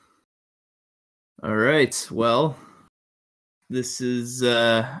All right. Well, this is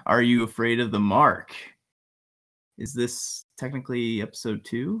Are You Afraid of the Mark? Is this technically episode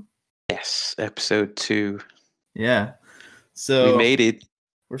 2? Yes, episode 2. Yeah. We So made it.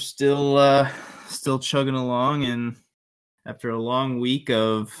 we're still chugging along, and after a long week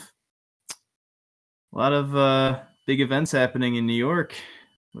of a lot of big events happening in New York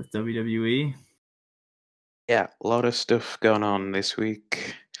with WWE. Yeah, a lot of stuff going on this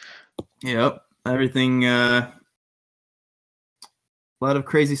week. Yep. Everything a lot of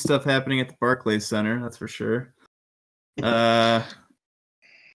crazy stuff happening at the Barclays Center, that's for sure. Yeah,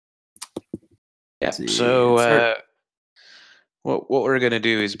 so what we're gonna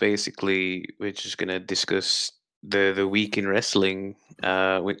do is basically we're just gonna discuss the week in wrestling,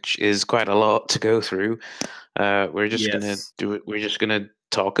 which is quite a lot to go through. We're just gonna do it. We're just gonna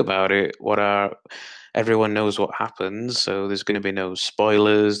talk about it. Everyone knows what happens, so there's gonna be no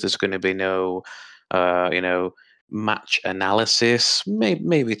spoilers. There's gonna be no, match analysis,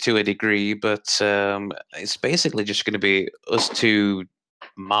 maybe to a degree, but it's basically just going to be us two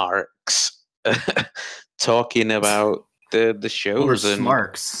marks talking about the shows or and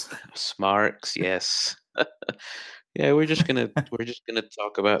smarks. yes. Yeah, we're just gonna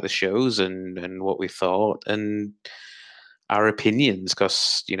talk about the shows and what we thought and our opinions,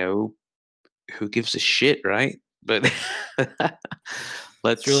 because who gives a shit, right? But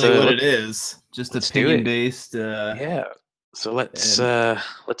That's really what it is. Just opinion based. Yeah. So let's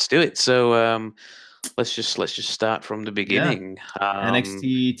do it. So let's just start from the beginning.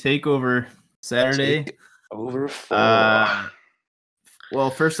 NXT Takeover Saturday. Over 4. Well,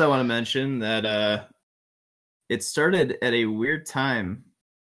 first I want to mention that it started at a weird time,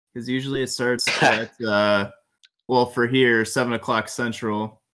 because usually it starts at for here 7:00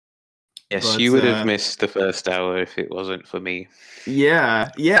 Central. Yes, but you would have missed the first hour if it wasn't for me. Yeah,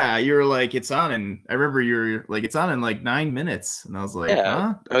 you were like, it's on, and I remember you were like, it's on in like 9 minutes, and I was like,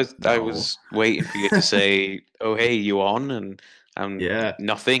 huh? I was waiting for you to say, oh hey, you on? And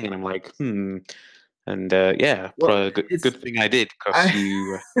nothing, and I'm like, and good thing I did, because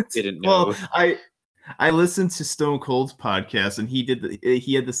you didn't know. Well, I listened to Stone Cold's podcast, and he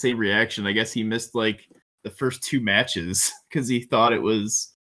had the same reaction. I guess he missed like the first 2 matches because he thought it was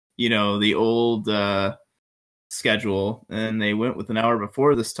the old schedule, and they went with an hour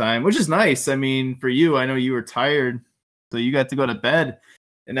before this time, which is nice. I mean, for you, I know you were tired, so you got to go to bed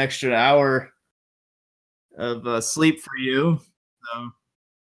an extra hour of sleep for you. So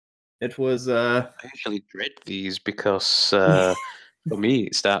it was I usually dread these because for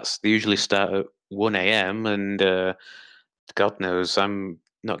me they usually start at 1 a.m. and God knows I'm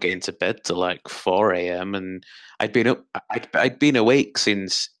not getting to bed till like 4 a.m. and I'd been awake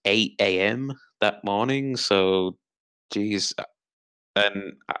since 8 a.m. that morning. So, geez,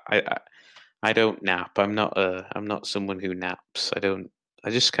 and I don't nap. I'm not someone who naps. I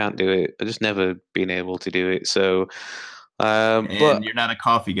just can't do it. I just never been able to do it. So, but you're not a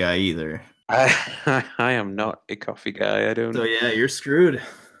coffee guy either. I am not a coffee guy. I don't. So yeah, you're screwed.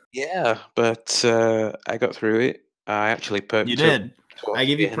 Yeah, but I got through it. I actually perked. You did. I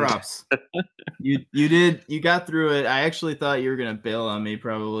give you props. You did. You got through it. I actually thought you were gonna bail on me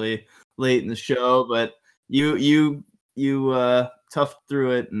probably late in the show, but you toughed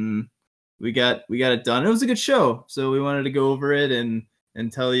through it, and we got it done. It was a good show, so we wanted to go over it and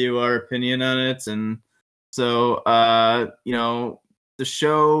tell you our opinion on it. And so the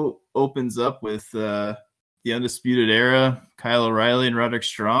show opens up with the Undisputed Era, Kyle O'Reilly and Roderick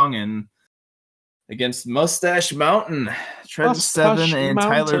Strong, and against Mustache Mountain, Trent Seven and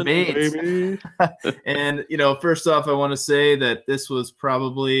Tyler Bates. And first off, I want to say that this was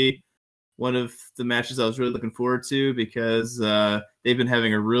probably one of the matches I was really looking forward to, because they've been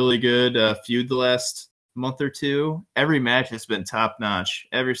having a really good feud the last month or two. Every match has been top notch,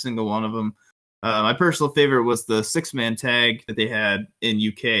 every single one of them. My personal favorite was the 6-man tag that they had in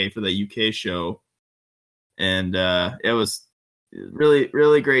UK for the UK show, and it was really,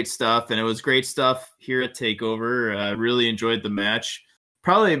 really great stuff. And it was great stuff here at TakeOver. I really enjoyed the match.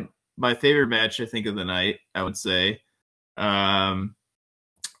 Probably my favorite match, I think, of the night, I would say. All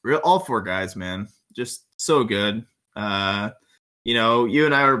 4 guys, man, just so good. You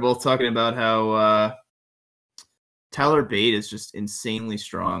and I were both talking about how Tyler Bate is just insanely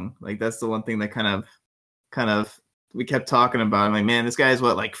strong. Like, that's the one thing that kind of we kept talking about. I'm like, man, this guy is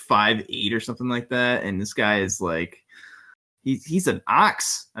what, like 5'8" or something like that, and this guy is like, he's an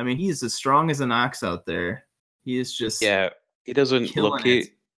ox. I mean, he's as strong as an ox out there. He is just he doesn't look it,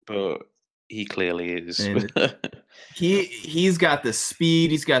 but he clearly is. He's got the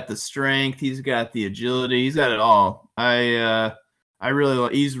speed, he's got the strength, he's got the agility, he's got it all. I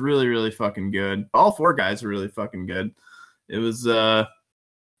He's really, really fucking good. All 4 guys are really fucking good. It was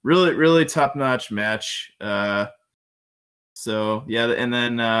really, really top-notch match. So yeah, and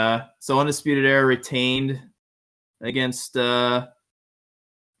then so Undisputed Era retained against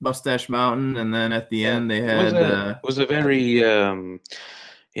Mustache Mountain, and then at the end they had it was a very it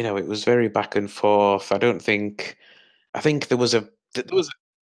was very back and forth. I think there was a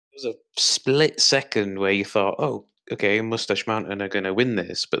split second where you thought, oh, okay, Mustache Mountain are going to win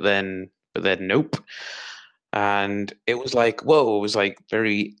this, but then nope. And it was like, whoa, it was like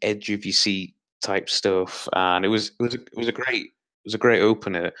very edge of your seat type stuff, and it was a great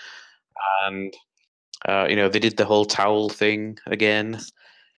opener, and they did the whole towel thing again,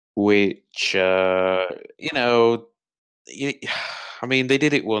 which I mean, they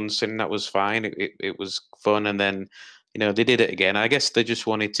did it once and that was fine. It was fun, and then they did it again. I guess they just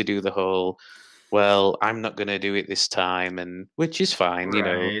wanted to do the whole, well, I'm not going to do it this time, and which is fine,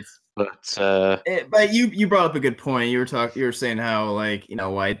 right. But you brought up a good point. You were saying how, like,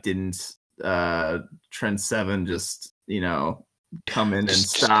 why didn't Trent Seven just come in and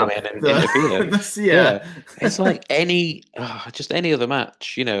stop come in and interfere. yeah. It's like just any other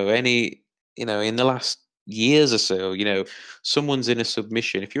match, in the last years or so, someone's in a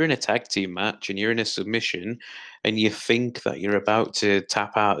submission. If you're in a tag team match and you're in a submission and you think that you're about to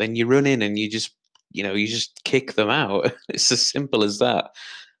tap out, then you run in and you just kick them out. It's as simple as that.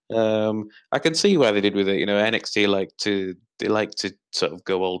 I can see why they did with it. NXT like to sort of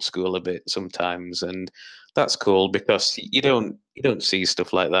go old school a bit sometimes, and that's cool because you don't see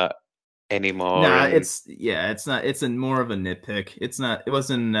stuff like that anymore. Nah, it's not. It's more of a nitpick. It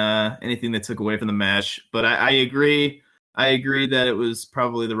wasn't anything that took away from the match. But I agree. I agree that it was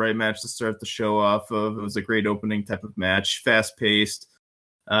probably the right match to start the show off of. It was a great opening type of match, fast paced.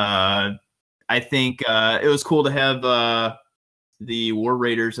 I think it was cool to have the War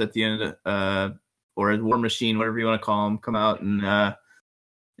Raiders at the end, or War Machine, whatever you want to call them, come out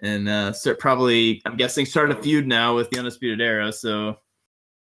and start, probably, I'm guessing, start a feud now with the Undisputed Era. So.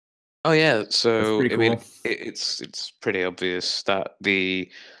 Oh yeah, so cool. I mean, it's pretty obvious that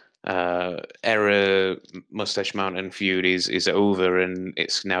the Era Mustache Mountain feud is over, and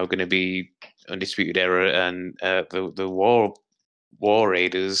it's now going to be Undisputed Era and the War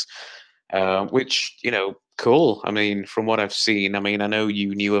Raiders, which cool. I mean, from what I've seen, I mean, I know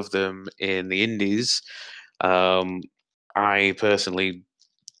you knew of them in the Indies. I personally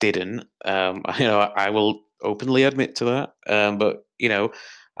didn't. I will openly admit to that. But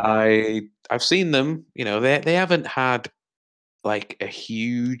I've seen them. They haven't had like a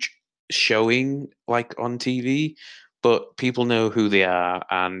huge showing like on TV, but people know who they are,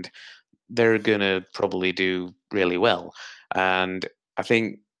 and they're gonna probably do really well. And I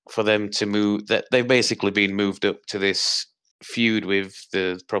think for them to move, that they've basically been moved up to this feud with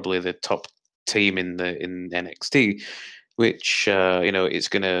probably the top team in NXT, which it's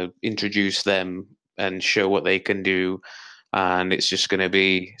going to introduce them and show what they can do, and it's just going to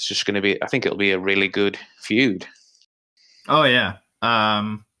be I think it'll be a really good feud. Oh yeah.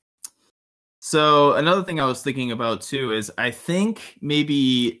 So another thing I was thinking about too is, I think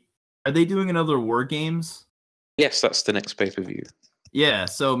maybe, are they doing another War Games? Yes, that's the next pay-per-view. Yeah,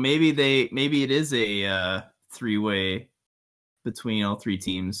 so maybe it is a 3-way between all 3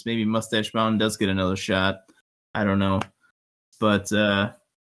 teams. Maybe Mustache Mountain does get another shot. I don't know. But so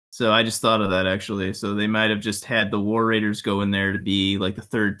I just thought of that, actually. So they might have just had the War Raiders go in there to be like the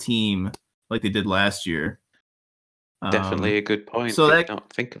 3rd team, like they did last year. Definitely a good point. So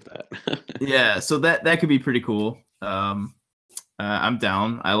not think of that. Yeah, so that could be pretty cool. I'm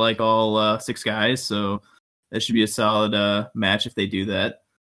down. I like all 6 guys, so that should be a solid match if they do that.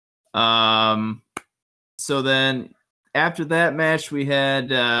 So then after that match, we had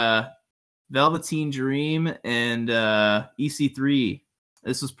Velveteen Dream and EC3.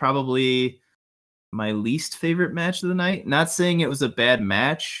 This was probably my least favorite match of the night. Not saying it was a bad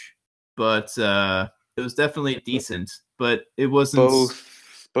match, but it was definitely decent. But it wasn't.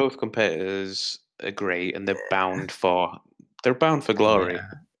 Both competitors are great, and they're bound for glory.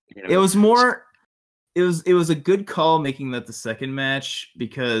 Yeah. It was more. It was a good call making that the second match,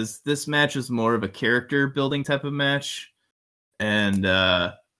 because this match is more of a character building type of match, and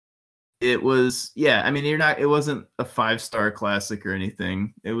it was, yeah. I mean, it wasn't a 5-star classic or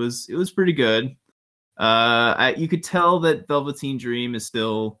anything. It was pretty good. You could tell that Velveteen Dream is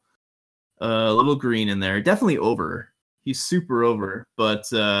still a little green in there. Definitely over. He's super over, but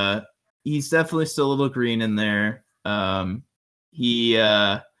he's definitely still a little green in there.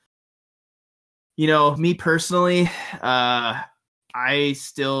 Me personally, I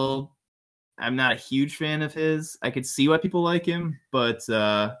I'm not a huge fan of his. I could see why people like him, but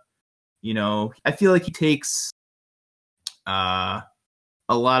you know, I feel like he takes a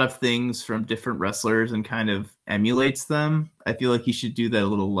lot of things from different wrestlers and kind of emulates them. I feel like he should do that a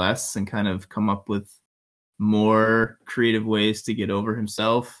little less and kind of come up with more creative ways to get over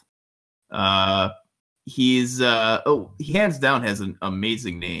himself. He hands down has an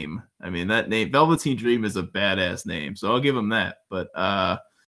amazing name. I mean, that name Velveteen Dream is a badass name, so I'll give him that. But I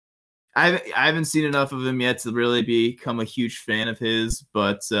haven't seen enough of him yet to really become a huge fan of his.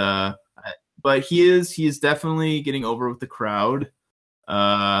 But he is definitely getting over with the crowd.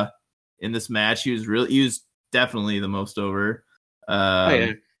 In this match, he was definitely the most over.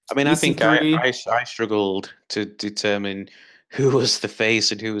 Yeah. I mean, I think I struggled to determine who was the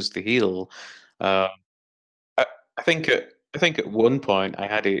face and who was the heel. I think at one point I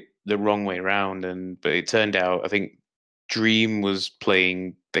had it the wrong way around, but it turned out I think Dream was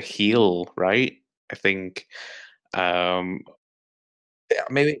playing the heel, right? I think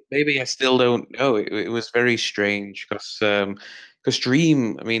maybe I still don't know. It was very strange because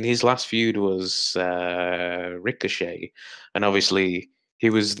Dream, I mean, his last feud was Ricochet, and obviously he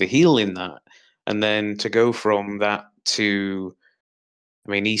was the heel in that, and then to go from that to,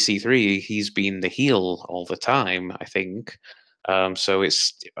 I mean, EC3, he's been the heel all the time, I think. So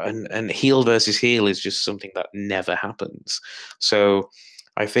it's and heel versus heel is just something that never happens. So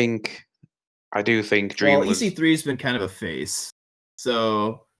I do think Dream was. EC3 has been kind of a face.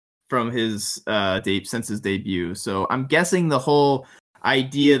 So from his since his debut. So I'm guessing the whole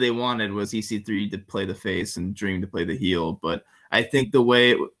idea they wanted was EC3 to play the face and Dream to play the heel, but I think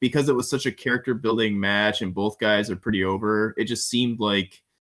because it was such a character building match and both guys are pretty over, it just seemed like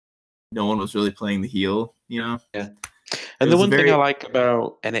no one was really playing the heel, you know? Yeah. And the one thing I like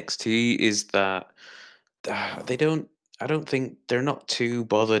about NXT is that I don't think they're not too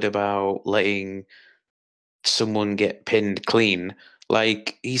bothered about letting someone get pinned clean.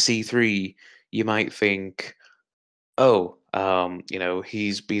 Like EC3, you might think, oh, you know,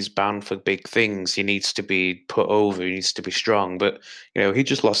 he's bound for big things. He needs to be put over. He needs to be strong. But you know, he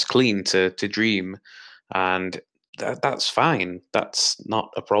just lost clean to Dream, and that's fine. That's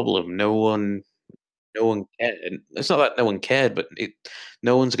not a problem. No one cared. It's not that no one cared, but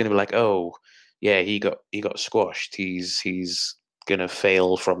no one's going to be like, oh, yeah, he got squashed. He's gonna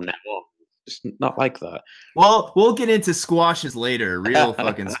fail from now on. It's not like that. Well, we'll get into squashes later, real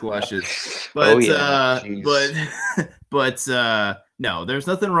fucking squashes. But no, there's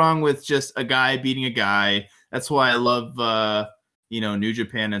nothing wrong with just a guy beating a guy. That's why I love New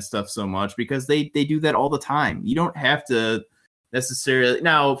Japan and stuff so much, because they do that all the time. You don't have to necessarily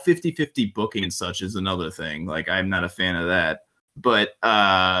now 50-50 booking and such is another thing. Like, I'm not a fan of that. But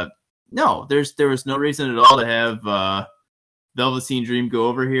no, there was no reason at all to have Velveteen Dream go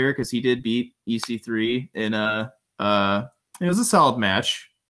over here, because he did beat EC3 in it was a solid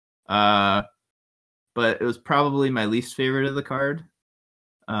match. But it was probably my least favorite of the card.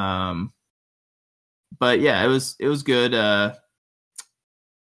 But yeah, it was good. I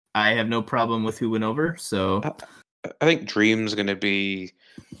have no problem with who went over. So I think Dream's going to be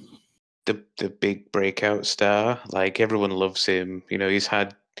the big breakout star. Like, everyone loves him. You know, he's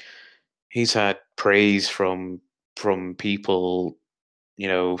had praise from people, you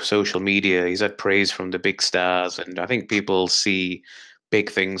know, social media. He's had praise from the big stars, and I think people see big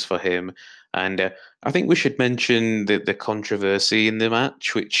things for him. And I think we should mention the controversy in the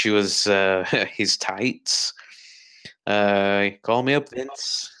match, which was his tights. Call me up,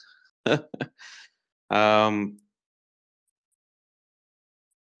 Vince.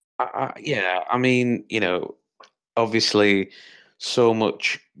 Yeah, I mean, you know, obviously so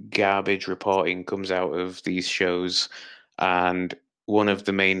much garbage reporting comes out of these shows, and one of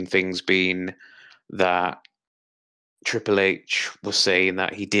the main things being that Triple H was saying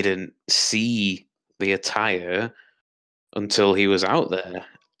that he didn't see the attire until he was out there.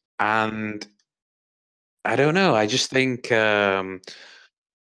 And I don't know, I just think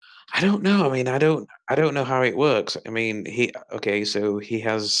I don't know. I mean, I don't know how it works. I mean, so he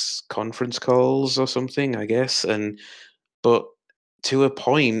has conference calls or something, I guess, but to a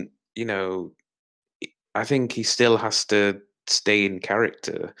point, you know, I think he still has to stay in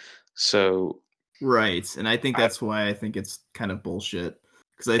character. So right, and I think that's why I think it's kind of bullshit,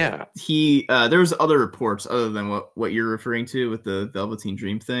 because there was other reports other than what you're referring to with the Velveteen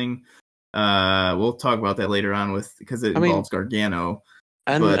Dream thing. We'll talk about that later on because it involves Gargano.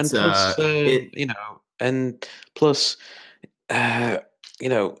 And plus, you know, and plus, you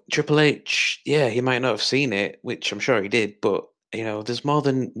know, Triple H, yeah, he might not have seen it, which I'm sure he did, but you know, there's more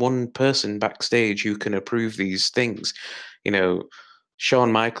than one person backstage who can approve these things. You know,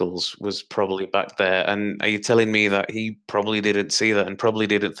 Shawn Michaels was probably back there, and are you telling me that he probably didn't see that and probably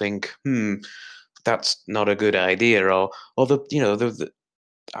didn't think, that's not a good idea, or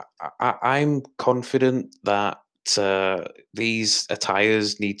I'm confident that these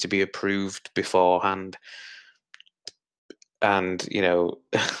attires need to be approved beforehand, and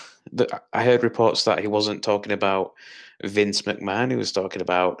I heard reports that he wasn't talking about Vince McMahon; he was talking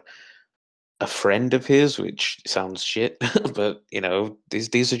about a friend of his, which sounds shit, but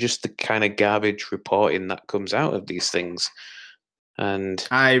these are just the kind of garbage reporting that comes out of these things. And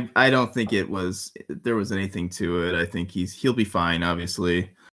I don't think there was anything to it. I think he'll be fine, obviously.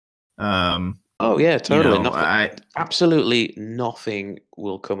 Oh yeah, totally. Nothing. Absolutely nothing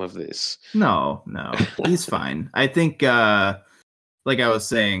will come of this. No, he's fine. I think, like I was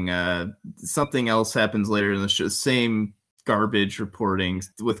saying, something else happens later in the show. Same garbage reporting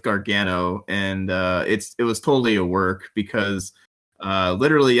with Gargano, and it was totally a work because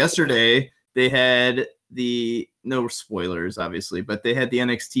literally yesterday they had no spoilers obviously, but they had the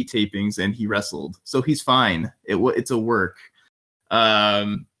NXT tapings and he wrestled, so he's fine. It's a work.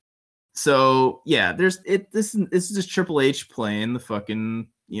 So yeah, this is just Triple H playing the fucking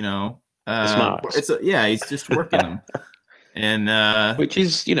he's just working them. And which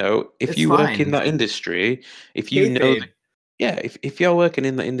is, if you work in that industry, if you know if you're working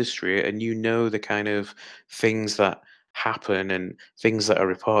in the industry and you know the kind of things that happen and things that are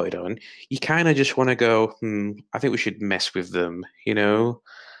reported on, you kind of just want to go, I think we should mess with them,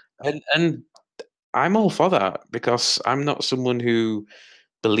 and I'm all for that because I'm not someone who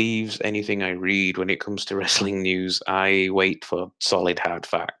believes anything I read when it comes to wrestling news. I wait for solid hard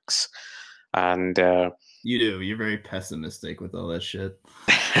facts, and you do. You're very pessimistic with all that shit.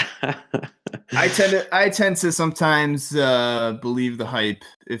 I tend to sometimes believe the hype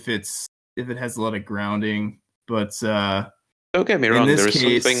if it has a lot of grounding, but don't get me wrong.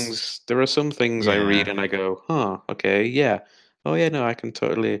 There are some things I read and I go, okay, yeah, oh yeah, no, I can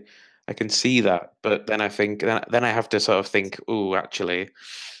see that, but then I think then I have to sort of think, oh, actually,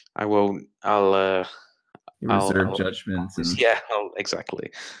 I won't. I'll reserve judgment.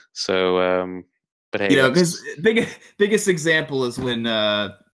 Exactly. So, but hey, because biggest example is when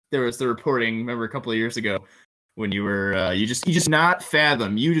there was the reporting. Remember a couple of years ago when you were you just not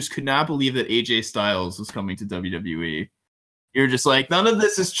fathom. You just could not believe that AJ Styles was coming to WWE. You're just like, none of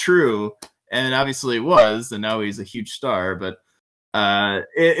this is true, and obviously it was, and now he's a huge star. But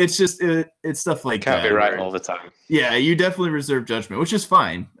it's stuff like can't that. Be right all the time. Yeah, you definitely reserve judgment, which is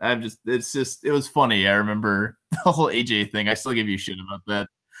fine. It was funny. I remember the whole AJ thing. I still give you shit about that.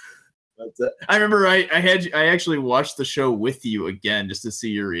 But I remember I actually watched the show with you again just to see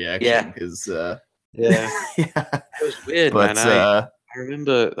your reaction. Because it was weird, but, man. I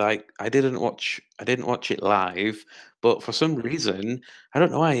remember, like, I didn't watch it live, but for some reason, I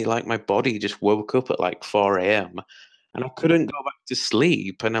don't know why, like, my body just woke up at like 4 a.m. and I couldn't go back to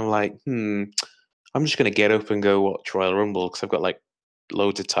sleep. And I'm like, I'm just gonna get up and go watch Royal Rumble because I've got like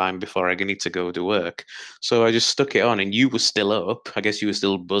loads of time before I need to go to work. So I just stuck it on, and you were still up. I guess you were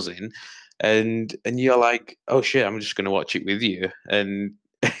still buzzing, and you're like, oh shit, I'm just gonna watch it with you. And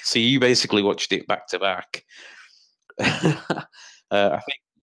so you basically watched it back to back. I think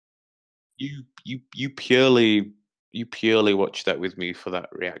you purely watched that with me for that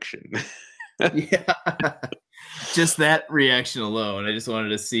reaction. Yeah, just that reaction alone. I just wanted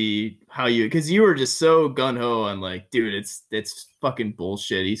to see how because you were just so gun ho on like, dude, it's fucking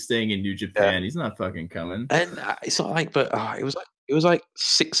bullshit. He's staying in New Japan. Yeah. He's not fucking coming. And it's not like, but it was like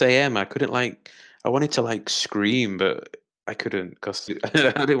 6 a.m. I couldn't I wanted to like scream, but I couldn't because I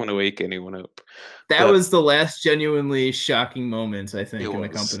didn't want to wake anyone up. That was the last genuinely shocking moment, I think, in the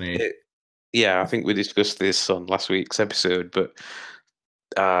company. I think we discussed this on last week's episode, but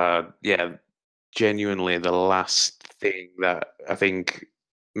genuinely the last thing that I think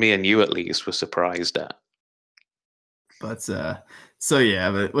me and you at least were surprised at. But but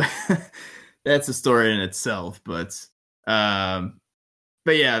that's a story in itself. But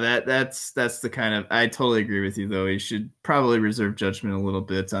yeah, that's the kind of, I totally agree with you though. You should probably reserve judgment a little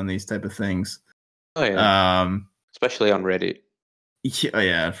bit on these type of things. Oh yeah. Especially on Reddit.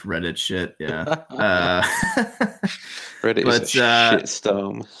 Yeah, Reddit shit. Yeah. Reddit is a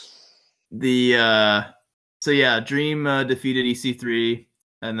shitstorm. Dream defeated EC3,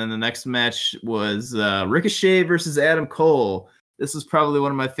 and then the next match was Ricochet versus Adam Cole. This was probably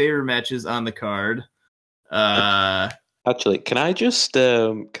one of my favorite matches on the card. Actually, can I just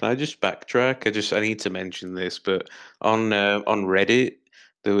backtrack? I need to mention this, but on Reddit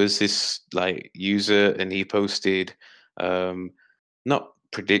there was this like user, and he posted not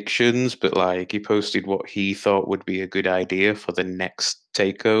predictions, but like he posted what he thought would be a good idea for the next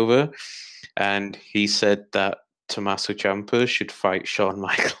takeover, and he said that Tommaso Ciampa should fight Shawn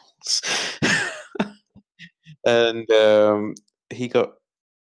Michaels, and he got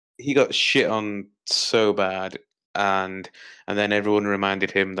shit on so bad, and then everyone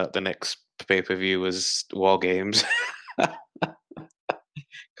reminded him that the next pay-per-view was War Games.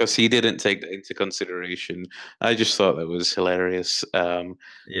 Because he didn't take that into consideration. I just thought that was hilarious.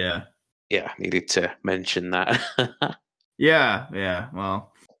 Yeah, needed to mention that. yeah.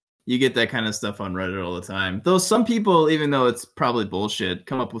 Well, you get that kind of stuff on Reddit all the time. Though some people, even though it's probably bullshit,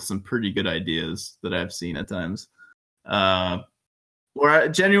 come up with some pretty good ideas that I've seen at times. Or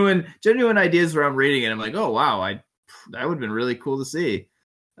genuine ideas where I'm reading it, I'm like, oh wow, that would have been really cool to see.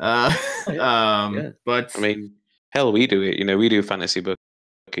 Yeah. But I mean, hell, we do it. You know, we do fantasy booking.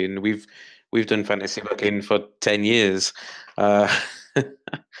 We've done fantasy booking for 10 years. But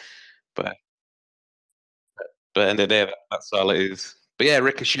end of the day, that's all it is. But yeah,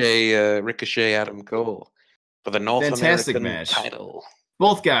 Ricochet, Adam Cole for the North fantastic American match. title.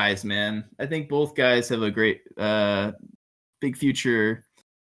 Both guys, man. I think both guys have a great big future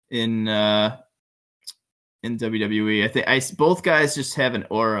in WWE. I think both guys just have an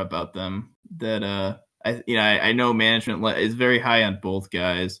aura about them that I know management is very high on both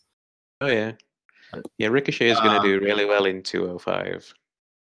guys. Oh yeah. Yeah, Ricochet is going to do really well in 205.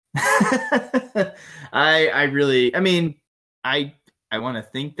 I want to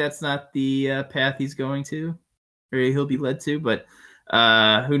think that's not the path he's going to, or he'll be led to, but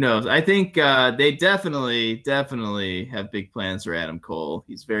who knows? I think they definitely have big plans for Adam Cole.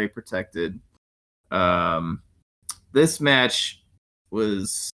 He's very protected. This match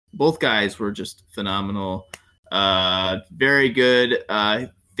both guys were just phenomenal. Very good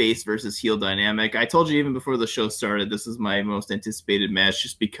face versus heel dynamic. I told you even before the show started, this is my most anticipated match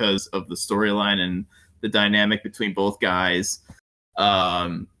just because of the storyline and the dynamic between both guys.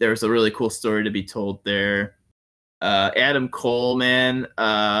 There's a really cool story to be told there. Adam Cole, man,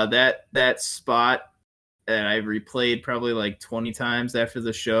 that spot that I replayed probably like 20 times after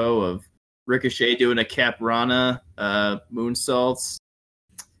the show of Ricochet doing a Caprana moonsaults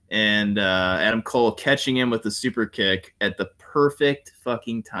and Adam Cole catching him with the super kick at the perfect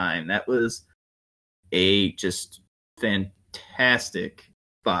fucking time. That was a just fantastic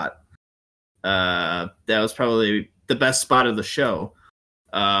spot. That was probably the best spot of the show.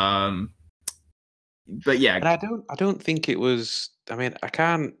 But yeah, and I don't think it was. I mean, I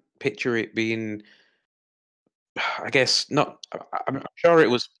can't picture it being. I guess not. I'm sure it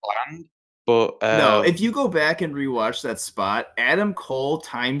was planned, but no. If you go back and rewatch that spot, Adam Cole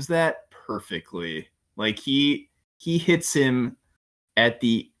times that perfectly. Like he hits him at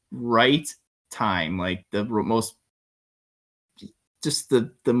the right time, like the most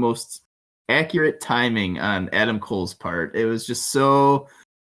accurate timing on Adam Cole's part. It was just so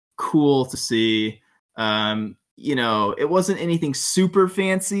cool to see. It wasn't anything super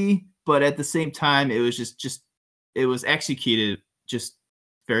fancy, but at the same time, it was just it was executed just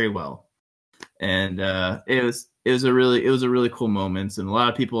very well, and it was a really cool moment, and a lot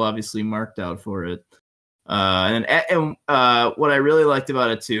of people obviously marked out for it. And what I really liked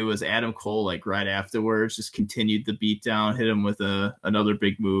about it too was Adam Cole, like right afterwards, just continued the beatdown, hit him with another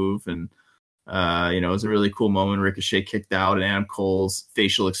big move, and it was a really cool moment. Ricochet kicked out, and Adam Cole's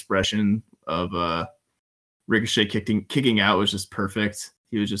facial expression of Ricochet kicking out was just perfect.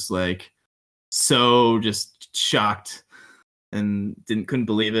 He was just like so just shocked and couldn't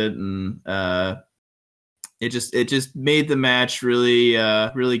believe it, and it just made the match really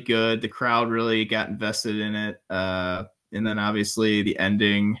really good. The crowd really got invested in it, and then obviously the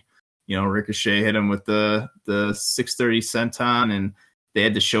ending. Ricochet hit him with the 630 senton, and they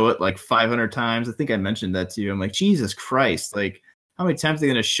had to show it like 500 times. I think I mentioned that to you. I'm like, Jesus Christ! Like, how many times are they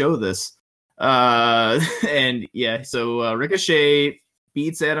going to show this? And yeah, so Ricochet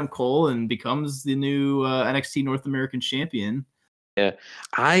beats Adam Cole and becomes the new NXT North American champion. Yeah,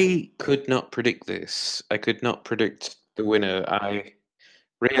 I could not predict this. I could not predict the winner. I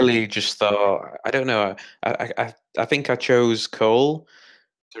really just thought, I don't know. I think I chose Cole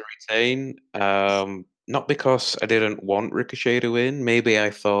to retain. Not because I didn't want Ricochet to win. Maybe I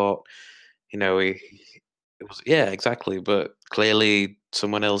thought, it was, yeah, exactly. But clearly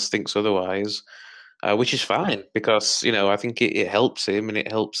someone else thinks otherwise, which is fine because, I think it helps him and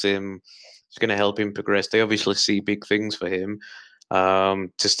it helps him. It's going to help him progress. They obviously see big things for him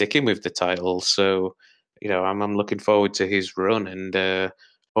to stick him with the title. So, I'm looking forward to his run and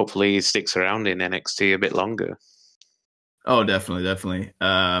hopefully he sticks around in NXT a bit longer. Oh, definitely.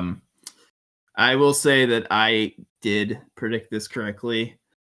 I will say that I did predict this correctly.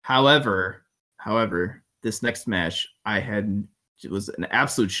 However, this next match it was an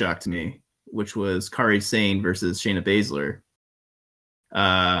absolute shock to me, which was Kairi Sane versus Shayna Baszler.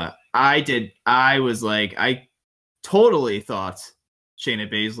 I totally thought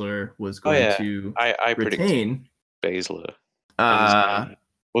Shayna Baszler was going to I retain. Baszler. Uh,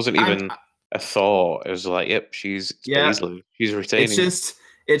 wasn't even a thought. It was like, yep, she's Baszler. She's retaining.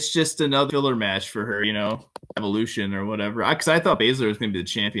 It's just another filler match for her, Evolution or whatever. Because I thought Baszler was going to be the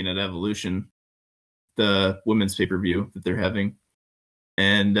champion at Evolution, the women's pay-per-view that they're having.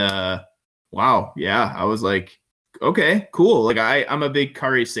 And wow, yeah, I was like, okay, cool. Like I'm a big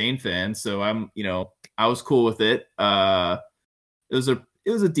Kairi Sane fan, so I was cool with it. It was a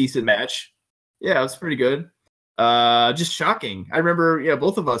decent match. Yeah, it was pretty good. Just shocking. I remember,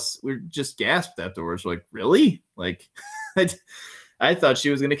 both of us we just gasped afterwards. Like, really? Like, I thought she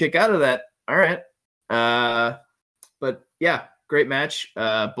was gonna kick out of that. All right. But yeah, great match.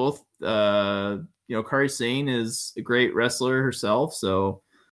 Both Kairi Sane is a great wrestler herself, so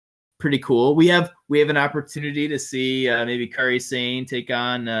pretty cool. We have an opportunity to see maybe Kairi Sane take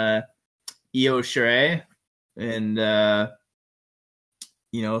on Io Shirai, and at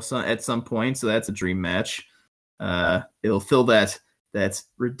some point. So that's a dream match. It'll fill that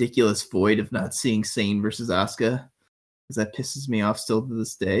ridiculous void of not seeing Sane versus Asuka, because that pisses me off still to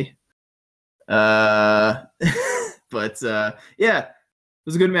this day. But yeah, it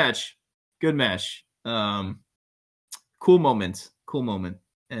was a good match. Good match. Cool moment.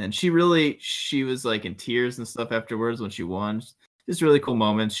 And she was like in tears and stuff afterwards when she won. Just really cool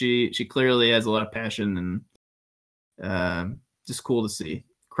moment. She clearly has a lot of passion, and just cool to see.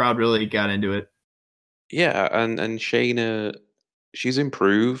 Crowd really got into it. Yeah, and Shayna, she's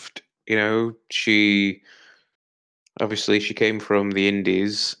improved. She obviously she came from the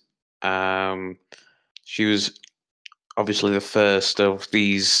Indies. She was obviously the first of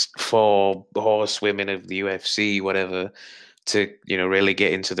these 4 horsewomen of the UFC, whatever, to really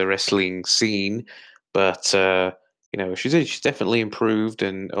get into the wrestling scene. But she's definitely improved,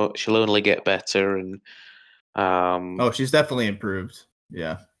 and she'll only get better. And she's definitely improved.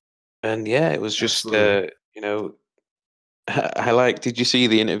 Yeah. And yeah, it was just I like. Did you see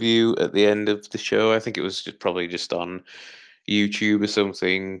the interview at the end of the show? I think it was probably just on YouTube or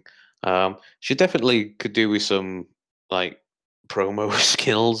something. She definitely could do with some like promo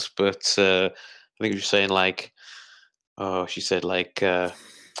skills, but I think she was saying like, she said like,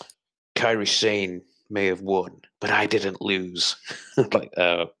 Kairi Sane may have won, but I didn't lose. Like,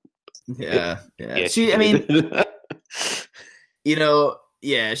 yeah. She, I mean,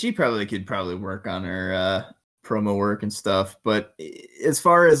 she could work on her promo work and stuff, but as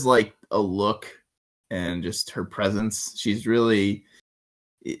far as like a look and just her presence, she's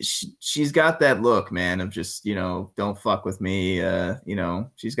got that look, man, of just, don't fuck with me.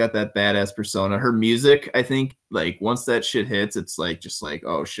 She's got that badass persona. Her music, I think, like once that shit hits, it's like just like,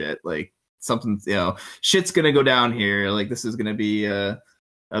 oh shit, like something, shit's gonna go down here. Like this is gonna be a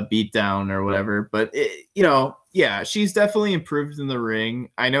beat down or whatever. But yeah, she's definitely improved in the ring.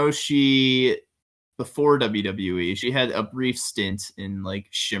 I know before WWE, she had a brief stint in like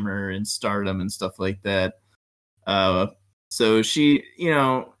Shimmer and Stardom and stuff like that. So she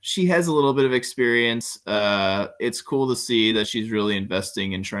has a little bit of experience. It's cool to see that she's really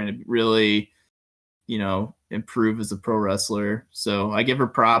investing and trying to really, improve as a pro wrestler. So I give her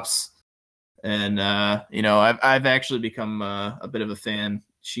props. And I've actually become a bit of a fan.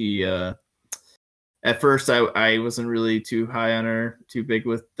 She at first I wasn't really too high on her, too big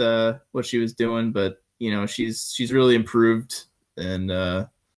with what she was doing, but she's really improved, and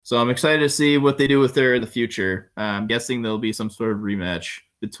so I'm excited to see what they do with her in the future. I'm guessing there'll be some sort of rematch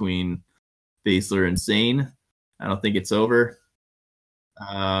between Baszler and Sane. I don't think it's over.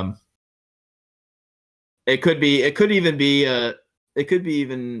 It could even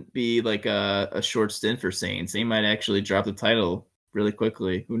be like a short stint for Sane. Sane might actually drop the title really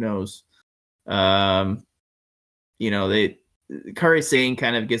quickly. Who knows? Kairi Sane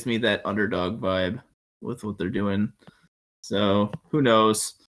kind of gives me that underdog vibe with what they're doing. So who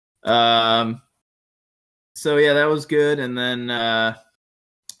knows? So yeah, that was good. And then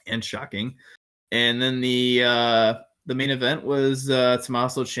and shocking. And then the main event was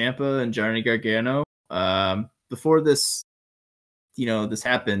Tommaso Ciampa and Johnny Gargano. Before this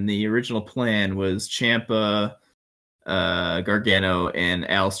happened, the original plan was Ciampa, Gargano, and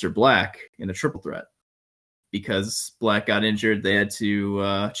Aleister Black in a triple threat. Because Black got injured, they had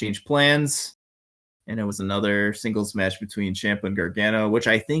to change plans, and it was another singles match between Ciampa and Gargano, which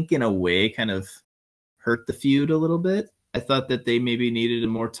I think in a way kind of hurt the feud a little bit. I thought that they maybe needed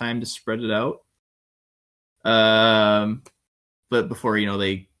more time to spread it out. But before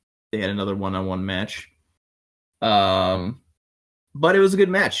they they had another one-on-one match. But it was a good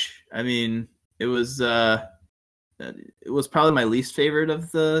match. I mean, it was probably my least favorite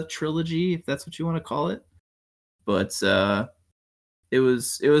of the trilogy, if that's what you want to call it. But it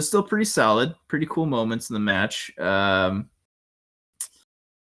was still pretty solid, pretty cool moments in the match. One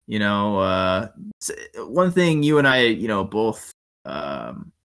thing you and I, both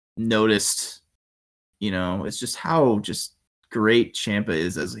noticed, it's just how just great Ciampa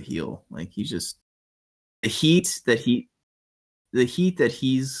is as a heel. Like he just the heat that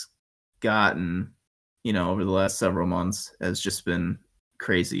he's gotten, over the last several months has just been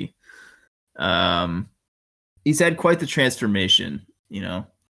crazy. He's had quite the transformation, and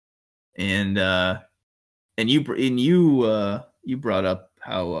you brought up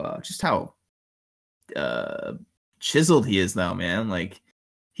how chiseled he is now, man. Like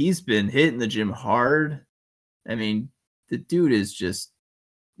he's been hitting the gym hard. I mean, the dude is just,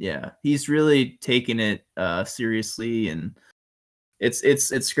 he's really taking it seriously, and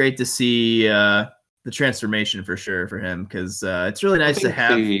it's great to see the transformation for sure for him, because it's really nice to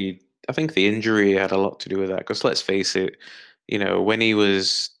have. I think the injury had a lot to do with that, because let's face it, when he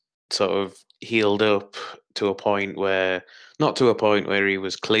was sort of healed up to a point where, not to a point where he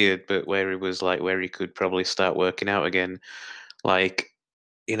was cleared, but where he was like, where he could probably start working out again. Like,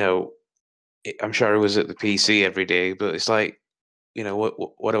 I'm sure he was at the PC every day, but it's like,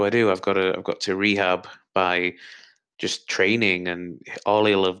 what do I do? I've got to rehab by just training, and all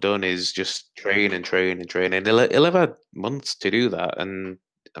he'll have done is just train and train and train, and he'll have had months to do that, and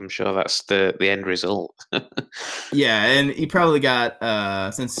I'm sure that's the end result. Yeah, and he probably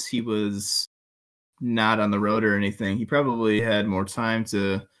got since he was not on the road or anything, he probably had more time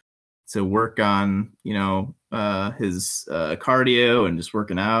to work on his cardio and just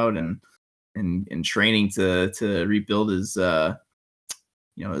working out and training to rebuild his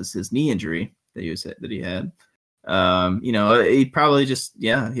his knee injury that he had. He probably just, he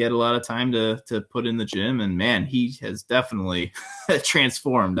had a lot of time to put in the gym, and man, he has definitely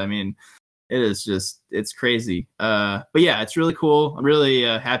transformed. I mean, it's crazy. But yeah, it's really cool. I'm really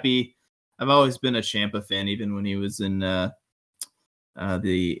happy. I've always been a Ciampa fan, even when he was in the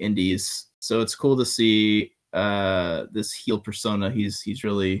Indies. So it's cool to see this heel persona he's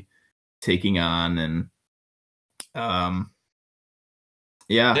really taking on, and I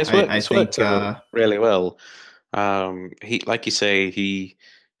think really well. He, like you say,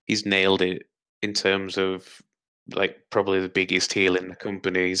 he's nailed it in terms of like probably the biggest heel in the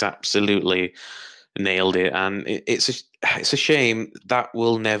company. He's absolutely nailed it, and it's a shame that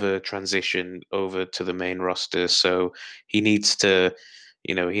will never transition over to the main roster. So he needs to,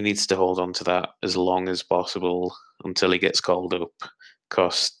 hold on to that as long as possible until he gets called up,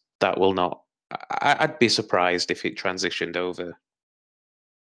 because that will not. I'd be surprised if it transitioned over.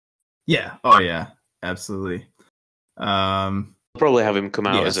 Yeah. Oh yeah. Absolutely. Probably have him come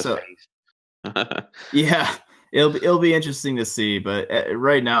out as a face. Yeah, it'll be interesting to see, but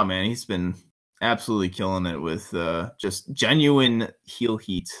right now, man, he's been absolutely killing it with just genuine heel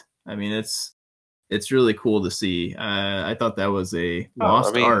heat. I mean, it's really cool to see. I thought that was a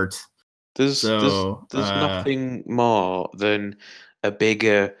lost art. There's nothing more than a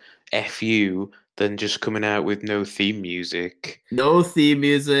bigger FU than just coming out with no theme music. No theme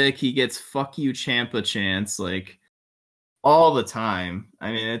music. He gets "fuck you, Ciampa" chants like all the time.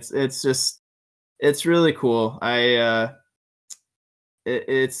 I mean, it's really cool.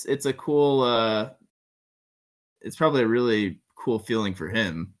 It's a cool. It's probably a really cool feeling for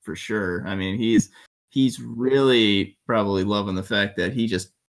him, for sure. I mean, he's really probably loving the fact that he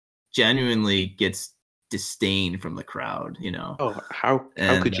just genuinely gets disdain from the crowd. Oh, how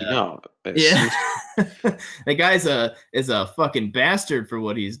could you not? Yeah. The guy's is a fucking bastard for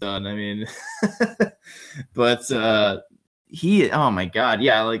what he's done. I mean, but oh my god,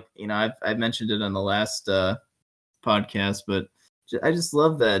 yeah, like I've mentioned it on the last podcast, but I just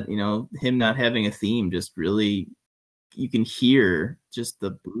love that him not having a theme, just really you can hear just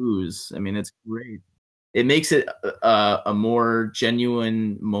the boos. I mean, it's great. It makes it a more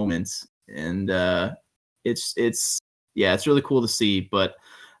genuine moment, and it's really cool to see. But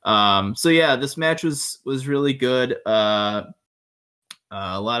so yeah, this match was really good. A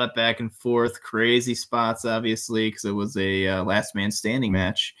lot of back and forth, crazy spots, obviously, because it was a last man standing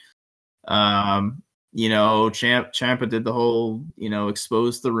match. Ciampa did the whole,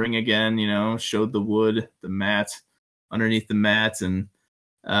 exposed the ring again, showed the wood, the mat, underneath the mat, and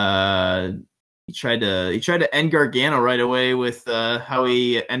he tried to end Gargano right away with how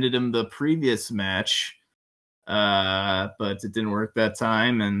he ended him the previous match. But it didn't work that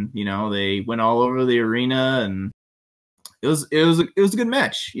time, and they went all over the arena, and it was a good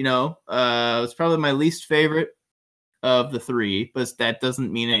match. You know, it was probably my least favorite of the three, but that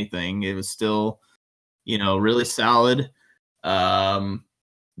doesn't mean anything. It was still, you know, really solid.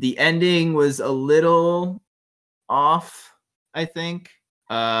 The ending was a little off, I think.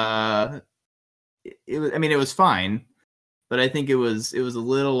 It was, I mean, it was fine, but I think it was a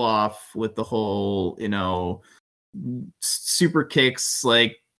little off with the whole, you know, super kicks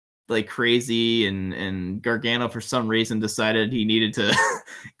like crazy, and Gargano for some reason decided he needed to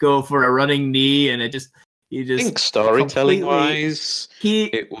go for a running knee, and I think storytelling wise,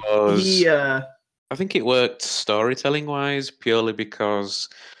 I think it worked storytelling wise purely because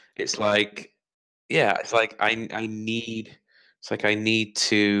it's like, yeah, it's like I need, it's like I need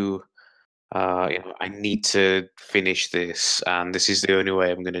to, I need to finish this, and this is the only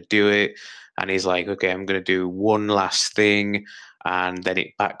way I'm going to do it. And he's like, okay, I'm going to do one last thing, and then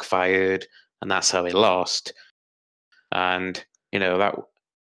it backfired, and that's how he lost. And that,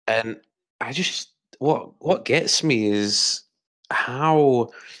 and I just, what gets me is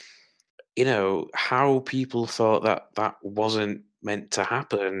how how people thought that that wasn't meant to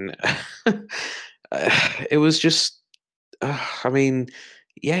happen. It was just, I mean,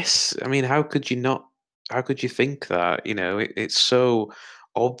 yes, I mean, how could you not? How could you think that? It's so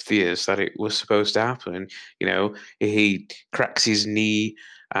obvious that it was supposed to happen. He cracks his knee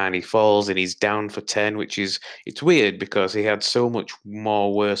and he falls and he's down for 10, which is, it's weird because he had so much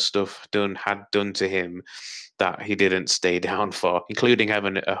more worse stuff had done to him that he didn't stay down for, including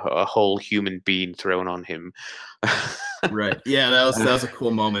having a whole human being thrown on him. Right. Yeah, that was a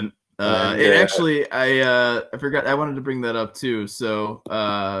cool moment. It actually, I forgot, I wanted to bring that up too. So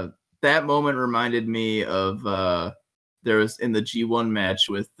that moment reminded me of there was in the G1 match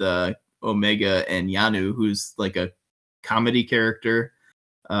with Omega and Yanu, who's like a comedy character.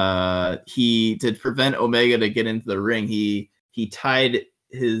 He, to prevent Omega to get into the ring, he tied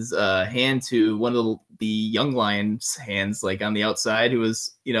his hand to one of the young lion's hands, like on the outside, who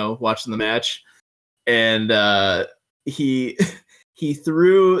was, watching the match, and he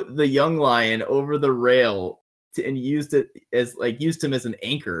threw the young lion over the rail and used him as an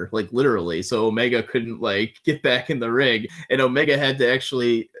anchor, like literally, so Omega couldn't get back in the ring, and Omega had to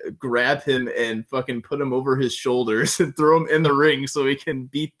actually grab him and fucking put him over his shoulders and throw him in the ring so he can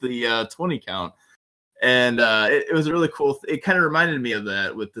beat the 20 count. And it was a really cool. It kind of reminded me of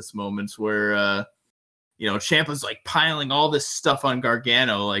that with this moment where Ciampa's piling all this stuff on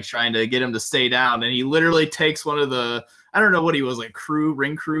Gargano, trying to get him to stay down, and he literally takes one of the, I don't know what he was,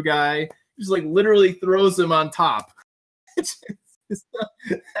 ring crew guy, just literally throws him on top. I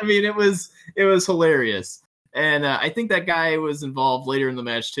mean, it was hilarious. And I think that guy was involved later in the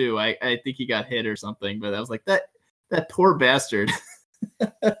match too. I think he got hit or something, but I was like, that poor bastard.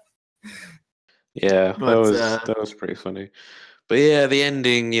 Yeah, but, that was pretty funny. But yeah, the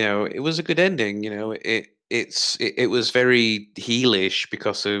ending, it was a good ending. It was very heelish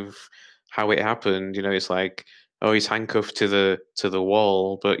because of how it happened. It's like, oh, he's handcuffed to the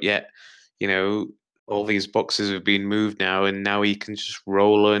wall, but yet, all these boxes have been moved now, and now he can just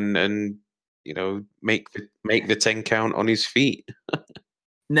roll and make the 10 count on his feet.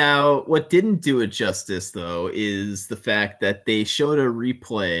 Now, what didn't do it justice though is the fact that they showed a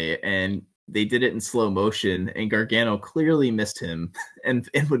replay and they did it in slow motion, and Gargano clearly missed him and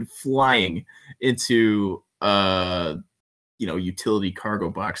went flying into utility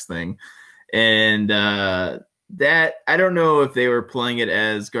cargo box thing. And that, I don't know if they were playing it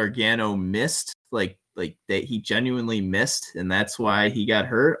as Gargano missed, like that he genuinely missed and that's why he got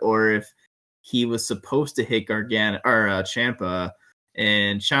hurt, or if he was supposed to hit Gargano or Ciampa,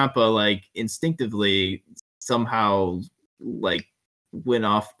 and Ciampa instinctively somehow went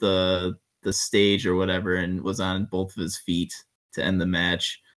off the stage or whatever and was on both of his feet to end the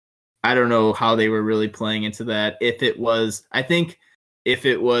match. I don't know how they were really playing into that. If it was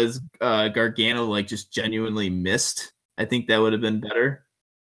Gargano just genuinely missed, I think that would have been better.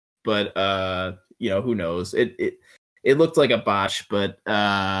 But who knows? It looked like a botch, but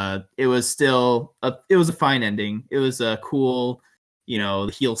it was still it was a fine ending. It was a cool,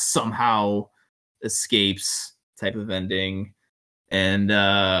 the heel somehow escapes type of ending. And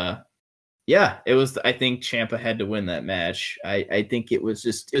yeah, it was. I think Ciampa had to win that match. I think it was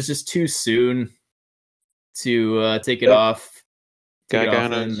just too soon to take it off.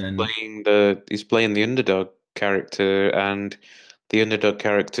 Gargano's playing the underdog character, and the underdog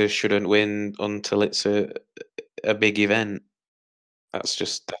character shouldn't win until it's a big event. That's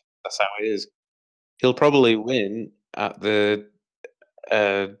how it is. He'll probably win at the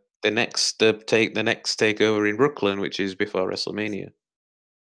next takeover in Brooklyn, which is before WrestleMania.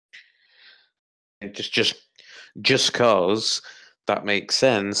 Just just cause that makes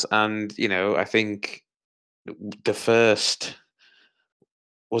sense. And I think the first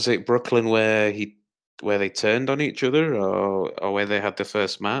was it Brooklyn where they turned on each other, or where they had the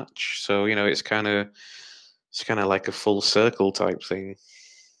first match. So it's kind of like a full circle type thing.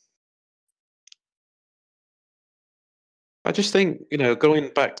 I just think, going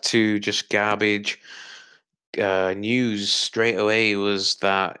back to just garbage news straight away was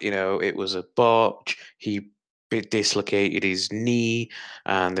that, it was a botch. He dislocated his knee,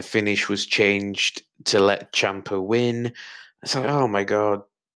 and the finish was changed to let Champa win. It's like, oh my God,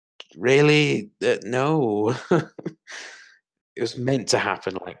 really? No. It was meant to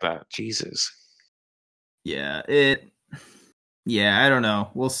happen like that. Jesus. Yeah, I don't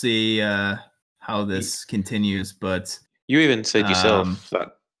know. We'll see how this continues, but you even said yourself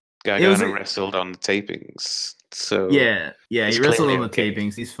that Gargano wrestled on the tapings. So yeah, he wrestled on the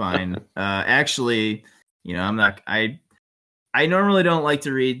tapings. He's fine. Actually, I normally don't like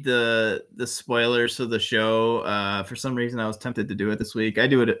to read the spoilers of the show. For some reason, I was tempted to do it this week. I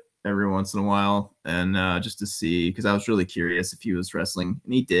do it every once in a while, and just to see, because I was really curious if he was wrestling,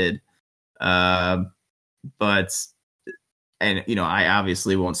 and he did. But I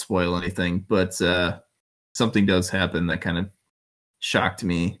obviously won't spoil anything, but something does happen that kind of shocked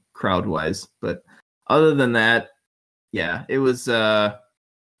me crowd-wise. But other than that, yeah, it was a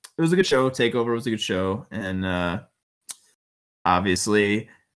good show. Takeover was a good show, and obviously,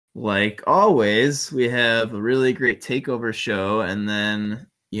 like always, we have a really great Takeover show, and then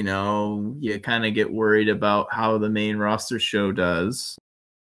you kind of get worried about how the main roster show does.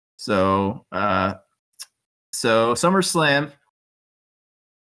 So SummerSlam.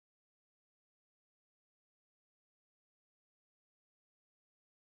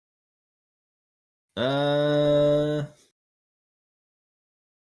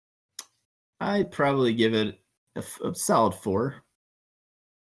 I'd probably give it a solid 4.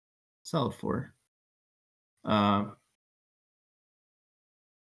 Solid 4.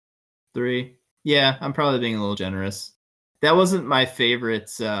 3. Yeah, I'm probably being a little generous. That wasn't my favorite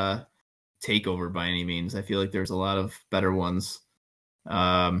takeover by any means. I feel like there's a lot of better ones.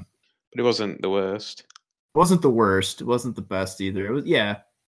 But it wasn't the worst. It wasn't the worst. It wasn't the best either. It was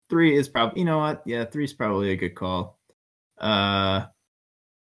 3 is probably, you know what? Yeah, 3 is probably a good call.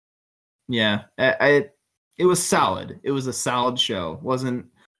 Yeah, it was solid. It was a solid show. Wasn't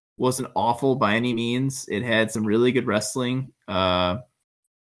awful by any means. It had some really good wrestling.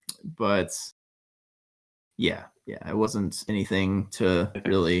 But yeah, it wasn't anything to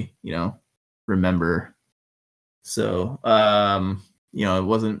really, remember. So, it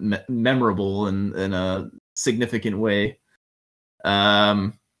wasn't memorable in a significant way.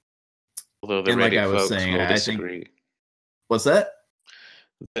 Although the Reddit like I was folks saying, will disagree. I think, what's that?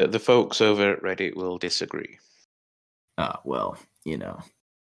 The folks over at Reddit will disagree. Well, can't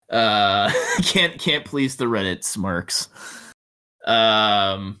please the Reddit smarks.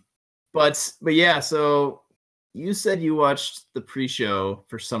 But yeah, so you said you watched the pre-show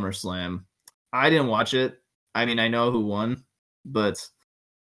for SummerSlam. I didn't watch it. I mean, I know who won, but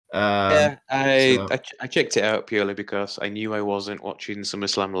I checked it out purely because I knew I wasn't watching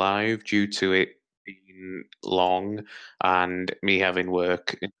SummerSlam live due to it being long and me having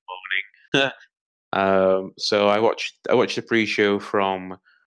work in the morning. So I watched the pre-show from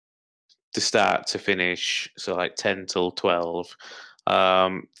the start to finish, so like 10 till 12.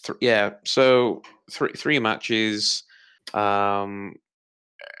 So three matches. Let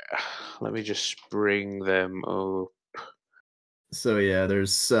me just bring them up. So yeah,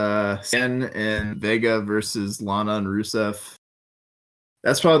 there's Cien and Vega versus Lana and Rusev.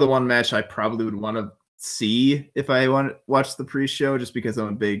 That's probably the one match I probably would want to see if I want to watch the pre-show, just because I'm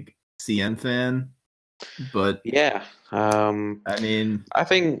a big Cien fan. But yeah, I mean, I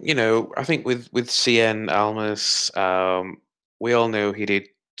think with Cien Almas, we all know he did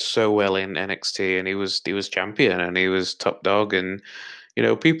so well in NXT, and he was champion, and he was top dog, and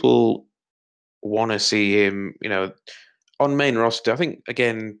people want to see him, on main roster. I think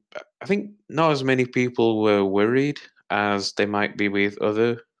not as many people were worried as they might be with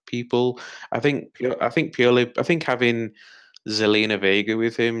other people. I think having Zelina Vega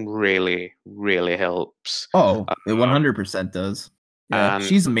with him really, really helps. Oh, it 100% does. Yeah,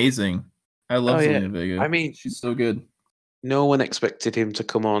 she's amazing. I love Zelina Vega. I mean, she's so good. No one expected him to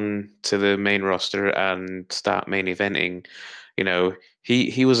come on to the main roster and start main eventing.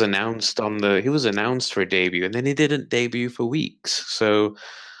 He was announced for a debut, and then he didn't debut for weeks. So,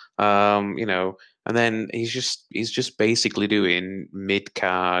 and then he's just basically doing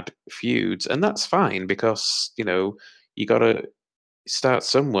mid-card feuds, and that's fine because you got to start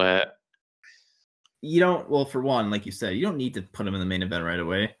somewhere. you don't. Well, for one, like you said, you don't need to put him in the main event right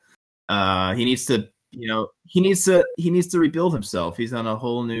away. He needs to, he needs to rebuild himself. He's on a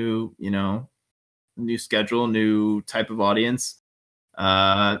whole new, new schedule, new type of audience.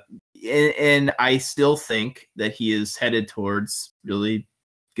 And I still think that he is headed towards really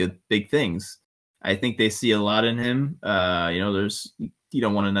good, big things. I think they see a lot in him. You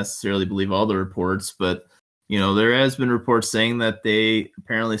don't want to necessarily believe all the reports, but there has been reports saying that they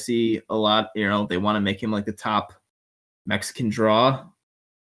apparently see a lot. They want to make him like the top Mexican draw,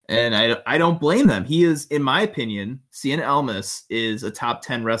 and I don't blame them. He is, in my opinion, Cien Almas is a top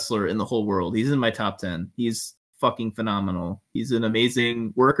 10 wrestler in the whole world. He's in my top 10. He's fucking phenomenal. He's an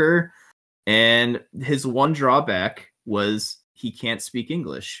amazing worker, and his one drawback was he can't speak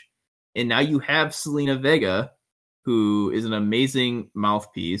English. And now you have Selena Vega, who is an amazing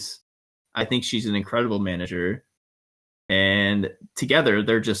mouthpiece. I think she's an incredible manager. And together,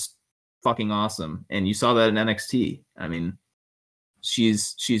 they're just fucking awesome. And you saw that in NXT. I mean,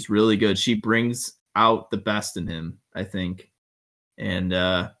 she's really good. She brings out the best in him, I think. And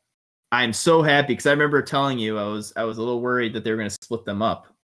I'm so happy because I remember telling you I was a little worried that they were going to split them up.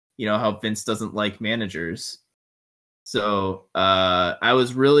 You know how Vince doesn't like managers. So I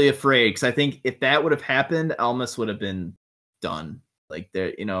was really afraid because I think if that would have happened, Almas would have been done. Like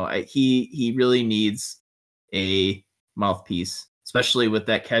there, he really needs a mouthpiece, especially with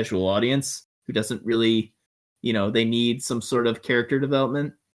that casual audience who doesn't really, they need some sort of character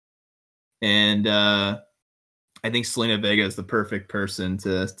development. And I think Selena Vega is the perfect person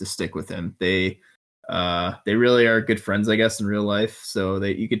to stick with him. They really are good friends, I guess, in real life. So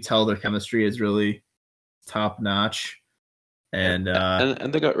you could tell their chemistry is really top notch. And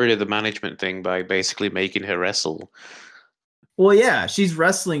they got rid of the management thing by basically making her wrestle. Well, yeah, she's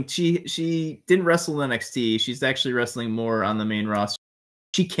wrestling. She didn't wrestle in NXT. She's actually wrestling more on the main roster.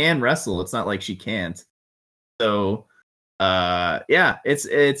 She can wrestle. It's not like she can't. So, yeah,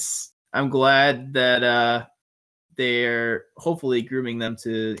 it's. I'm glad that they're hopefully grooming them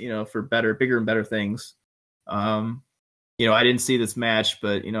to for better, bigger and better things. I didn't see this match,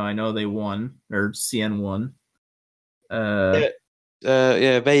 but I know they won, or CN won.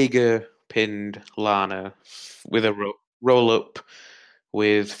 Vega pinned Lana with a roll up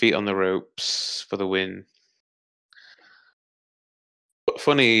with feet on the ropes for the win. But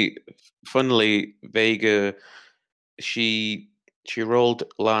funnily, Vega she rolled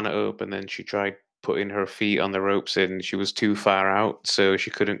Lana up and then she tried putting her feet on the ropes and she was too far out, so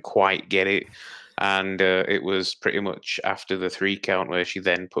she couldn't quite get it. And it was pretty much after the 3 count where she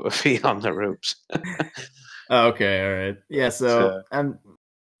then put her feet on the ropes. Okay, all right. Yeah, so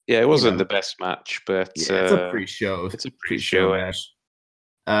it wasn't the best match, but it's a pre-show. It's a pre-show match.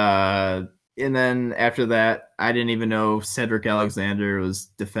 And then after that, I didn't even know Cedric Alexander was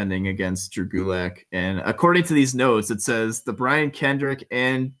defending against Drew Gulak. And according to these notes, it says the Brian Kendrick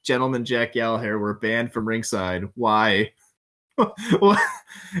and Gentleman Jack Gallagher were banned from ringside. Why?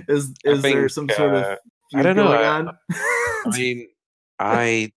 Is there some sort of I don't know. On? I mean,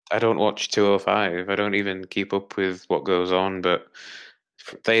 I don't watch 205. I don't even keep up with what goes on, but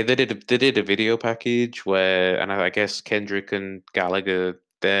they did a video package where, and I guess Kendrick and Gallagher,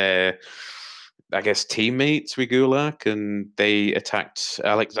 they're teammates with Gulak, and they attacked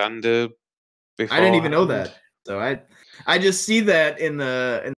Alexander before. I didn't even know that. So I just see that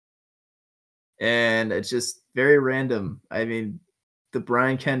and it's just very random. I mean, the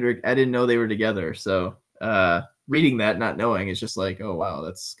Brian Kendrick, I didn't know they were together. So reading that, not knowing, is just like, oh wow,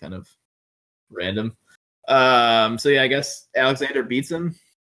 that's kind of random. So yeah, I guess Alexander beats him.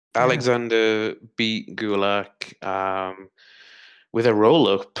 Alexander beat Gulak with a roll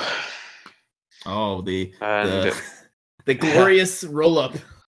up. Oh, the glorious roll up.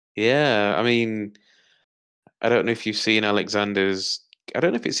 Yeah, I mean, I don't know if you've seen Alexander's. I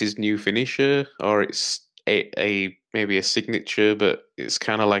don't know if it's his new finisher or it's a maybe a signature, but it's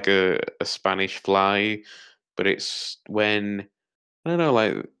kind of like a Spanish fly. But it's when, I don't know,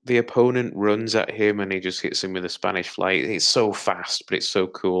 like the opponent runs at him and he just hits him with a Spanish fly. It's so fast, but it's so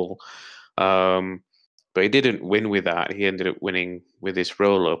cool. But he didn't win with that. He ended up winning with this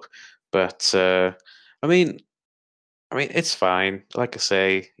roll up. But I mean, it's fine. Like I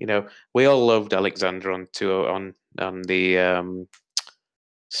say, we all loved Alexander on the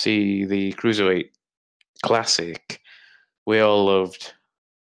the Cruiserweight Classic. We all loved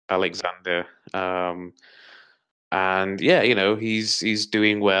Alexander. And yeah, he's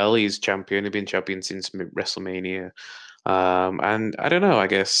doing well. He's champion. He's been champion since WrestleMania. And I don't know. I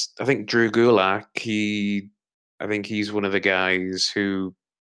think Drew Gulak. I think he's one of the guys who,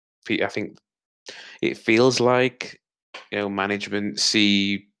 I think it feels like management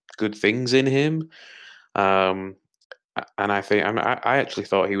see good things in him. And I think I actually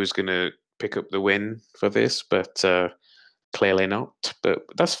thought he was going to pick up the win for this, but clearly not. But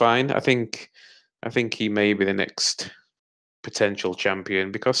that's fine. I think he may be the next potential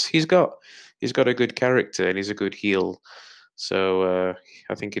champion because he's got a good character and he's a good heel. So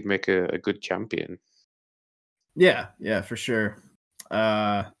I think he'd make a good champion. Yeah, for sure.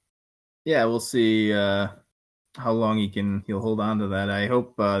 Yeah, we'll see how long he'll hold on to that. I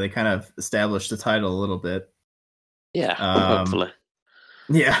hope they kind of establish the title a little bit. Yeah, hopefully.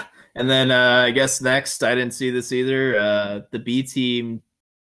 Yeah, and then I guess next, I didn't see this either. The B team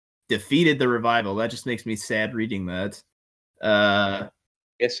defeated the Revival. That just makes me sad reading that.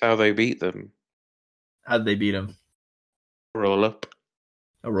 Guess how they beat them? How did they beat them? Roll up.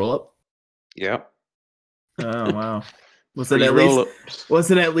 A roll up? Yeah. Oh wow. Was it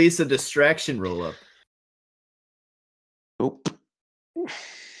at least a distraction roll up? Nope.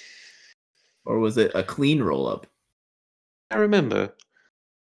 Or was it a clean roll up? I remember.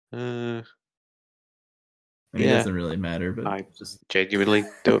 It doesn't really matter, but I just genuinely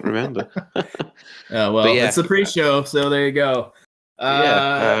don't remember. Well, it's a pre-show, so there you go.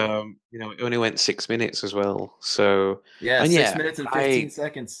 It only went 6 minutes as well. So 6 minutes and 15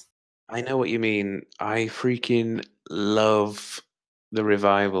 seconds. I know what you mean. I freaking love the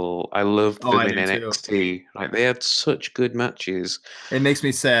Revival. I loved them in NXT. Too. Like they had such good matches. It makes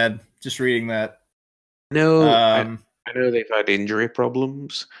me sad just reading that. No, I know they've had injury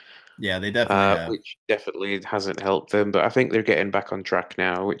problems. Yeah, they definitely have. Which definitely hasn't helped them, but I think they're getting back on track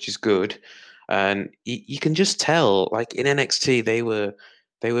now, which is good. And you can just tell, like in NXT, they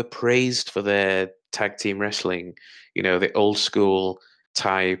were praised for their tag team wrestling. You know, the old school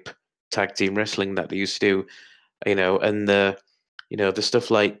type tag team wrestling that they used to do. And the stuff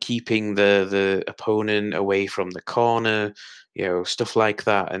like keeping the opponent away from the corner. Stuff like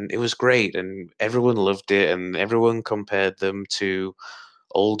that, and it was great, and everyone loved it, and everyone compared them to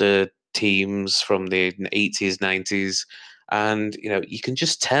older teams from the 80s, 90s. And, you can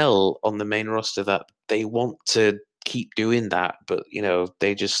just tell on the main roster that they want to keep doing that, but,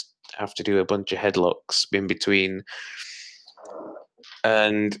 they just have to do a bunch of headlocks in between.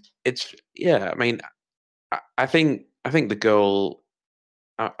 And it's, I think the goal,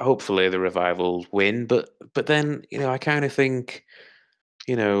 hopefully the Revival win, but then, I kind of think,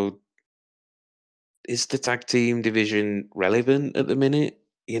 is the tag team division relevant at the minute?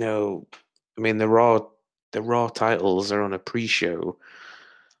 The Raw titles are on a pre-show.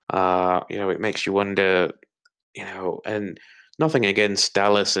 It makes you wonder, and nothing against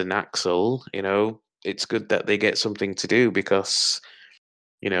Dallas and Axel, it's good that they get something to do because,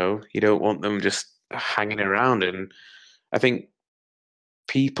 you don't want them just hanging around. And I think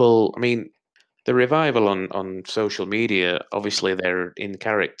people, the Revival on social media, obviously they're in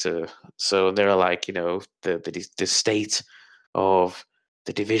character, so they're like, the state of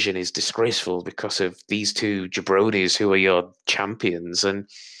the division is disgraceful because of these two jabronis who are your champions. And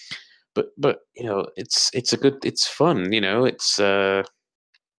but it's fun,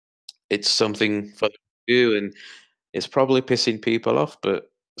 it's something fun to do, and it's probably pissing people off,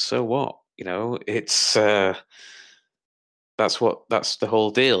 but so what? It's that's the whole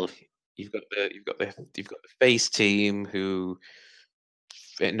deal. You've got the face team who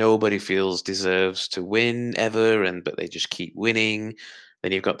nobody feels deserves to win ever, but they just keep winning.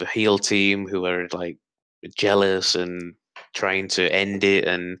 Then you've got the heel team who are like jealous and trying to end it,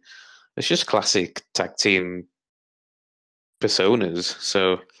 and it's just classic tag team personas.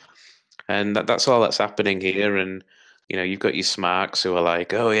 So, and that's all that's happening here. And you've got your Smarks who are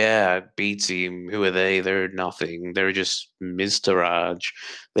like, oh yeah, B team, who are they? They're nothing. They're just Mr. Raj.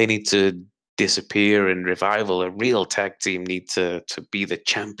 They need to disappear, and Revival, a real tag team, need to be the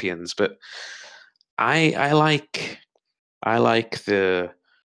champions. But I like the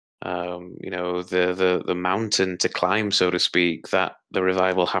the mountain to climb, so to speak, that the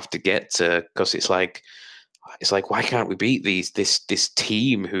Revival have to get to, because it's like why can't we beat this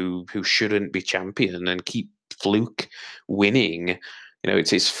team who shouldn't be champion and keep fluke winning?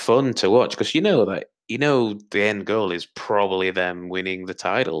 It's fun to watch because that the end goal is probably them winning the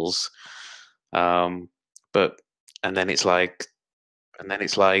titles. But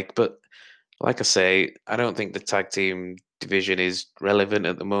like I say, I don't think the tag team division is relevant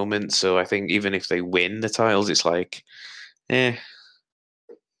at the moment. So I think even if they win the titles, it's like,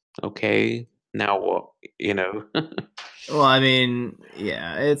 okay, now what? Well,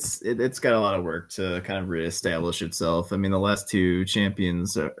 yeah, it's got a lot of work to kind of reestablish itself. The last two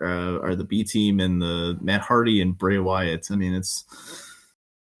champions are the B team and the Matt Hardy and Bray Wyatt. It's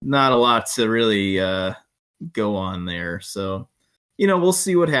not a lot to really go on there. So we'll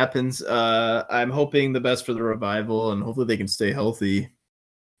see what happens. I'm hoping the best for the Revival, and hopefully they can stay healthy,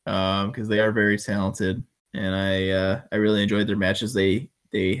 because they are very talented, and I really enjoyed their matches they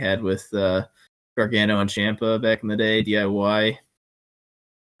had with Gargano and Ciampa back in the day, DIY.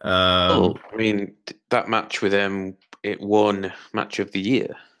 I mean, that match with them, it won Match of the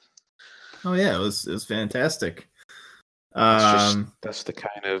Year. Oh yeah, it was fantastic. That's the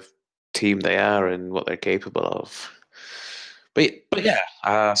kind of team they are and what they're capable of. But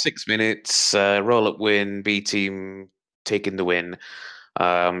yeah, 6 minutes, roll up win, B team taking the win,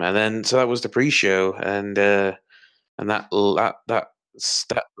 and then so that was the pre-show, and that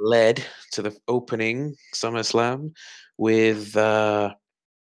led to the opening SummerSlam with the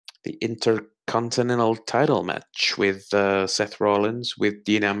Intercontinental title match with Seth Rollins with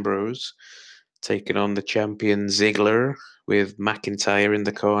Dean Ambrose taking on the champion Ziggler with McIntyre in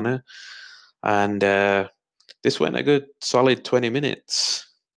the corner, and this went a good solid 20 minutes,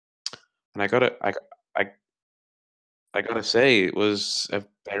 and I gotta say it was a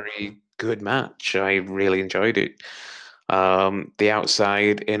very good match. I really enjoyed it. The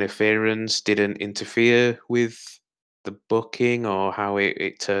outside interference didn't interfere with the booking or how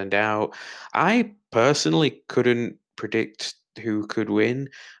it turned out. I personally couldn't predict who could win.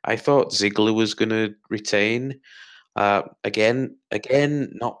 I thought Ziggler was going to retain. Again,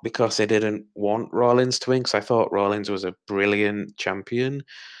 not because I didn't want Rollins to win, because I thought Rollins was a brilliant champion.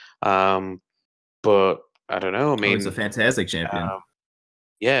 But I don't know. I mean, he's a fantastic champion.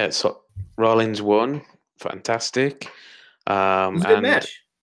 Yeah, so Rollins won. Fantastic. It was a good match.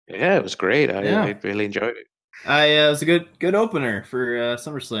 Yeah, it was great. I really enjoyed it. It was a good opener for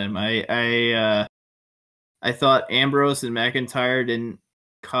SummerSlam. I thought Ambrose and McIntyre didn't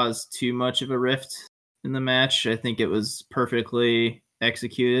cause too much of a rift in the match. I think it was perfectly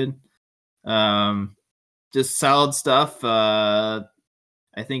executed. Just solid stuff. I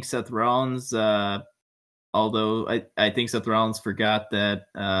think Seth Rollins, although I think Seth Rollins forgot that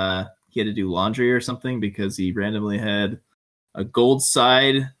he had to do laundry or something because he randomly had a gold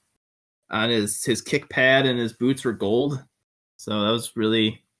side on his kick pad and his boots were gold. So that was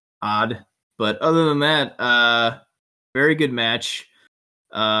really odd. But other than that, very good match.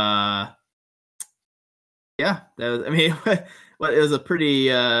 Yeah, that was, I mean, it was a pretty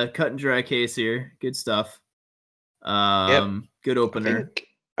cut and dry case here. Good stuff. Good opener.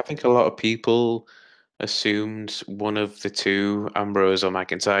 I think a lot of people assumed one of the two, Ambrose or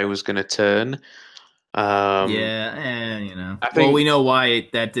McIntyre, was going to turn. Yeah, and we know why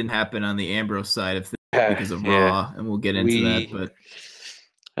that didn't happen on the Ambrose side of things because of Raw, and we'll get into that.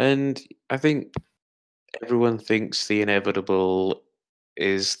 And I think everyone thinks the inevitable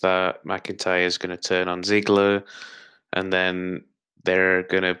is that McIntyre is going to turn on Ziggler, and then they're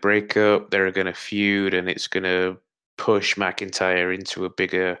going to break up, they're going to feud, and it's going to push McIntyre into a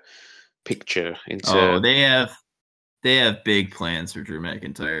bigger picture. They have big plans for Drew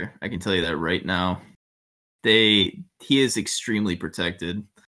McIntyre. I can tell you that right now. He is extremely protected.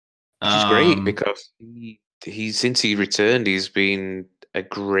 Which is great because he since he returned, he's been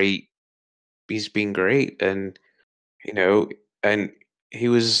great, and and he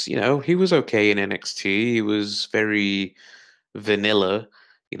was okay in NXT. He was very vanilla.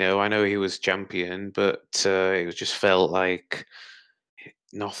 I know he was champion, but it just felt like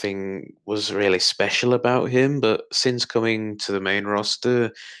nothing was really special about him. But since coming to the main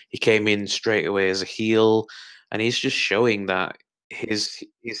roster, he came in straight away as a heel, and he's just showing that his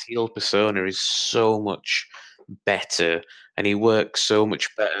heel persona is so much better, and he works so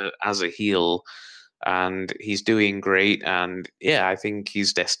much better as a heel, and he's doing great. And yeah, I think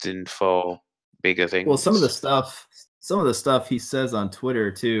he's destined for bigger things. Well, some of the stuff he says on Twitter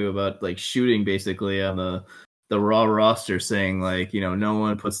too about like shooting basically on the Raw roster, saying like, no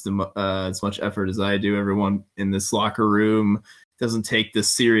one puts as much effort as I do. Everyone in this locker room doesn't take this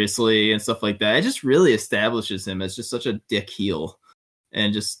seriously and stuff like that. It just really establishes him as just such a dick heel.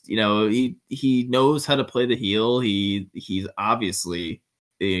 And just, he knows how to play the heel. He's obviously,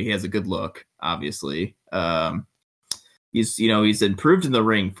 he has a good look, obviously. He's improved in the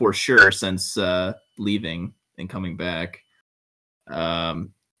ring for sure since leaving and coming back. I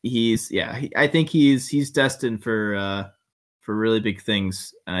think he's destined for really big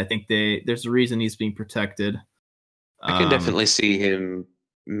things, and I think there's a reason he's being protected. I can definitely see him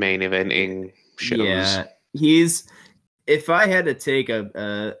main eventing shows. Yeah, if I had to take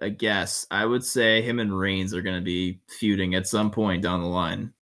a guess, I would say him and Reigns are going to be feuding at some point down the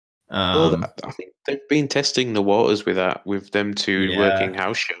line. I think they've been testing the waters with them two working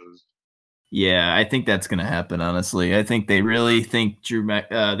house shows. Yeah, I think that's going to happen. Honestly, I think they really think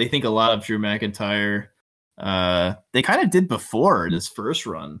they think a lot of Drew McIntyre. They kind of did before in his first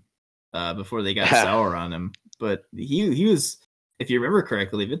run, before they got sour on him. But he was, if you remember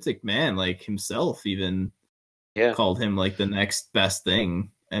correctly, Vince McMahon, like himself, even called him like the next best thing.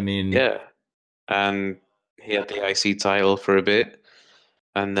 I mean, and he had the IC title for a bit,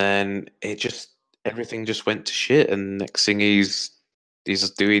 and then everything just went to shit. And next thing he's in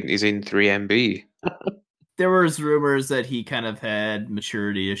 3MB. There was rumors that he kind of had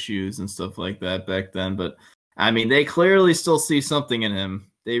maturity issues and stuff like that back then, but I mean, they clearly still see something in him.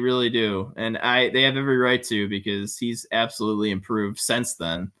 They really do, and they have every right to, because he's absolutely improved since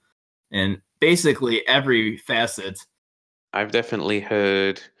then, and basically every facet. I've definitely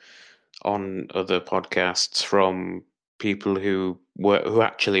heard on other podcasts from people who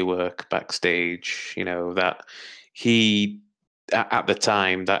actually work backstage, that he at the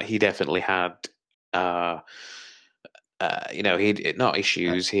time that he definitely had he not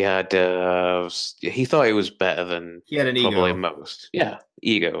issues. He had he thought he was better than he had an probably ego. most. Yeah,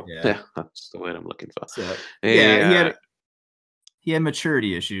 ego. Yeah, that's the word I'm looking for. So, he had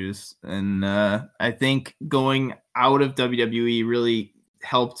maturity issues, and I think going out of WWE really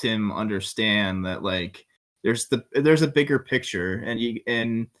helped him understand that like there's a bigger picture, and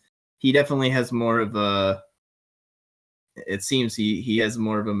he definitely has more of a. It seems he has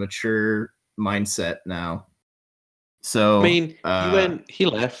more of a mature mindset now. So I mean, he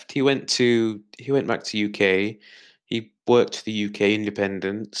left. He went back to UK. He worked the UK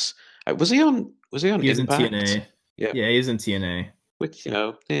independents. Was he on Impact? In TNA. Yeah, he was in TNA. Which,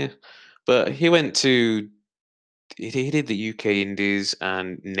 but he went to he did the UK indies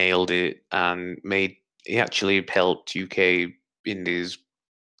and nailed it, and he actually helped UK indies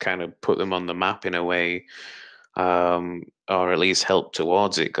kind of put them on the map in a way, or at least help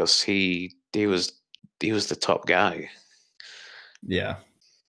towards it, because he was the top guy. Yeah.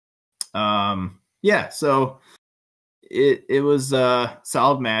 Yeah, so it was a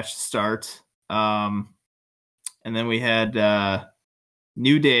solid match to start. And then we had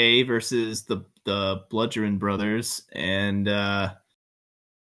New Day versus the Bludgeon Brothers, and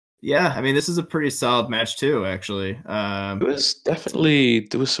yeah, I mean, this is a pretty solid match too, actually. There was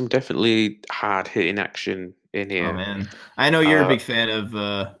some definitely hard hitting action in here. Oh man, I know you're a big fan of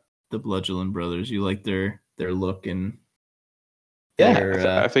the Bludgeon Brothers. You like their look and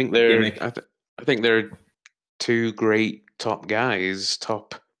I think they're two great top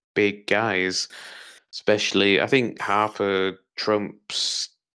big guys. Especially, I think Harper trumps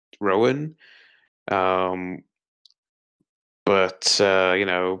Rowan. But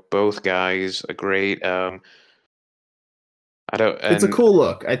both guys are great. It's a cool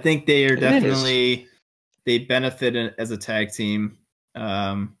look. I think they are definitely they benefit as a tag team.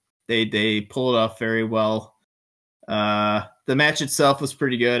 They pull it off very well. The match itself was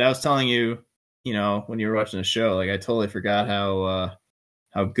pretty good. I was telling you, when you were watching the show, like I totally forgot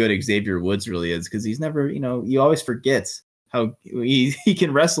how good Xavier Woods really is, because he's never, you always forget how he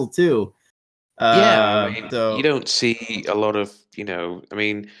can wrestle too. So you don't see a lot of, I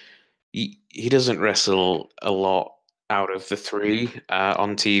mean, he doesn't wrestle a lot out of the three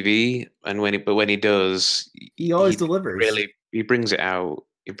on TV, and when he does, he always delivers. Really, he brings it out.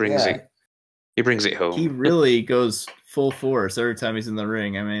 He brings it. He brings it home. He really goes full force every time he's in the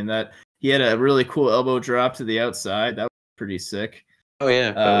ring. I mean, he had a really cool elbow drop to the outside. That was pretty sick. Oh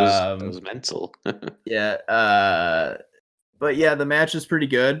yeah, that was mental. Yeah, but yeah, the match was pretty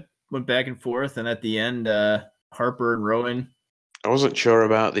good. Went back and forth, and at the end, Harper and Rowan. I wasn't sure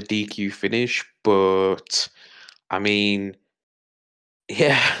about the DQ finish, but I mean,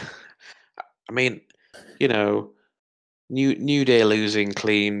 yeah, I mean, New Day losing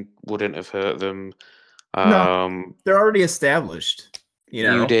clean wouldn't have hurt them. No, they're already established.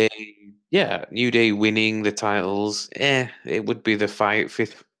 New Day winning the titles. It would be the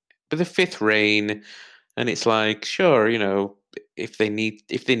fifth reign, and it's like, sure, if they need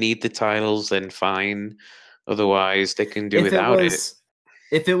the titles, then fine. Otherwise, they can do without it.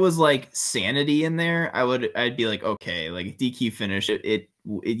 If it was like Sanity in there, I'd be like, okay, like DQ finish. It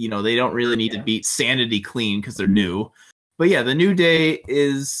they don't really need to beat Sanity clean because they're new. But yeah, the New Day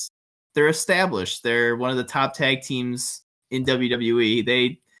they're established. They're one of the top tag teams in WWE.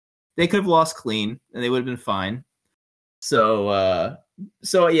 They could have lost clean and they would have been fine. So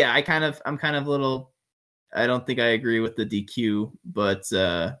yeah, I'm kind of a little. I don't think I agree with the DQ, but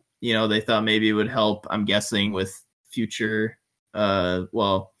they thought maybe it would help. I'm guessing with future. There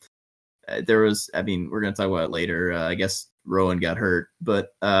was. I mean, we're gonna talk about it later. I guess Rowan got hurt,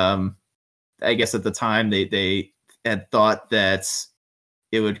 but I guess at the time they had thought that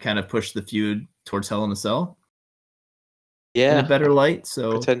it would kind of push the feud towards Hell in a Cell. Yeah, in a better light.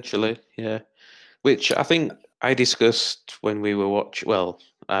 So potentially, yeah. which I think I discussed when we were watching. Well,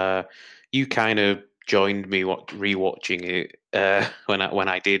 you kind of joined me rewatching it when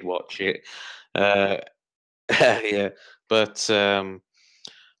I did watch it. Yeah, but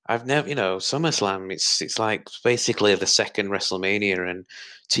I've never, SummerSlam. It's like basically the second WrestleMania, and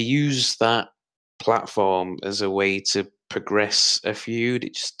to use that platform as a way to progress a feud,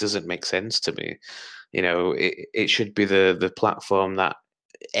 it just doesn't make sense to me. It should be the platform that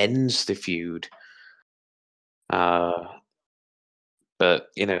ends the feud. But I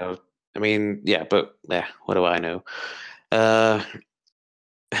mean, yeah, but yeah, what do I know? Uh,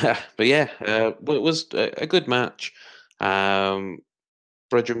 but yeah, it was a good match. Bludgeon,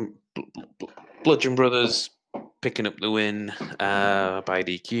 Bludgeon Brothers picking up the win by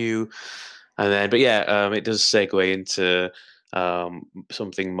DQ, and then, but yeah, it does segue into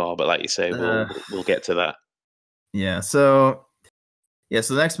something more. But like you say, we'll get to that. Yeah. So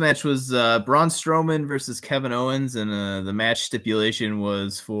the next match was Braun Strowman versus Kevin Owens, and the match stipulation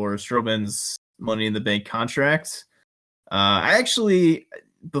was for Strowman's Money in the Bank contract. I actually,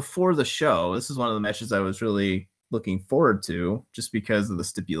 before the show, this is one of the matches I was really looking forward to, just because of the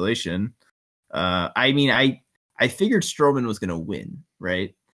stipulation. I mean, I figured Strowman was going to win,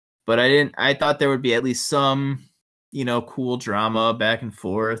 right? But I thought there would be at least some, cool drama back and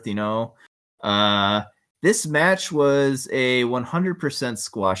forth, This match was a 100%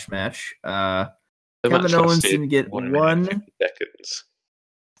 squash match. Kevin Owens didn't get 1 minute 50 seconds.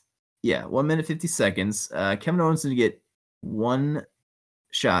 Yeah, 1 minute 50 seconds. Kevin Owens didn't get one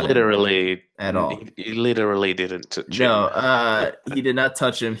shot literally at all. He literally didn't touch him. No, he did not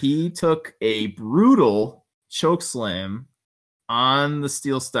touch him. He took a brutal choke slam on the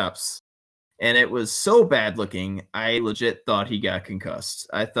steel steps, and it was so bad looking. I legit thought he got concussed.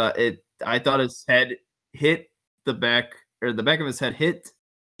 I thought his head hit the back, or the back of his head hit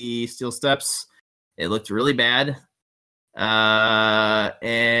the steel steps. It looked really bad.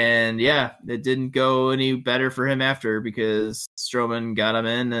 And yeah, it didn't go any better for him after, because Strowman got him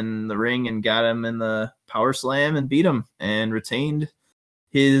in the ring and got him in the power slam and beat him and retained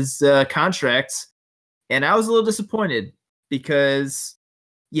his contract. And I was a little disappointed because,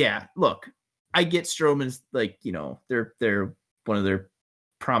 yeah, look, I get Strowman's, like, they're one of their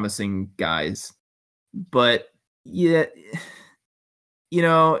promising guys, but yeah,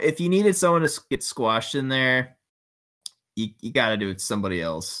 if you needed someone to get squashed in there, you got to do it to somebody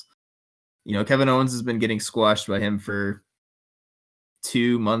else. Kevin Owens has been getting squashed by him for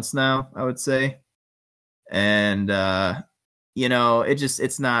 2 months now, I would say. And,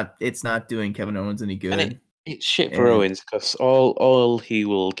 it's not doing Kevin Owens any good. And it's shit for Owens, because all he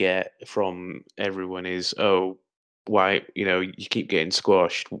will get from everyone is, oh, why, you keep getting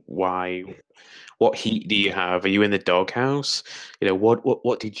squashed. Why? What heat do you have? Are you in the doghouse?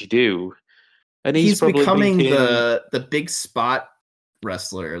 What did you do? And he's becoming the big spot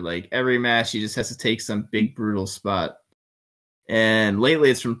wrestler. Like, every match, he just has to take some big brutal spot. And lately,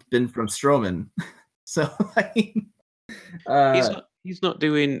 it's been from Strowman. So he's not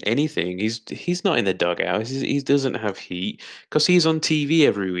doing anything. He's not in the dugout. He doesn't have heat, because he's on TV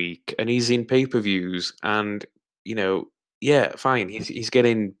every week and he's in pay-per-views. And yeah, fine. He's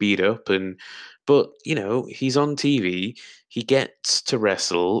getting beat up, but he's on TV. He gets to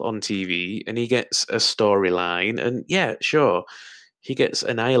wrestle on TV, and he gets a storyline. And yeah, sure, he gets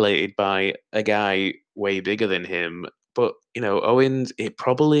annihilated by a guy way bigger than him. But Owens, it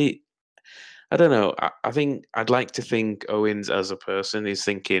probably, I don't know. I think I'd like to think Owens as a person is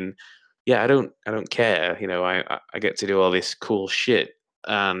thinking, yeah, I don't care. I get to do all this cool shit,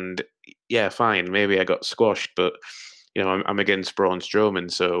 and yeah, fine. Maybe I got squashed, but I'm against Braun Strowman,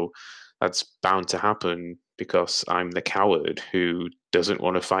 so that's bound to happen, because I'm the coward who doesn't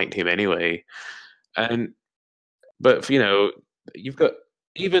want to fight him anyway. But you've got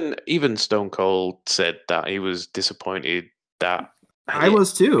even Stone Cold said that he was disappointed that I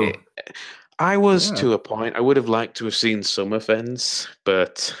was too. I was to a point. I would have liked to have seen some offense,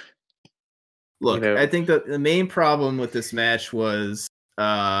 but look, I think that the main problem with this match was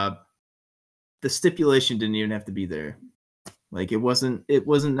the stipulation didn't even have to be there. Like, it wasn't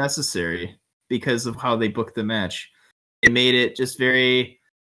necessary because of how they booked the match. It made it just very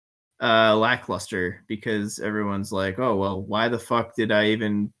lackluster, because everyone's like, oh, well, why the fuck did I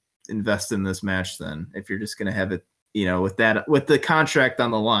even invest in this match then, if you're just going to have it, with the contract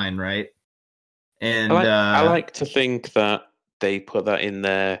on the line, right? And I like to think that they put that in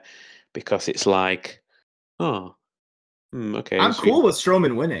there because it's like, oh, okay. I'm cool with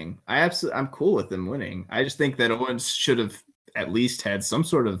Strowman winning. I'm cool with them winning. I just think that Owens should have at least had some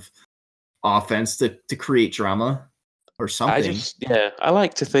sort of offense to create drama or something. I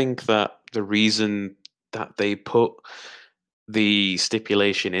like to think that the reason that they put the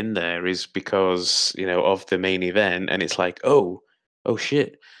stipulation in there is because, of the main event, and it's like, oh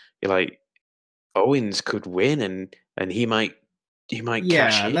shit, you're like, Owens could win, and he might cash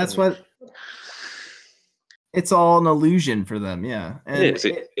Yeah, in. that's what. It's all an illusion for them, yeah. And It is.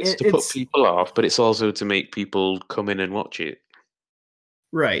 It's to put people off, but it's also to make people come in and watch it.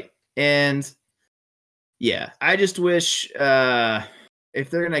 Right. And yeah, I just wish if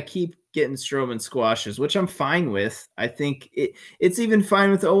they're gonna keep getting Strowman squashes, which I'm fine with, I think it's even fine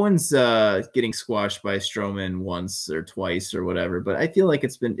with Owens getting squashed by Strowman once or twice or whatever. But I feel like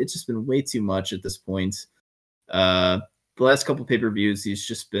it's just been way too much at this point. The last couple pay-per-views, he's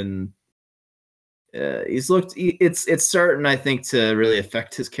just been it's starting, I think, to really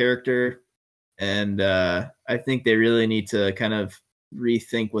affect his character, and I think they really need to kind of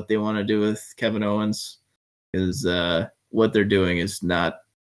rethink what they want to do with Kevin Owens, because what they're doing is not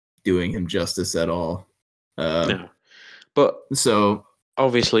doing him justice at all. No, but so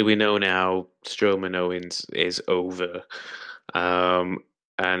obviously we know now Strowman Owens is over,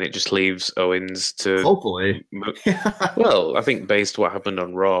 and it just leaves Owens to hopefully. Well, I think based on what happened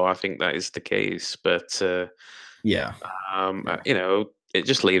on Raw, I think that is the case. But yeah, it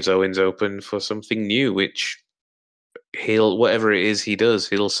just leaves Owens open for something new, which whatever it is he does,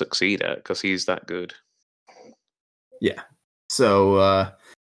 he'll succeed at because he's that good. Yeah. So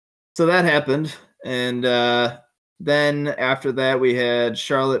that happened, and then after that we had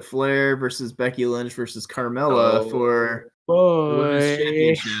Charlotte Flair versus Becky Lynch versus Carmella for the Women's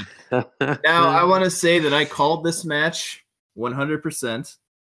Championship. Now, I want to say that I called this match 100%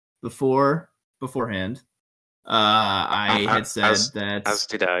 beforehand. I had said that... As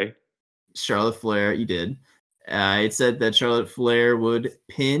did I. Charlotte Flair, you did. I had said that Charlotte Flair would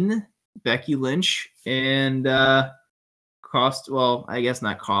pin Becky Lynch and I guess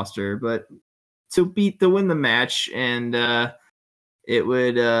not cost her, but to win the match, and it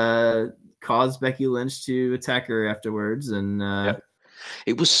would cause Becky Lynch to attack her afterwards, and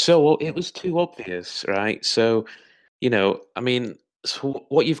it was too obvious, right? So, I mean, so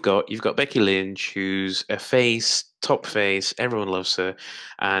what you've got Becky Lynch, who's a top face, everyone loves her,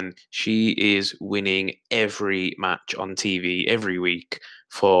 and she is winning every match on TV every week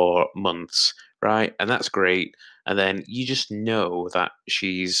for months, right? And that's great. And then you just know that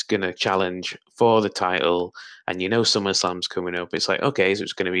she's going to challenge for the title, and SummerSlam's coming up. It's like, okay, so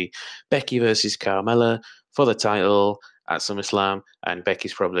it's going to be Becky versus Carmella for the title at SummerSlam, and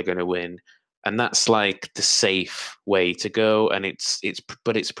Becky's probably going to win. And that's like the safe way to go, and it's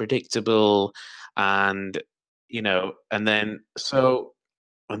predictable, and and then so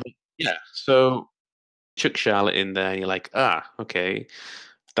chuck Charlotte in there, and you're like, okay,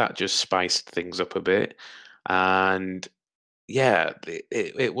 that just spiced things up a bit. And yeah,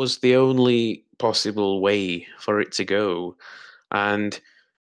 it was the only possible way for it to go. And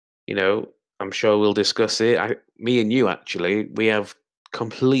I'm sure we'll discuss it. Me and you, actually, we have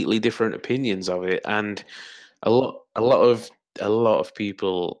completely different opinions of it, and a lot of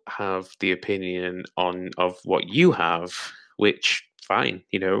people have the opinion of what you have, which fine,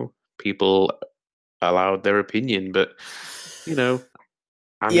 people allowed their opinion, but we'll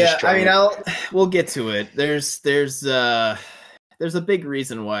get to it. There's a big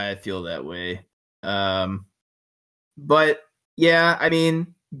reason why I feel that way. But yeah, I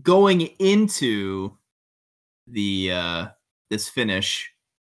mean, going into the this finish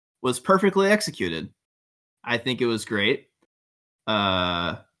was perfectly executed. I think it was great.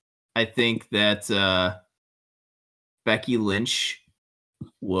 I think that Becky Lynch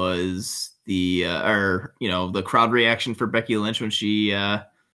was the crowd reaction for Becky Lynch when she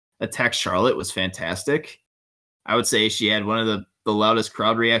attacked Charlotte was fantastic. I would say she had one of the loudest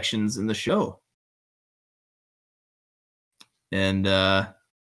crowd reactions in the show. And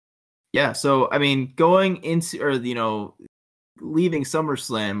so I mean, going into leaving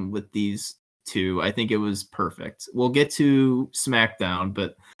SummerSlam with these two, I think it was perfect. We'll get to SmackDown,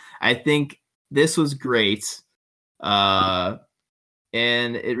 but I think this was great. And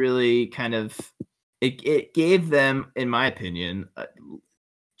it really kind of it gave them, in my opinion,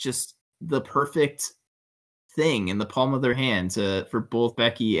 just the perfect thing in the palm of their hand for both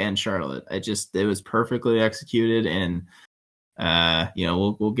Becky and Charlotte. It was perfectly executed, and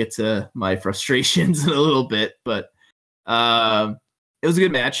we'll get to my frustrations in a little bit, but it was a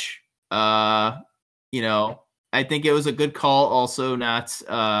good match. I think it was a good call also not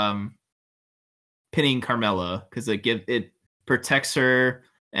pinning Carmella, because it protects her,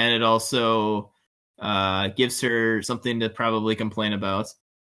 and it also gives her something to probably complain about.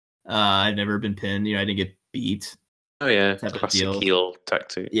 I've never been pinned. I didn't get beat. Oh yeah, type of classic deal. heel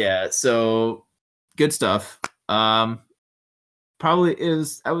tactic. Yeah, so good stuff. Probably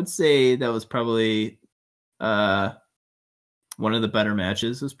is. I would say that was probably one of the better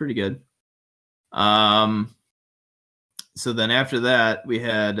matches. It was pretty good. So then after that, we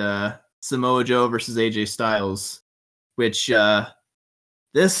had Samoa Joe versus AJ Styles, which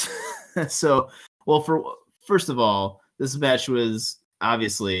this so well for first of all, this match was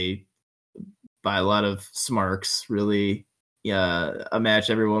obviously by a lot of smarks really a match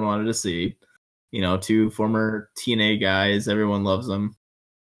everyone wanted to see. You know, two former TNA guys, everyone loves them.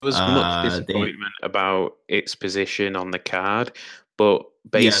 There was much disappointment about its position on the card, but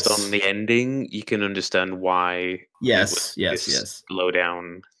based on the ending, you can understand why. Yes. Low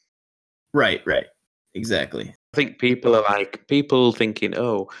down. Right. Exactly. I think people thinking,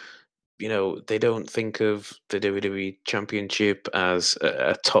 oh, you know, they don't think of the WWE Championship as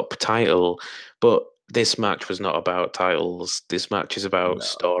a top title, but this match was not about titles. This match is about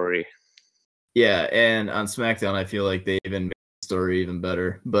story. Yeah, and on SmackDown, I feel like they even made the story even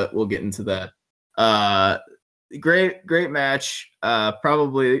better, but we'll get into that. Great match.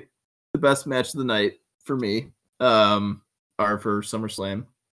 Probably the best match of the night for me, or for SummerSlam.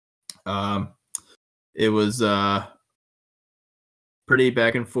 It was pretty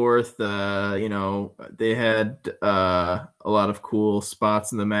back and forth. You know, they had a lot of cool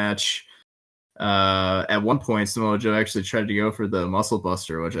spots in the match. At one point, Samoa Joe actually tried to go for the Muscle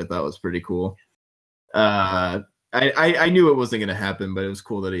Buster, which I thought was pretty cool. I knew it wasn't going to happen, but it was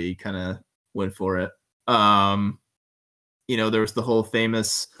cool that he kind of went for it. You know, there was the whole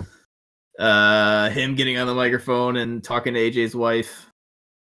famous him getting on the microphone and talking to AJ's wife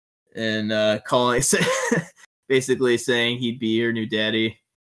and calling, basically saying he'd be her new daddy,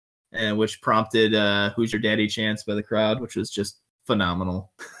 and which prompted "Who's Your Daddy" chants by the crowd, which was just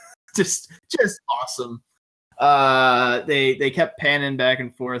phenomenal. just awesome. They kept panning back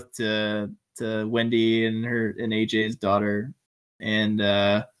and forth to Wendy and AJ's daughter, and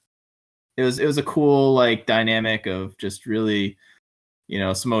it was a cool like dynamic of just really, you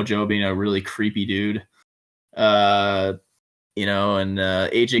know, Samoa Joe being a really creepy dude. You know, and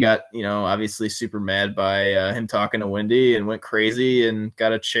AJ got, you know, obviously super mad by him talking to Wendy and went crazy and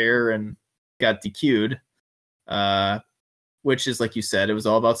got a chair and got DQ'd. Which is, like you said, it was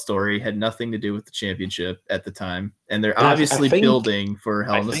all about story, had nothing to do with the championship at the time. And they're obviously building for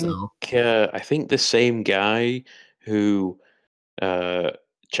Hell in a Cell. I think the same guy who Ciampa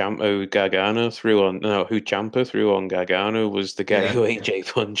threw on Gargano was the guy who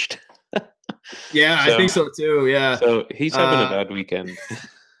AJ punched. Yeah, so, I think so too. Yeah. So he's having a bad weekend.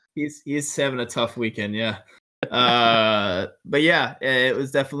 he's having a tough weekend. Yeah. But yeah, it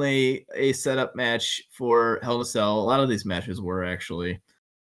was definitely a setup match for Hell in a Cell. A lot of these matches were actually.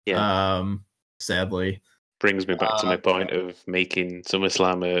 Yeah. Sadly. Brings me back to my point of making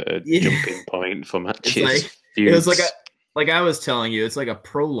SummerSlam a jumping point for matches. It was like I was telling you, it's like a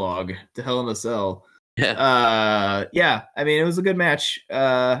prologue to Hell in a Cell. Yeah. Yeah. I mean, it was a good match.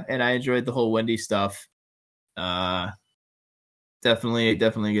 And I enjoyed the whole Wendy stuff. Definitely a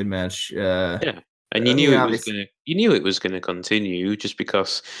good match. Yeah. And you knew it was gonna continue just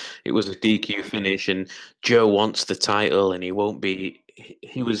because it was a DQ finish, and Joe wants the title, and he won't be.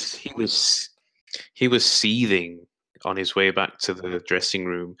 He was seething on his way back to the dressing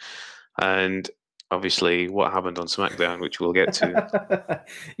room, and obviously what happened on SmackDown, which we'll get to.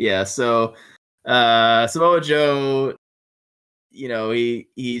 Yeah. So Samoa Joe, you know,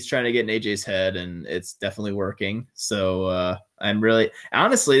 he's trying to get in AJ's head, and it's definitely working. So I'm really,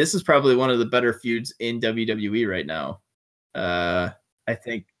 honestly, this is probably one of the better feuds in WWE right now. I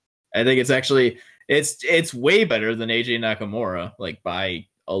think it's actually it's way better than AJ Nakamura, like by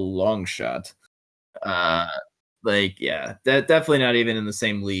a long shot. Like, yeah, that definitely not even in the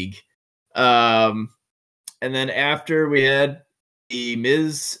same league. And then after we had the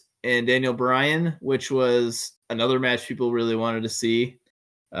Miz and Daniel Bryan, which was another match people really wanted to see.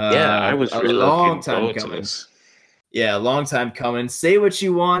 I was really long time coming. Yeah, long time coming. Say what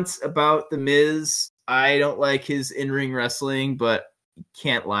you want about the Miz. I don't like his in-ring wrestling, but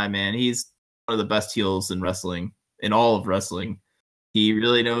can't lie, man. He's one of the best heels in wrestling, in all of wrestling. He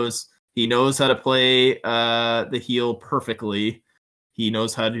really knows. He knows how to play the heel perfectly. He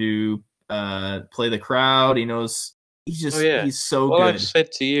knows how to play the crowd. He knows. He's so good. I've said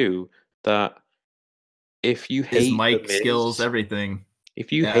to you that if you hate his mic skills, everything.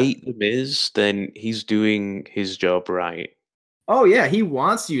 If you hate the Miz, then he's doing his job right. Oh yeah, he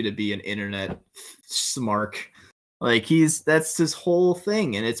wants you to be an internet smark. Like that's his whole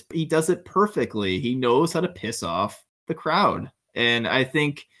thing, and he does it perfectly. He knows how to piss off the crowd, and I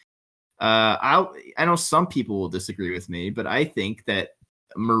think I know some people will disagree with me, but I think that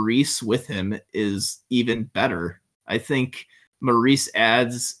Maurice with him is even better. I think Maurice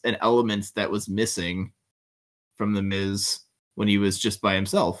adds an element that was missing from the Miz when he was just by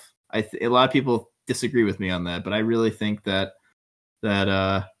himself. A lot of people disagree with me on that, but I really think that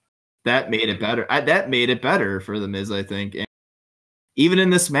made it better. That made it better for the Miz, I think. And even in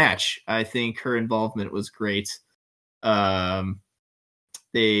this match, I think her involvement was great. I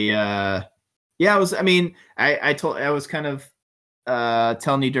was kind of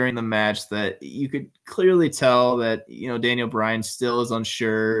telling you during the match that you could clearly tell that, Daniel Bryan still is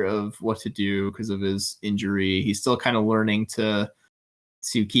unsure of what to do because of his injury. He's still kind of learning to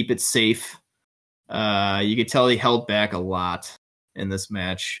keep it safe. You could tell he held back a lot in this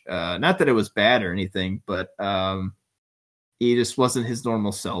match. Not that it was bad or anything, but he just wasn't his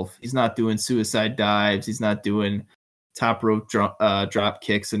normal self. He's not doing suicide dives. He's not doing top rope drop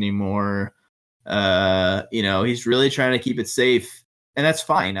kicks anymore. He's really trying to keep it safe, and that's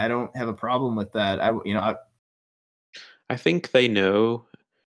fine. I don't have a problem with that. I think they know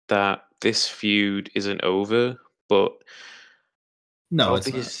that this feud isn't over, but no,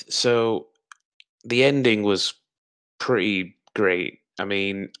 it's not. So the ending was pretty great. I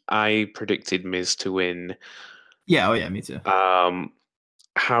mean, I predicted Miz to win. Yeah, me too.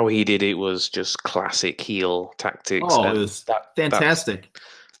 How he did it was just classic heel tactics. Oh, it was fantastic.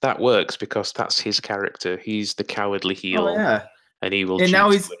 That works because that's his character. He's the cowardly heel. Oh, yeah. And he will. And now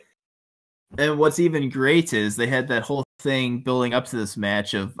he's. And what's even great is they had that whole thing building up to this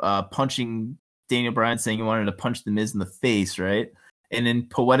match of punching Daniel Bryan, saying he wanted to punch the Miz in the face, right? And in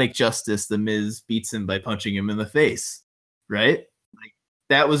poetic justice, the Miz beats him by punching him in the face, right?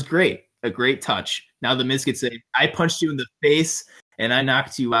 That was great. A great touch. Now the Miz could say, I punched you in the face and I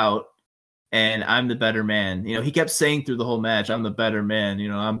knocked you out and I'm the better man. He kept saying through the whole match, I'm the better man.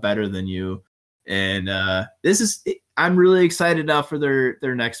 I'm better than you. And I'm really excited now for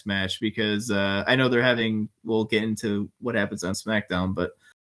their next match because I know we'll get into what happens on SmackDown, but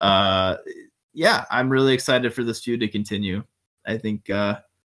I'm really excited for this feud to continue. I think it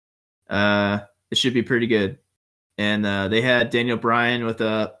should be pretty good. And they had Daniel Bryan with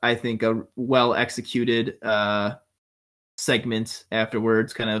a well executed segment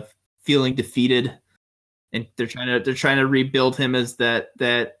afterwards, kind of feeling defeated, and they're trying to rebuild him as that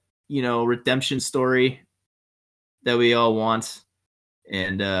redemption story that we all want.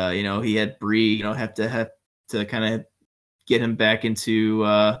 And he had Brie have to kind of get him back into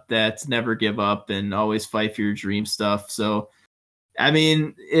that never give up and always fight for your dream stuff. So I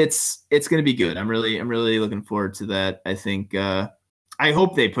mean, it's going to be good. I'm really looking forward to that. I think I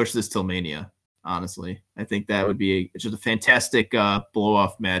hope they push this till Mania. Honestly, I think that would be just a fantastic blow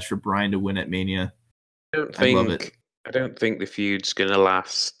off match for Bryan to win at Mania. I love it. I don't think the feud's going to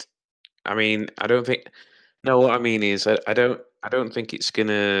last. I mean, I don't think. No, what I mean is, I don't think it's going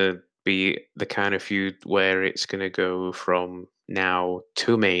to be the kind of feud where it's going to go from now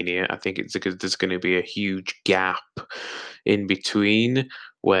to Mania. I think there's going to be a huge gap in between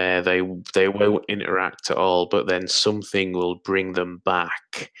where they won't interact at all, but then something will bring them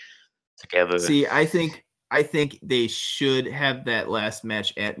back together. See, I think they should have that last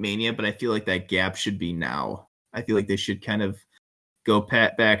match at Mania, but I feel like that gap should be now. I feel like they should kind of go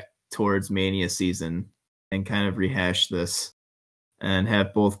back towards Mania season and kind of rehash this and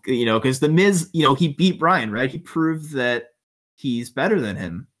have both, because the Miz, he beat Bryan, right? He proved that he's better than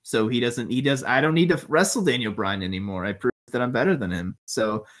him. So I don't need to wrestle Daniel Bryan anymore. I proved that I'm better than him.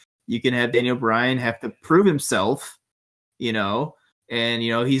 So you can have Daniel Bryan have to prove himself, and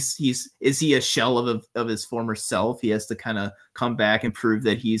is he a shell of his former self? He has to kind of come back and prove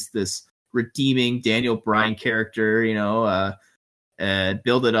that he's this redeeming Daniel Bryan character, and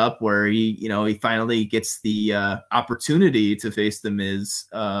build it up where he finally gets the opportunity to face the Miz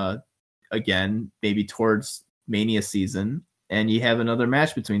again, maybe towards Mania season, and you have another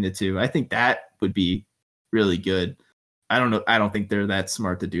match between the two. I think that would be really good. I don't know. I don't think they're that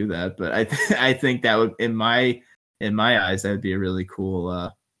smart to do that, but I think that would, in my eyes, that would be a really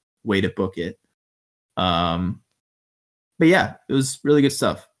cool way to book it. But yeah, it was really good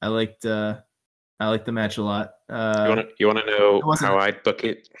stuff. I liked the match a lot. You want to know how I'd book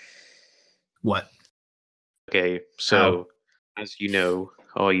it? What? Okay, so as you know,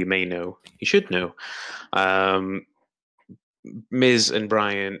 or you may know, you should know, Miz and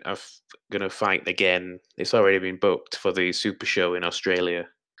Bryan are going to fight again. It's already been booked for the Super Show in Australia.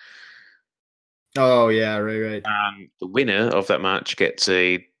 Oh yeah, right. And the winner of that match gets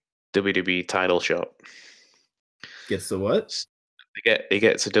a WWE title shot. Gets the what? He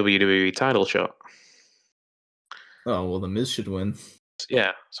gets a WWE title shot. Oh well, the Miz should win.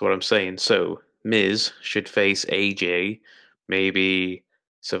 Yeah, that's what I'm saying. So Miz should face AJ, maybe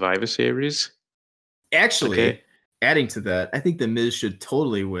Survivor Series. Actually, Okay. adding to that, I think The Miz should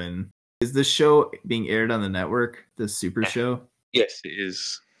totally win. Is this show being aired on the network, the Super Eh, Show? Yes, it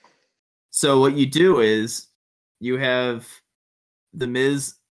is. So what you do is you have The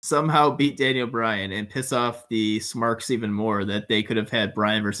Miz somehow beat Daniel Bryan and piss off the Smarks even more that they could have had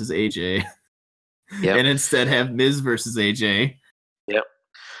Bryan versus AJ Yep. and instead have Miz versus AJ Yep.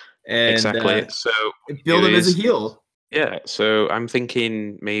 and Exactly. So build him as a heel. yeah. So I'm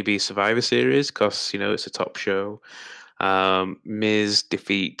thinking maybe Survivor Series because it's a top show. Miz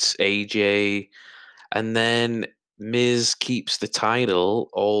defeats AJ, and then Miz keeps the title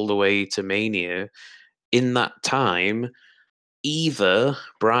all the way to Mania. In that time, either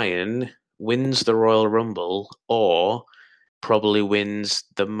Bryan wins the Royal Rumble or probably wins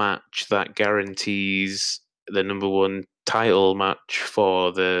the match that guarantees the number one title match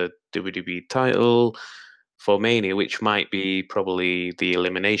for the WWE title for Mania, which might be probably the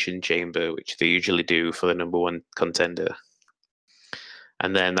Elimination Chamber, which they usually do for the number one contender.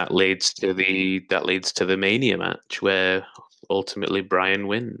 And then that leads to the Mania match where ultimately Bryan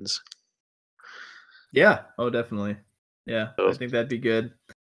wins. Yeah. Oh, definitely. Yeah, So I think that'd be good.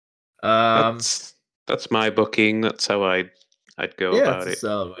 that's my booking. That's how I'd go Yeah, it's about a it.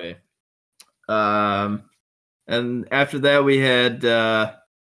 solid way. And after that we had Finn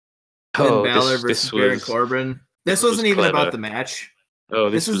Oh, Balor this versus this Baron was Corbin. This this was wasn't even about clever. the match. Oh,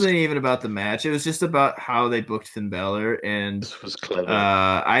 This this was wasn't even about the match. It was just about how they booked Finn Balor, and this was clever.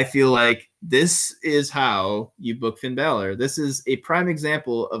 I feel like this is how you book Finn Balor. This is a prime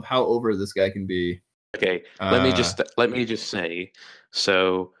example of how over this guy can be. Okay, let me just say,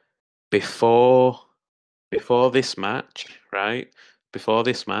 so before before this match, right? Before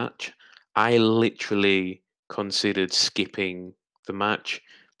this match, I literally considered skipping the match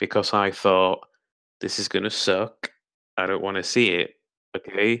because I thought this is gonna suck. I don't want to see it.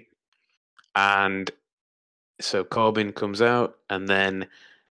 Okay. And so Corbin comes out, and then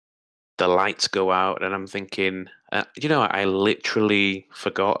the lights go out, and I'm thinking, I literally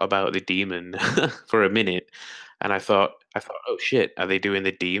forgot about the demon for a minute, and I thought, oh shit, are they doing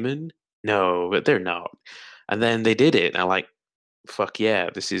the demon? No, but they're not. And then they did it, and I'm like, fuck yeah,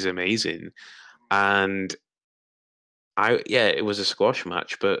 this is amazing. And yeah, it was a squash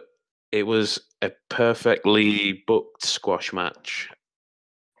match, but it was a perfectly booked squash match.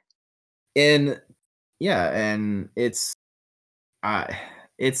 And yeah, and uh,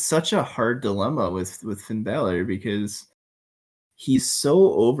 it's such a hard dilemma with Finn Balor because he's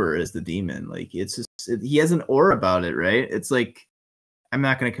so over as the demon. Like it's just he has an aura about it, right? It's like I'm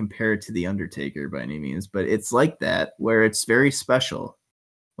not going to compare it to the Undertaker by any means, but it's like that where it's very special.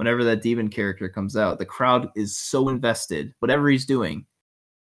 Whenever that demon character comes out, the crowd is so invested, whatever he's doing.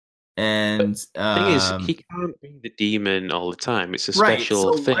 But And thing is, he can't be the demon all the time. It's a right,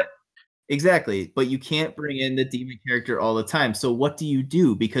 special so thing. what exactly, but you can't bring in the demon character all the time. So what do you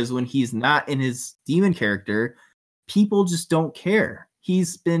do? Because when he's not in his demon character, people just don't care.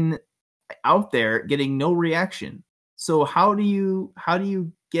 He's been out there getting no reaction. So how do you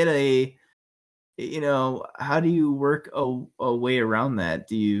get how do you work a way around that?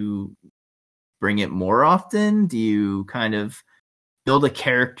 Do you bring it more often? Do you kind of build a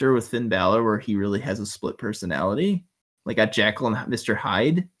character with Finn Balor where he really has a split personality? Like a Jekyll and Mr.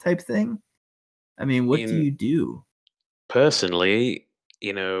 Hyde type thing? I mean, what do In you do? personally,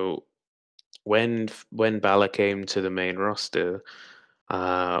 you know, when Balor came to the main roster,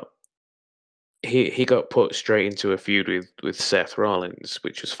 uh, he got put straight into a feud with Seth Rollins,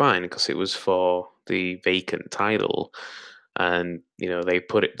 which was fine because it was for the vacant title, and they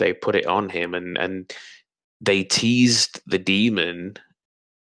put it on him, and they teased the demon,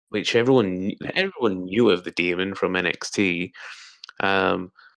 which everyone knew of the demon from NXT,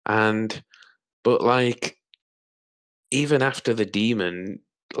 um, and but like even after the demon,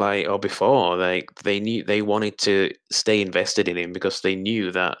 like or before, like they knew they wanted to stay invested in him because they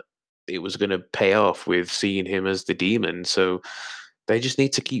knew that it was going to pay off with seeing him as the demon. So they just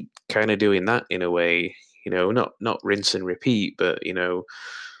need to keep kind of doing that in a way, not rinse and repeat, but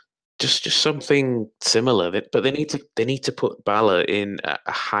just something similar. But they need to put Balor in a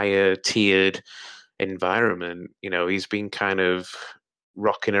higher tiered environment. He's been kind of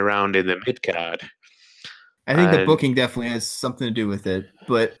rocking around in the mid card. I think the And booking definitely has something to do with it,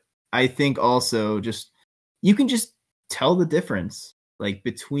 but I think also just you can just tell the difference like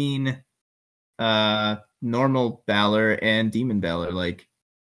between normal Balor and Demon Balor. Like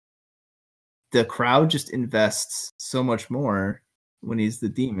the crowd just invests so much more when he's the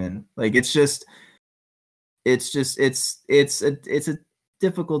demon. Like it's a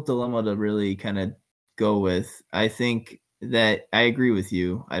difficult dilemma to really kind of go with. I think that I agree with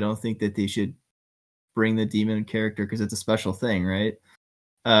you. I don't think that they should bring the demon character because it's a special thing, right?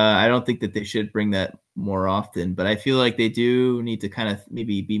 I don't think that they should bring that more often, but I feel like they do need to kind of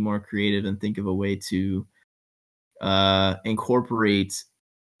maybe be more creative and think of a way to incorporate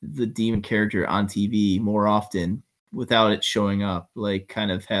the demon character on TV more often without it showing up. Like,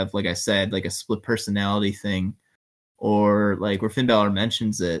 kind of have, like I said, like a split personality thing, or like where Finn Balor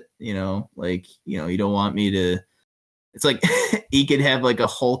mentions it. You don't want me to. It's like he could have like a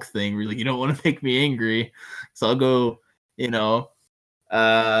Hulk thing where like, you don't want to make me angry, so I'll go.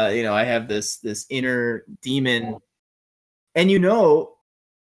 I have this inner demon, and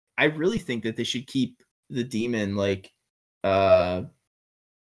I really think that they should keep the demon like I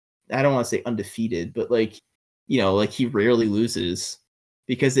don't want to say undefeated, but like he rarely loses,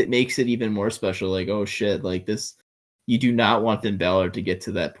 because it makes it even more special. Like, oh shit, like this, you do not want Finn Balor to get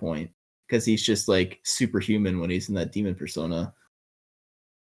to that point, because he's just like superhuman when he's in that demon persona.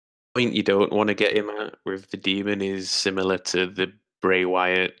 Point you don't want to get him at with the demon is similar to the Bray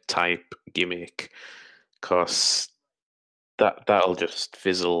Wyatt type gimmick, because that'll just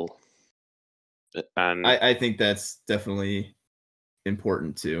fizzle. And I think that's definitely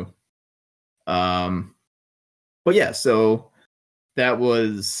important too. But yeah, so that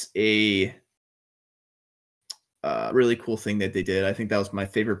was a really cool thing that they did. I think that was my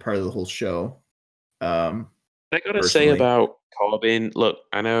favorite part of the whole show. I gotta say about Corbin, look,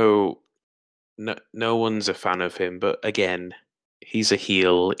 I know no one's a fan of him, but again, he's a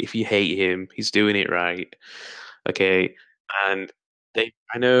heel. If you hate him, he's doing it right. Okay. And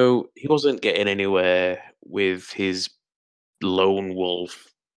I know he wasn't getting anywhere with his lone wolf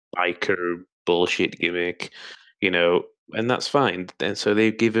biker bullshit gimmick, and that's fine. And so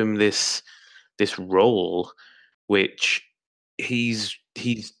they give him this role, which he's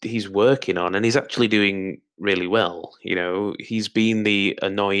working on, and he's actually doing really well. He's been the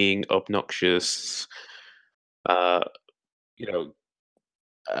annoying, obnoxious,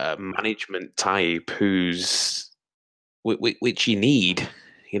 management type which you need.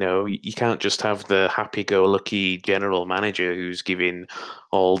 You can't just have the happy-go-lucky general manager who's giving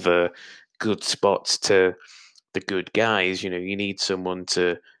all the good spots to the good guys. You need someone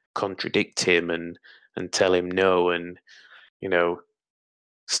to contradict him and tell him no. And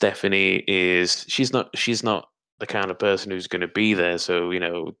Stephanie she's not the kind of person who's going to be there. So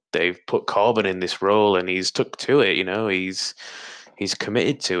they've put Corbin in this role, and he's took to it. He's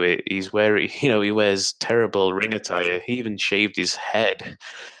committed to it. He's wearing, he wears terrible ring attire. He even shaved his head.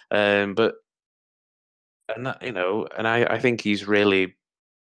 And I think he's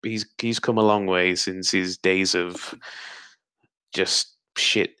come a long way since his days of just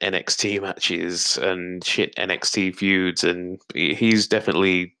shit NXT matches and shit NXT feuds, and he's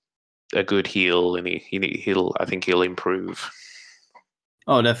definitely a good heel, and I think he'll improve.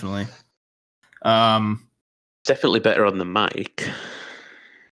 Oh, definitely. Definitely better on the mic.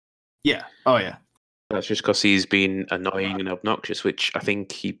 Yeah. Oh, yeah. That's just because he's been annoying and obnoxious, which I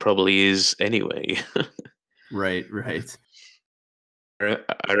think he probably is anyway. Right. I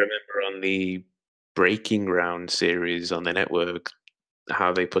remember on the Breaking Ground series on the network,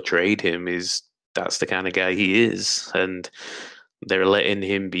 how they portrayed him is that's the kind of guy he is, and they're letting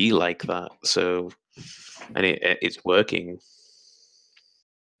him be like that. So, and it's working.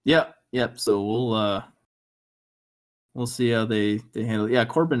 Yep. So we'll see how they handle it. Yeah,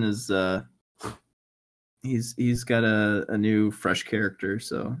 Corbin is he's got a new fresh character,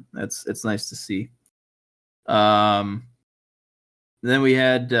 so it's nice to see. Then we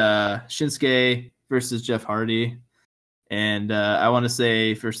had Shinsuke versus Jeff Hardy, and I want to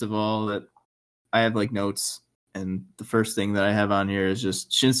say first of all that I have like notes, and the first thing that I have on here is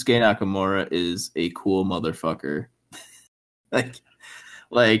just Shinsuke Nakamura is a cool motherfucker.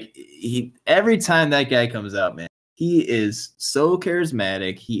 like he, every time that guy comes out, man, he is so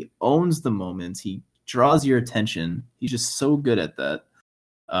charismatic. He owns the moments. He draws your attention. He's just so good at that.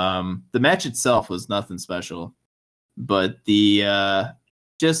 The match itself was nothing special, but the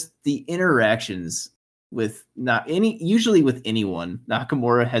just the interactions with usually with anyone,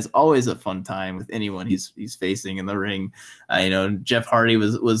 Nakamura has always a fun time with anyone he's facing in the ring. Jeff Hardy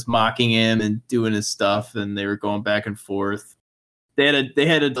was mocking him and doing his stuff, and they were going back and forth. He had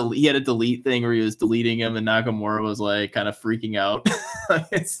a delete thing where he was deleting him, and Nakamura was like kind of freaking out.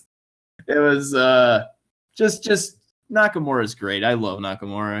 It was just Nakamura's great. I love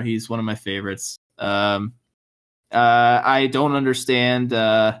Nakamura. He's one of my favorites. I don't understand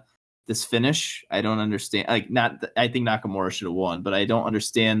this finish. I don't understand. I think Nakamura should have won, but I don't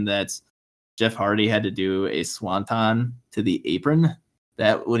understand that Jeff Hardy had to do a swanton to the apron.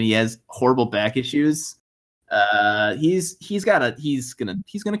 that when he has horrible back issues, he's gonna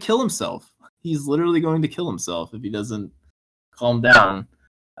kill himself. He's literally going to kill himself if he doesn't calm down.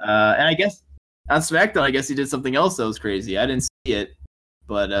 And I guess on SmackDown, I guess he did something else that was crazy. I didn't see it,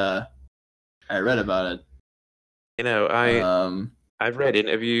 but I read about it. You know, I've read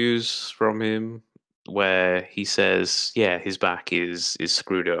interviews from him where he says, yeah, his back is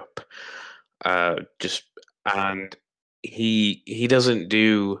screwed up. And he doesn't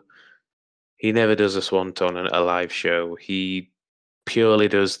do, he never does a swanton on a live show. He purely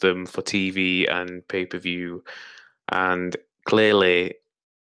does them for TV and pay-per-view. And clearly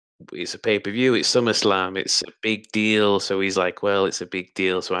it's a pay-per-view, it's SummerSlam, it's a big deal. So he's like, well, it's a big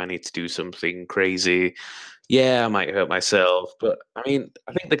deal, so I need to do something crazy. Yeah, I might hurt myself, but I mean,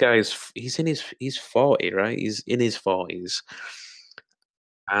 I think the guy's he's 40, right? He's in his 40s.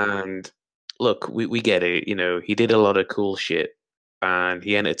 And look, we get it, you know, he did a lot of cool shit and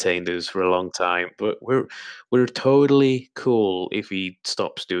he entertained us for a long time, but we're totally cool if he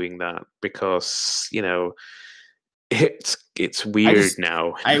stops doing that because, you know, it's weird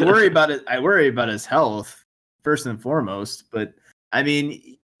now. I worry about it. I worry about his health first and foremost, but I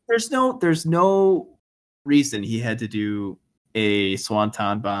mean, there's no reason he had to do a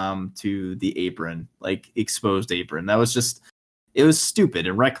swanton bomb to the apron, like exposed apron. That was just, it was stupid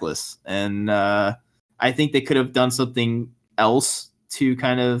and reckless. And I think they could have done something else to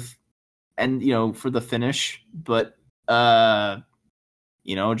kind of, and you know, for the finish. But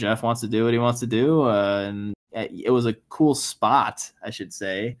you know, Jeff wants to do what he wants to do, and it was a cool spot, I should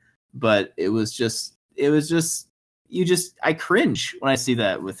say. But it was just I cringe when I see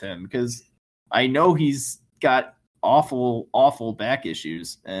that with him because I know he's got awful back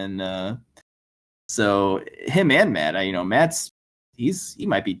issues, and so him and Matt, you know, Matt's he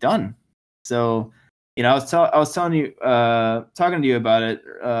might be done. So, you know, I was telling you, talking to you about it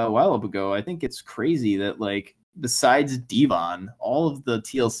a while ago. I think it's crazy that like besides Devon, all of the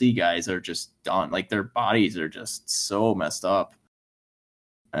TLC guys are just done. Like their bodies are just so messed up,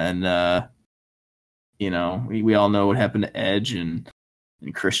 and you know, we all know what happened to Edge and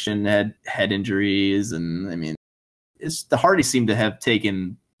Christian had head injuries, and I mean, it's the Hardys seem to have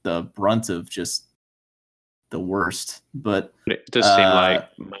taken the brunt of just the worst. But it does seem like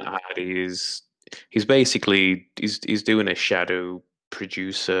Matt Hardy he's basically he's doing a shadow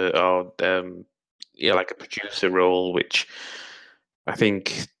producer or yeah, like a producer role, which I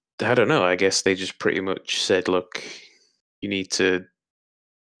think, I don't know, I guess they just pretty much said, look, you need to,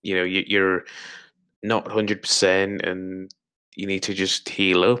 you know, you're not 100% and you need to just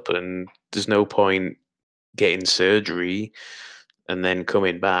heal up, and there's no point getting surgery and then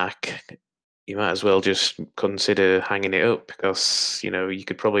coming back. You might as well just consider hanging it up because, you know, you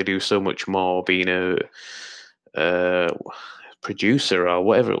could probably do so much more being a producer or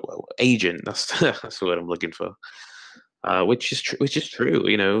whatever, agent. That's that's the word I'm looking for. Which is true.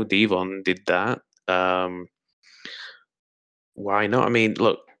 You know, Devon did that. Why not? I mean,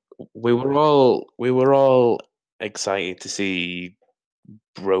 look, we were all excited to see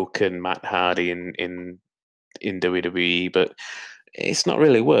broken Matt Hardy in WWE, but it's not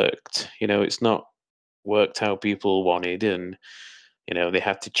really worked. You know, it's not worked how people wanted, and you know they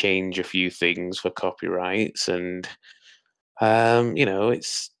had to change a few things for copyrights, and you know,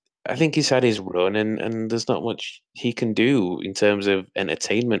 I think he's had his run, and there's not much he can do in terms of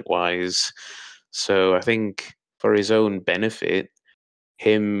entertainment wise. So I think for his own benefit,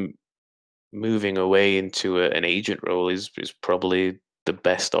 him moving away into an agent role is probably the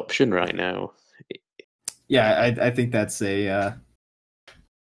best option right now. Yeah, I think that's the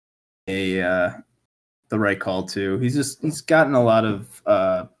right call too. He's gotten a lot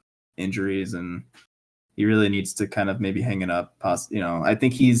of injuries, and he really needs to kind of maybe hang it up. You know, I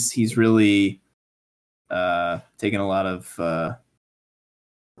think he's really taken a lot of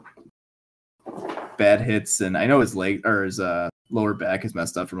bad hits, and I know his leg or his lower back is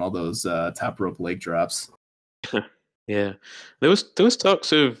messed up from all those top rope leg drops. Yeah, there was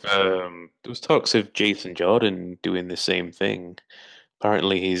talks of Jason Jordan doing the same thing.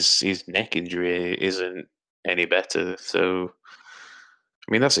 Apparently, his neck injury isn't any better. So,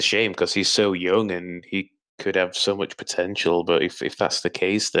 I mean, that's a shame because he's so young and he could have so much potential. But if that's the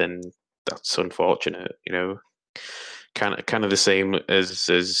case, then that's unfortunate. You know, kind of the same as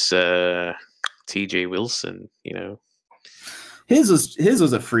T.J. Wilson. You know, his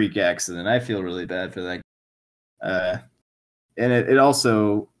was a freak accident. I feel really bad for that. And it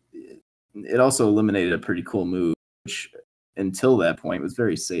also eliminated a pretty cool move, which until that point was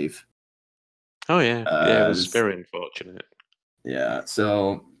very safe. Oh yeah, yeah, it was very unfortunate. Yeah,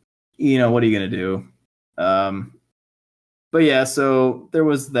 so you know, what are you gonna do? But yeah, so there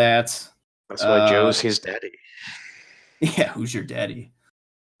was that. That's why Joe's his daddy. Yeah, who's your daddy?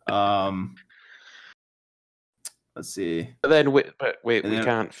 Let's see. But then, we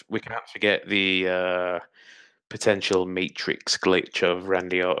can't forget the potential Matrix glitch of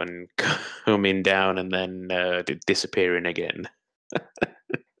Randy Orton coming down and then disappearing again.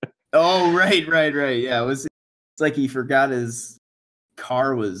 Oh, right. Yeah, it's like he forgot his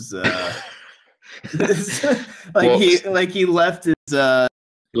car was he left his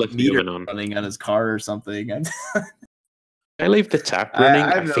meter running on his car or something. I leave the tap running.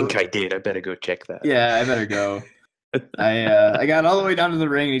 I think I did. I better go check that. Yeah, I better go. I got all the way down to the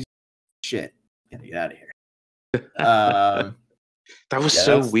ring and he's shit. Gotta get out of here. That was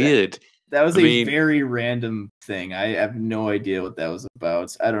so weird. That was a very random thing. I have no idea what that was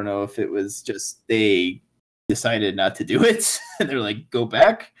about. I don't know if it was just they decided not to do it and they're like, go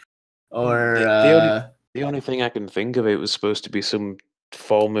back. Or the only thing I can think of, it was supposed to be some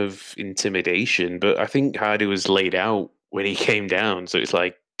form of intimidation, but I think Hardy was laid out when he came down, so it's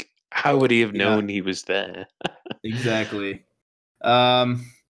like, how would he have known he was there? Exactly. Yeah,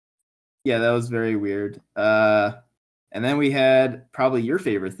 that was very weird. And then we had probably your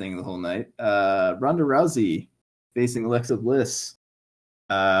favorite thing the whole night, Ronda Rousey facing Alexa Bliss.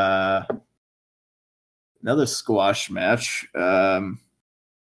 Another squash match.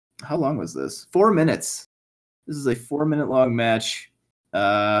 How long was this? 4 minutes. This is a 4-minute long match.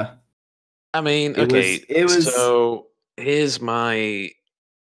 I mean, okay. It was. So here's my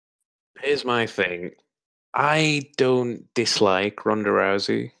thing. I don't dislike Ronda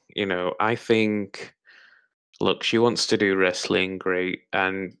Rousey. You know, I think, look, she wants to do wrestling, great,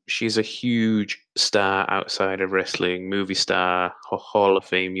 and she's a huge star outside of wrestling, movie star, Hall of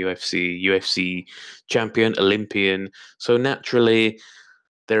Fame, UFC champion, Olympian. So naturally,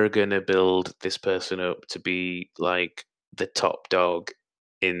 they're going to build this person up to be like the top dog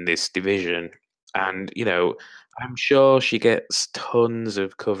in this division. And, you know, I'm sure she gets tons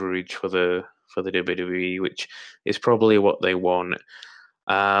of coverage for the WWE, which is probably what they want.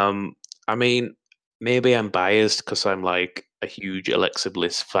 I mean, maybe I'm biased because I'm like a huge Alexa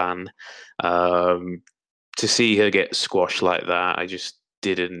Bliss fan. To see her get squashed like that, I just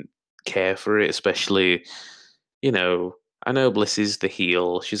didn't care for it, especially, you know, I know Bliss is the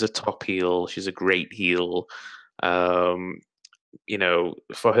heel. She's a top heel. She's a great heel. You know,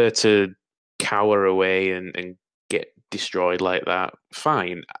 for her to cower away and get destroyed like that,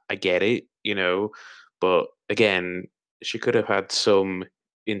 fine. I get it, you know. But again, she could have had some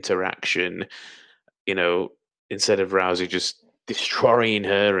interaction, you know, instead of Rousey just destroying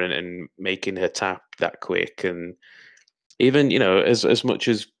her and making her tap that quick. And even, you know, as much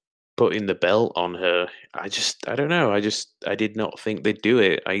as putting the belt on her, I don't know. I did not think they'd do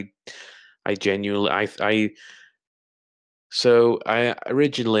it. I genuinely, so I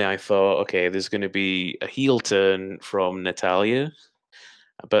originally I thought, okay, there's going to be a heel turn from Natalya,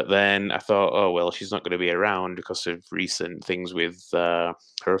 but then I thought, oh well, she's not going to be around because of recent things with her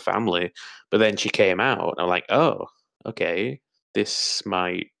family. But then she came out, and I'm like, oh, okay, this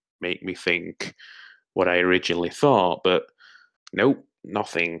might make me think what I originally thought, but nope,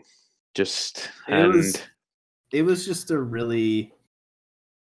 nothing. Just it was just a really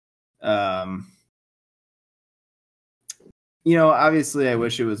you know, obviously I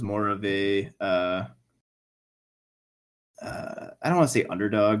wish it was more of a I don't want to say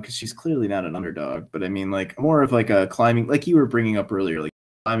underdog because she's clearly not an underdog, but I mean like more of like a climbing, like you were bringing up earlier, like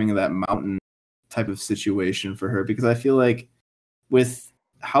climbing that mountain type of situation for her, because I feel like with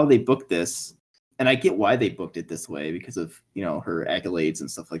how they booked this, and I get why they booked it this way because of, you know, her accolades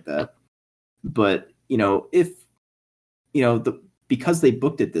and stuff like that. But, you know, if, you know, because they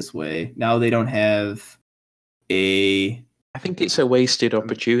booked it this way, now they don't have I think it's a wasted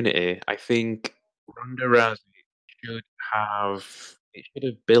opportunity. I think Ronda Rousey should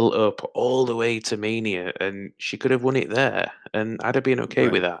have built up all the way to Mania, and she could have won it there, and I'd have been okay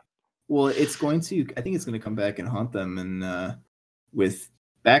with that. Well, I think it's going to come back and haunt them, and with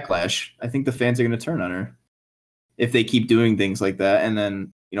Backlash, I think the fans are going to turn on her if they keep doing things like that. And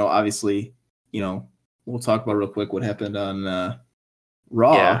then, you know, obviously, you know, we'll talk about real quick what happened on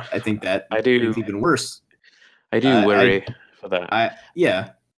Raw. Yeah, I think that I do even worse. I do worry for that.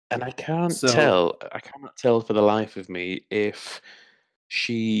 Yeah. And I cannot tell for the life of me if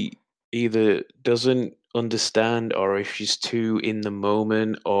she either doesn't understand or if she's too in the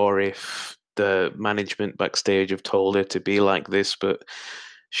moment or if the management backstage have told her to be like this, but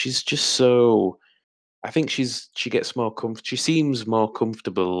she's just so, I think she gets more she seems more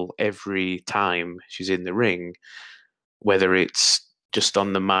comfortable every time she's in the ring, whether it's just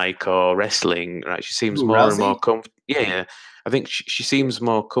on the mic or wrestling, right? She seems more and more comfortable. Yeah. I think she seems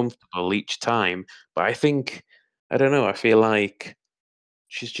more comfortable each time, but I think I don't know. I feel like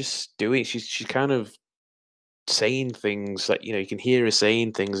she's just doing. She's kind of saying things like you can hear her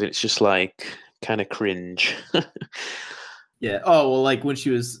saying things, and it's just like kind of cringe. Yeah. Oh well, like when she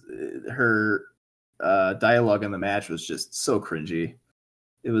was her dialogue in the match was just so cringy.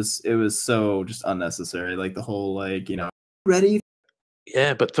 It was so just unnecessary. Like the whole like ready.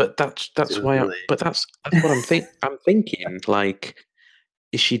 Yeah, but that's why. Really... But that's what I'm thinking. Like,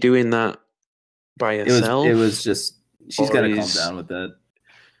 is she doing that by herself? It was just she's got to calm down with that.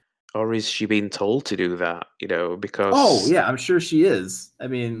 Or is she being told to do that? Because oh yeah, I'm sure she is. I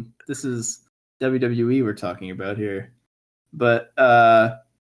mean, this is WWE we're talking about here, but I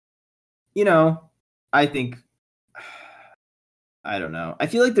think I don't know. I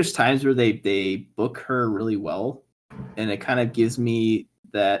feel like there's times where they book her really well, and it kind of gives me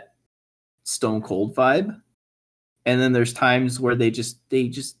that Stone Cold vibe. And then there's times where they just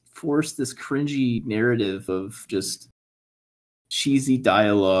force this cringy narrative of just cheesy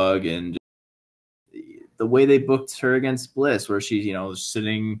dialogue and the way they booked her against Bliss, where she's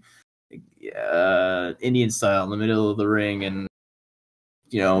sitting Indian style in the middle of the ring and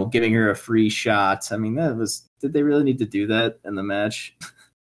giving her a free shot. I mean, did they really need to do that in the match?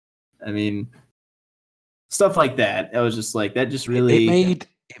 I mean, stuff like that. I was just like, that just really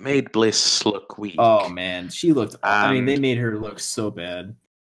it made Bliss look weak. Oh man, she looked. I mean, they made her look so bad,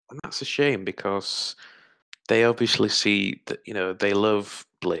 and that's a shame because they obviously see that they love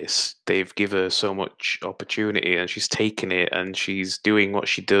Bliss. They've given her so much opportunity, and she's taken it, and she's doing what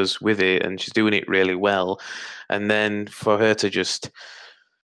she does with it, and she's doing it really well. And then for her to just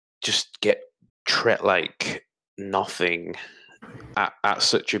get treat like nothing at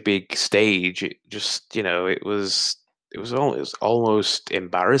such a big stage, it just it was almost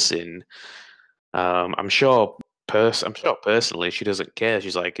embarrassing. I'm sure personally she doesn't care.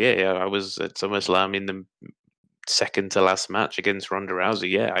 She's like, yeah, I was at SummerSlam in the second to last match against Ronda Rousey.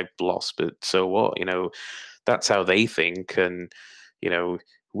 Yeah, I lost, but so what? That's how they think, and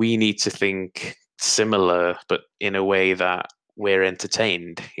we need to think similar, but in a way that we're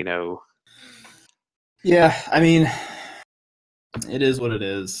entertained. Yeah, I mean, it is what it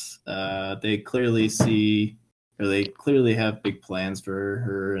is. They clearly see, or they clearly have big plans for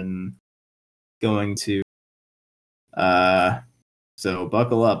her and going to. So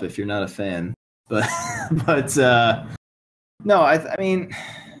buckle up if you're not a fan. But no, I mean,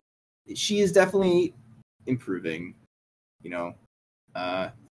 she is definitely improving.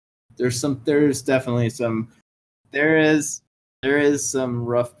 There's definitely some. There is some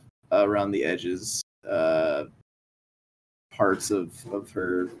rough around the edges parts of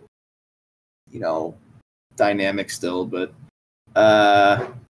her dynamic still, but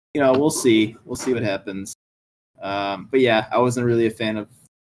we'll see what happens. But yeah, I wasn't really a fan of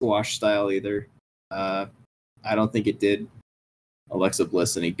squash style either. I don't think it did Alexa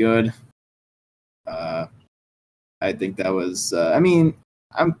Bliss any good. I think that was I mean,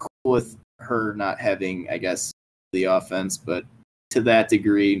 I'm cool with her not having, I guess, the offense, but to that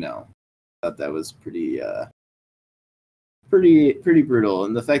degree, no. I thought that was pretty brutal,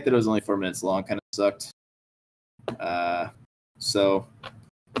 and the fact that it was only 4 minutes long kind of sucked. So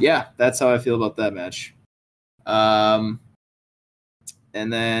yeah, that's how I feel about that match. And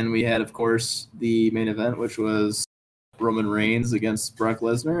then we had, of course, the main event, which was Roman Reigns against Brock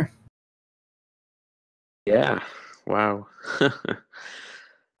Lesnar. Yeah, wow.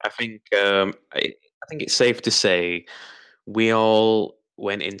 I think I think it's safe to say we all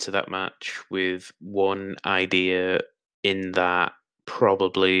went into that match with one idea, in that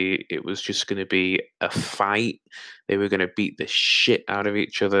probably it was just going to be a fight. They were going to beat the shit out of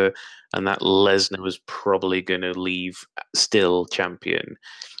each other, and that Lesnar was probably going to leave still champion.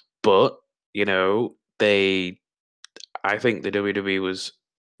 But I think the WWE was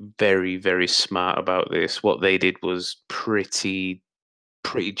very, very smart about this. What they did was pretty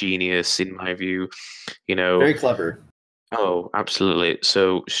genius in my view. Very clever. Oh, absolutely.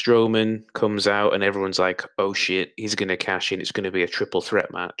 So Strowman comes out and everyone's like, "Oh shit, he's going to cash in. It's going to be a triple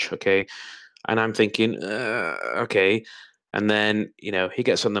threat match." Okay. And I'm thinking, okay. And then, he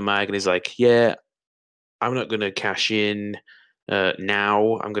gets on the mic and he's like, "Yeah, I'm not going to cash in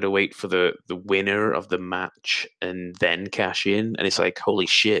now. I'm going to wait for the winner of the match and then cash in." And it's like, holy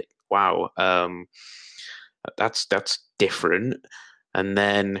shit. Wow. That's different. And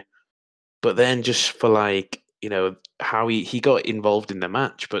then but then just for like, how he got involved in the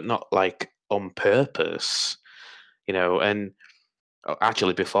match, but not like on purpose, and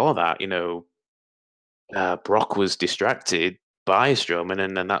actually before that, Brock was distracted by Strowman,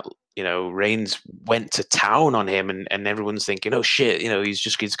 and then that Reigns went to town on him, and everyone's thinking, oh shit,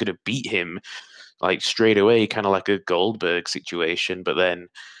 he's going to beat him like straight away, kind of like a Goldberg situation. But then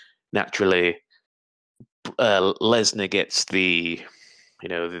naturally, Lesnar gets the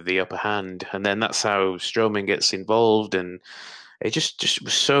upper hand, and then that's how Strowman gets involved, and it just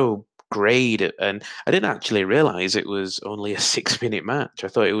was so great. And I didn't actually realize it was only a 6-minute match. I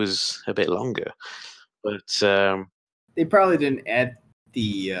thought it was a bit longer, but they probably didn't add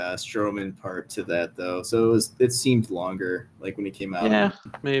the Strowman part to that though, so it seemed longer, like when he came out. Yeah,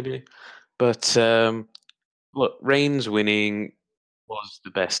 maybe. But look, Reigns winning was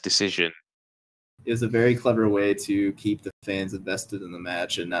the best decision. It was a very clever way to keep the fans invested in the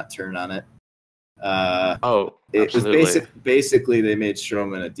match and not turn on it. It was basically they made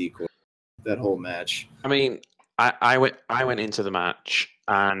Strowman a decoy that whole match. I mean, I went into the match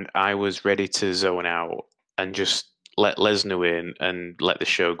and I was ready to zone out and just let Lesnar win and let the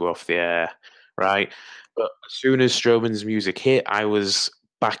show go off the air, right? But as soon as Strowman's music hit, I was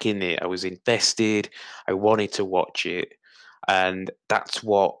back in it. I was invested. I wanted to watch it, and that's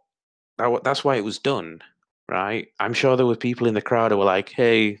why it was done, right? I'm sure there were people in the crowd who were like,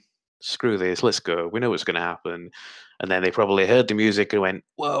 "Hey, screw this, let's go. We know what's going to happen." And then they probably heard the music and went,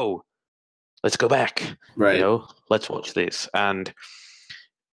 "Whoa, let's go back. Right. Let's watch this." And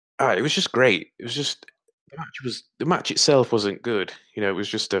it was just great. It was just the match itself wasn't good. It was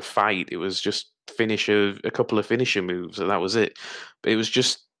just a fight. It was just a couple of finisher moves, and that was it. But it was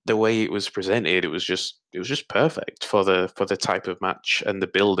just the way it was presented. It was just perfect for the type of match and the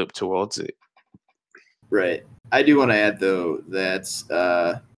build up towards it. Right. I do want to add though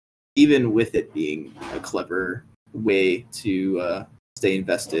that even with it being a clever way to stay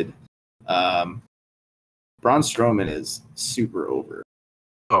invested, Braun Strowman is super over.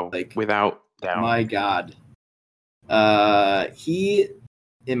 Oh, like without doubt. My God. He,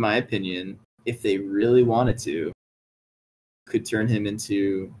 in my opinion, if they really wanted to, could turn him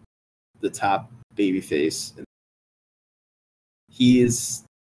into the top babyface. He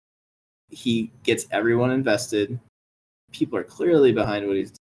gets everyone invested. People are clearly behind what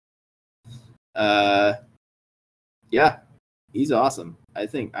he's doing. Yeah, he's awesome. I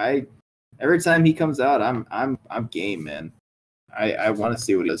think every time he comes out, I'm game, man. I want to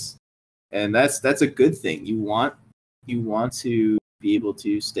see what he does, and that's a good thing. You want to be able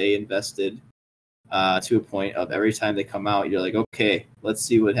to stay invested to a point of every time they come out, you're like, okay, let's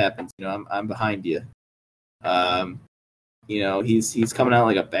see what happens. I'm behind you. He's coming out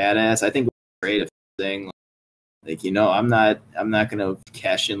like a badass. I think it's great if saying like, I'm not gonna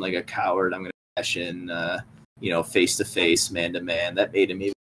cash in like a coward. I'm gonna cash in, face to face, man to man. That made him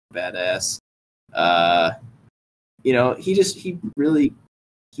even badass.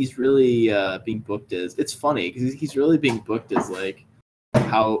 He's really being booked as. It's funny because he's really being booked as like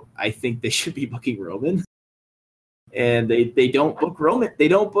how I think they should be booking Roman, and they don't book Roman. They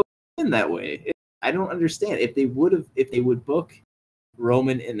don't book Roman that way. I don't understand. If they would book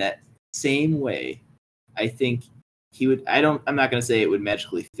Roman in that same way, I think he would. I'm not going to say it would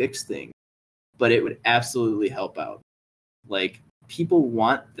magically fix things, but it would absolutely help out. Like, people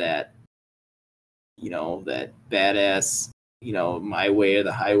want that, that badass, my way or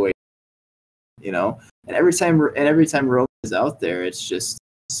the highway, and every time Roman is out there, it's just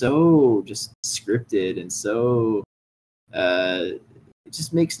so scripted and so it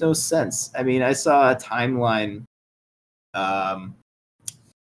just makes no sense. I mean, I saw a timeline.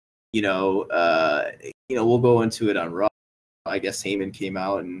 We'll go into it on Raw. I guess Heyman came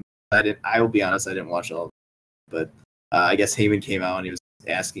out, and I will be honest, I didn't watch all of it, but I guess Heyman came out and he was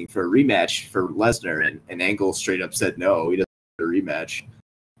asking for a rematch for Lesnar, and Angle straight up said no, he doesn't want a rematch.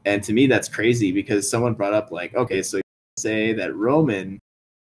 And to me, that's crazy because someone brought up like, okay, so you say that Roman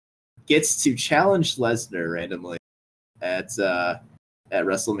gets to challenge Lesnar randomly at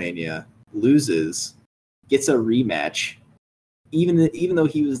WrestleMania, loses, gets a rematch, even though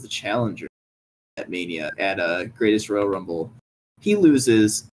he was the challenger at Mania at Greatest Royal Rumble, he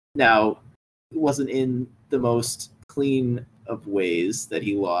loses. Now, it wasn't in the most clean of ways that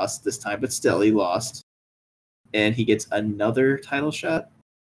he lost this time, but still, he lost, and he gets another title shot.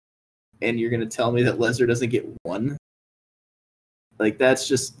 And you're going to tell me that Lesnar doesn't get one? Like, that's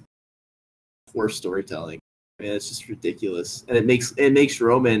just poor storytelling. I mean, it's just ridiculous, and it makes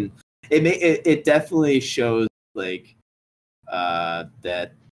Roman. It definitely shows like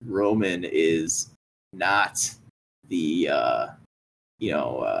that Roman is not the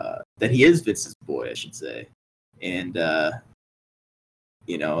that he is Vince's boy, I should say, and and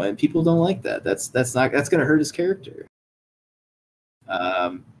people don't like that. That's going to hurt his character.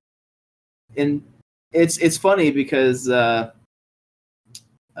 And it's funny because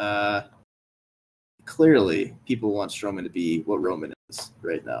clearly people want Strowman to be what Roman is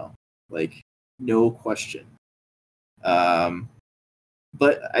right now. Like, no question.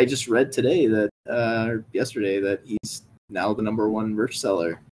 But I just read today that, yesterday, that he's now the number one merch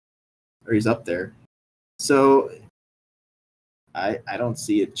seller, or he's up there. So I don't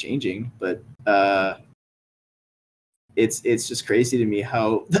see it changing, but it's just crazy to me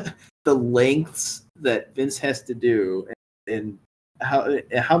how the lengths that Vince has to do, and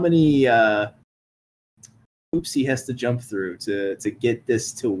how many hoops he has to jump through to get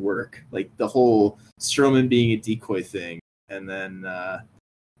this to work. Like the whole Strowman being a decoy thing, and then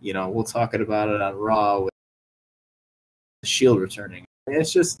we'll talk about it on Raw with the Shield returning. And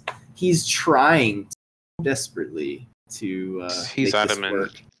it's just he's trying desperately to he's make adamant. this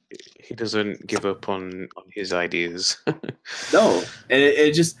work. He doesn't give up on his ideas. No, and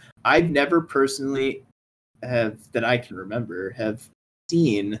it just I've never personally that I can remember have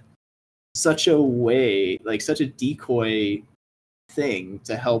seen such a way, like such a decoy thing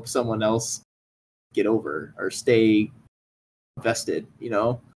to help someone else get over or stay invested.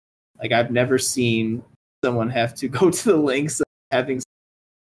 Like I've never seen someone have to go to the lengths of having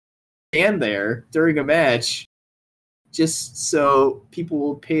stand there during a match just so people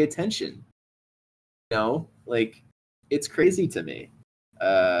will pay attention. Like it's crazy to me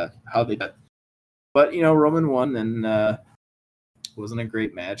how they got. But Roman won, and wasn't a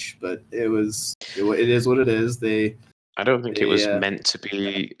great match, but it is what it is. I don't think it was meant to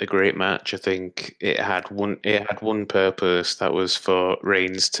be a great match. I think it had one purpose, that was for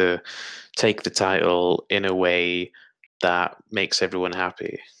Reigns to take the title in a way that makes everyone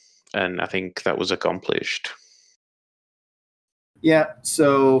happy, and I think that was accomplished. Yeah,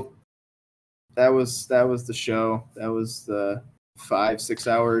 so that was the show. That was the 5-6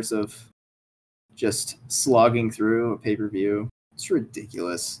 hours of just slogging through a pay-per-view. It's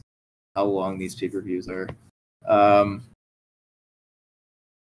ridiculous how long these pay-per-views are.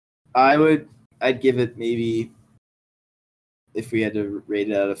 I'd give it, maybe, if we had to rate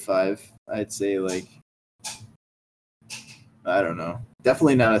it out of 5, I'd say like, I don't know,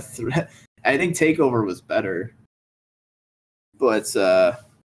 definitely not a 3. I think TakeOver was better, but I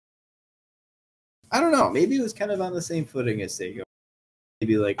don't know. Maybe it was kind of on the same footing as TakeOver.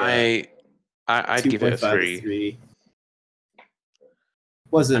 Maybe like I'd give it a 3.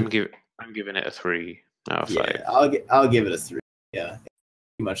 Wasn't. I'm giving it a 3 out of 5. I'll give it a 3. Yeah,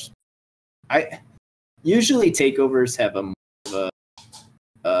 pretty much. Usually takeovers have a more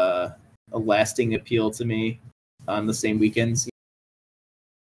of a lasting appeal to me on the same weekends.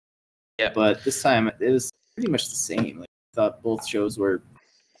 Yeah, but this time it was pretty much the same. Like, I thought both shows were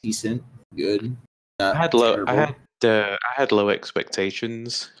decent, good. I had low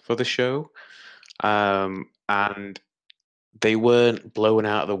expectations for the show, and they weren't blown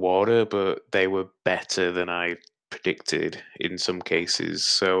out of the water, but they were better than I predicted in some cases.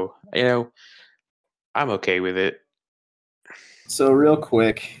 So I'm okay with it. So real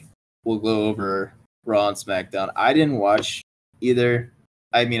quick, we'll go over Raw and SmackDown. I didn't watch either.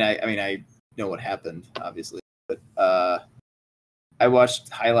 I mean, I know what happened, obviously, but I watched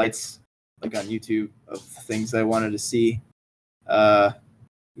highlights like on YouTube of things I wanted to see. On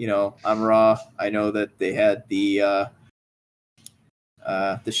Raw, I know that they had the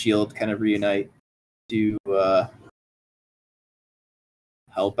Shield kind of reunite to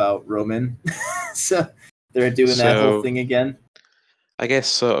help out Roman. So they're doing that whole thing again. I guess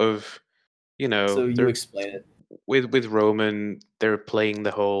sort of, So you explain it. With Roman, they're playing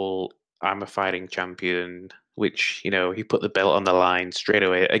the whole "I'm a fighting champion," which he put the belt on the line straight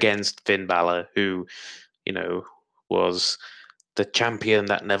away against Finn Balor, who was the champion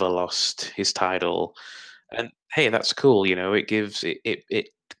that never lost his title. And hey, that's cool. It gives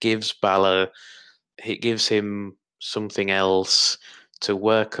Balor, it gives him something else to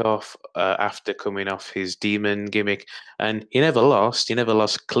work off after coming off his demon gimmick. And he never lost. He never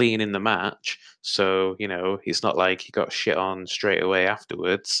lost clean in the match. So, it's not like he got shit on straight away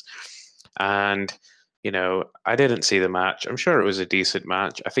afterwards. And, I didn't see the match. I'm sure it was a decent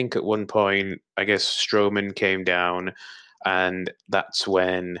match. I think at one point, I guess Strowman came down, and that's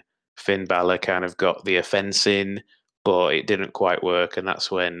when Finn Balor kind of got the offense in, but it didn't quite work. And that's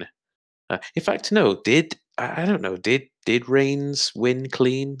when, in fact, no, I don't know, did Reigns win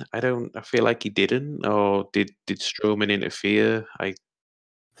clean? I feel like he didn't, or did Strowman interfere?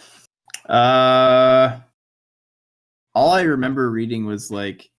 All I remember reading was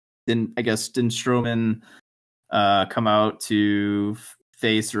like, didn't Strowman come out to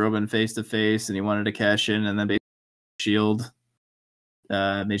face Roman face to face, and he wanted to cash in, and then basically Shield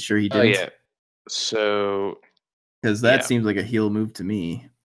made sure he didn't. Oh yeah. So because that seems like a heel move to me.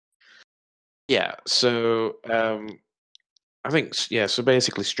 Yeah. So I think So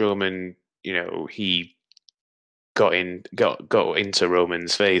basically, Strowman, he got into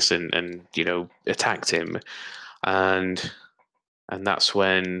Roman's face and attacked him, and that's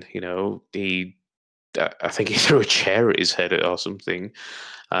when he I think he threw a chair at his head or something,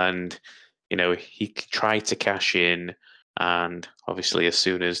 and he tried to cash in, and obviously as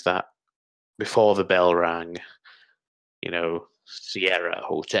soon as that before the bell rang, Sierra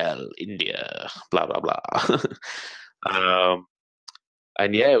Hotel India, blah blah blah.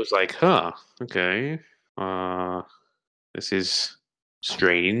 And yeah, it was like, huh, okay, this is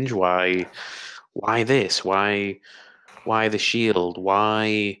strange. Why this? Why the Shield?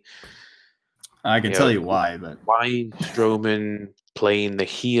 Why? I can tell you why, but why Strowman playing the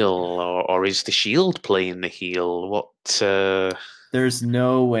heel, or is the Shield playing the heel? What? There's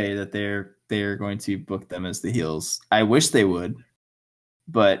no way that they're going to book them as the heels. I wish they would,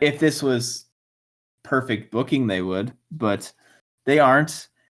 but if this was perfect booking, they would, but they aren't.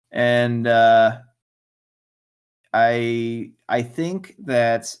 And I think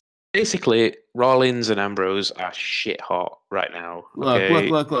that basically Rollins and Ambrose are shit hot right now.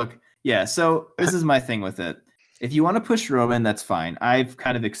 Look. Yeah, so this is my thing with it. If you want to push Roman, that's fine. I've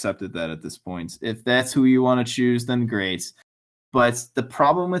kind of accepted that at this point. If that's who you want to choose, then great. But the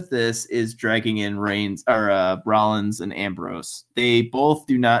problem with this is dragging in Rollins and Ambrose. They both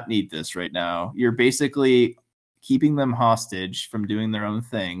do not need this right now. You're basically keeping them hostage from doing their own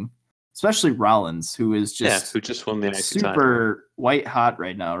thing, especially Rollins, who is who just won the IC super title. White hot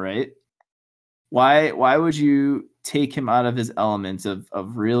right now, right? Why would you take him out of his element of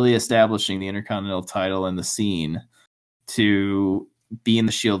really establishing the Intercontinental title and the scene to be in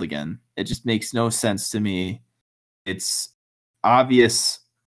the Shield again? It just makes no sense to me. It's obvious,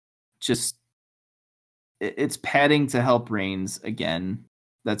 just it's padding to help Reigns again.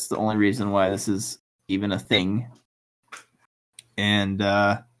 That's the only reason why this is even a thing. And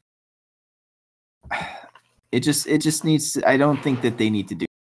it just needs to, I don't think that they need to do it.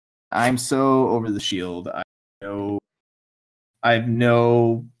 I'm so over the Shield. I have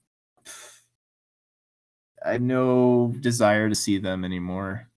no desire to see them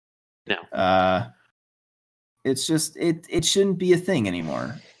anymore. No. It's just it shouldn't be a thing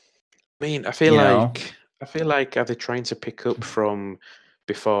anymore. I mean, I feel like are they trying to pick up from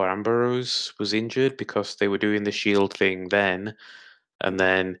before Ambrose was injured, because they were doing the Shield thing then, and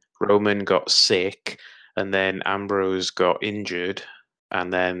then Roman got sick, and then Ambrose got injured,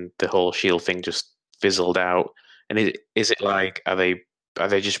 and then the whole Shield thing just fizzled out. And is it like, are they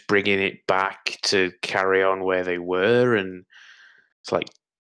just bringing it back to carry on where they were? And it's like,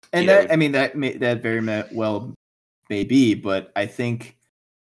 and that very well may be, but I think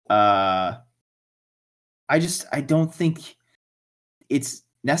I don't think it's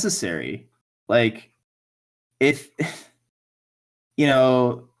necessary. Like, if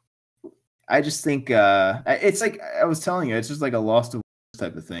I just think it's like I was telling you, it's just like a lost of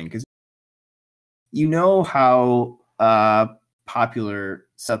type of thing, because how popular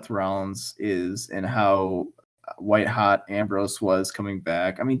Seth Rollins is and how white hot Ambrose was coming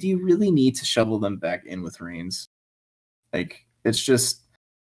back. I mean, do you really need to shovel them back in with Reigns? Like, it's just,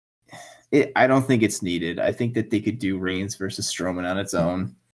 I don't think it's needed. I think that they could do Reigns versus Strowman on its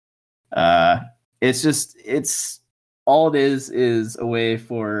own. It's all it is a way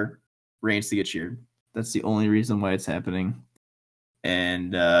for Reigns to get cheered. That's the only reason why it's happening.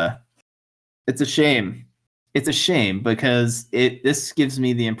 And it's a shame. It's a shame, because this gives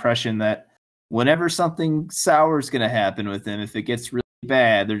me the impression that whenever something sour is going to happen with him, if it gets really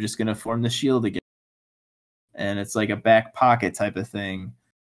bad, they're just going to form the Shield again. And it's like a back pocket type of thing.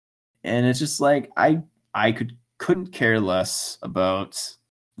 And it's just like, I couldn't care less about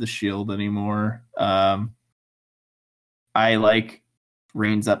the Shield anymore. I like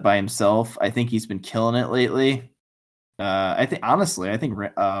Reigns up by himself. I think he's been killing it lately. I think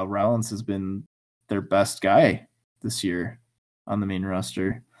Rollins has been their best guy this year on the main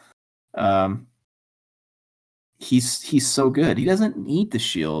roster. He's so good. He doesn't need the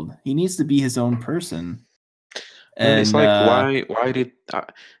Shield. He needs to be his own person. And it's like, why did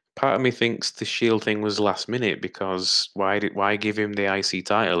part of me thinks the Shield thing was last minute, because why give him the IC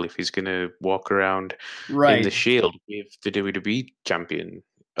title if he's going to walk around in the Shield with the WWE champion,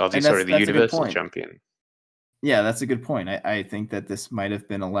 the Universal champion? Yeah, that's a good point. I think that this might have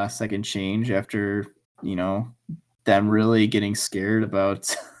been a last second change after, them really getting scared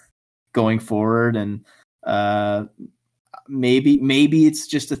about going forward. And maybe it's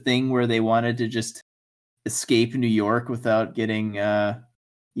just a thing where they wanted to just escape New York without getting,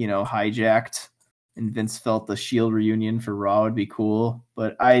 hijacked. And Vince felt the Shield reunion for Raw would be cool.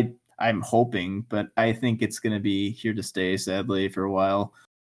 But I I'm hoping, but I think it's going to be here to stay, sadly, for a while.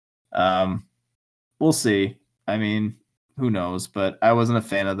 We'll see. I mean, who knows? But I wasn't a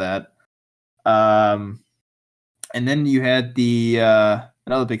fan of that. And then you had the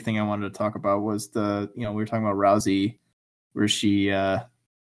another big thing I wanted to talk about was we were talking about Rousey, where she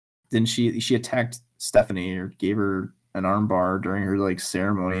didn't she attacked Stephanie or gave her an armbar during her like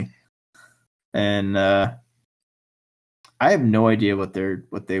ceremony, and I have no idea what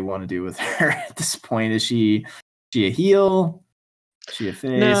they want to do with her at this point. Is she a heel? Is she a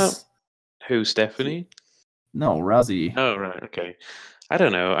face? No. Who, Stephanie? No, Rousey. Oh, right, okay. I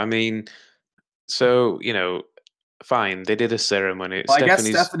don't know. I mean, so, fine, they did a ceremony. Well, I guess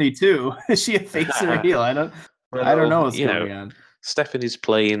Stephanie too. Is she a face or a heel? I don't know what's going on. Stephanie's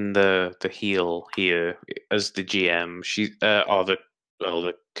playing the heel here as the GM. She or the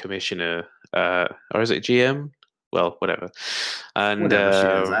commissioner, or is it GM? Well, whatever. And whatever she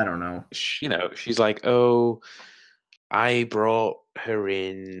is, I don't know. She's like, oh, I brought her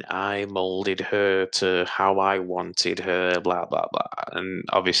in. I molded her to how I wanted her. Blah blah blah. And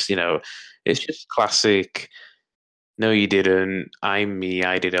obviously, it's just classic. No, you didn't. I'm me.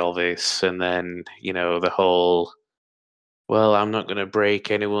 I did all this, and then the whole. Well, I'm not going to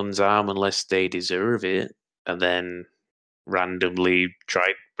break anyone's arm unless they deserve it, and then randomly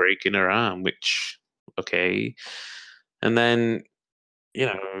tried breaking her arm, which okay, and then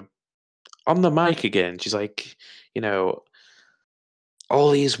on the mic again, she's like,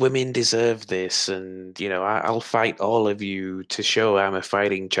 all these women deserve this, and I'll fight all of you to show I'm a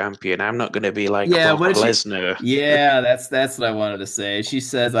fighting champion. I'm not going to be like Brock Lesnar. Yeah, that's what I wanted to say. She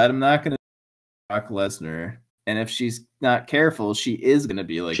says, I'm not going to be Brock Lesnar, and if she's not careful, she is going to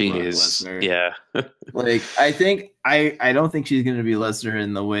be like Brock Lesnar. Yeah. Like I don't think she's going to be Lesnar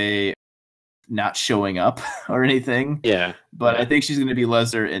in the way not showing up or anything. Yeah. But I think she's going to be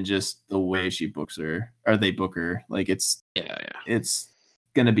Lesnar in just the way she books her, or they book her. Like it's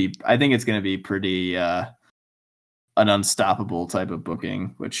gonna be. I think it's gonna be pretty an unstoppable type of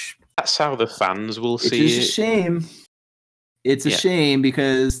booking, which that's how the fans will see it. It's a shame. It's a shame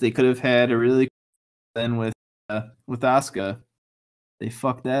because they could have had a really then with Asuka. They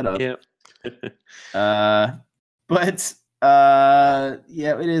fucked that up. Yeah. But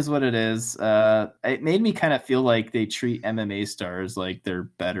it is what it is. It made me kind of feel like they treat MMA stars like they're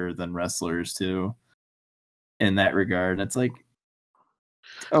better than wrestlers too. In that regard, it's like.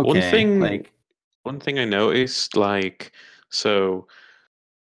 Okay, one thing I noticed, so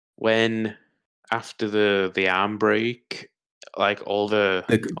when after the arm break, like all the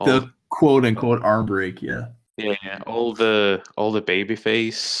quote unquote arm break, all the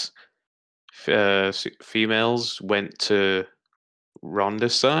babyface females went to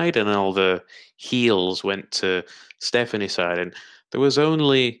Ronda's side, and all the heels went to Stephanie's side, and there was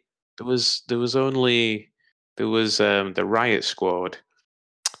the Riot Squad.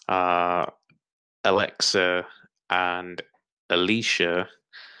 Alexa and Alicia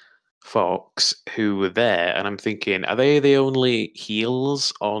Fox who were there, and I'm thinking, are they the only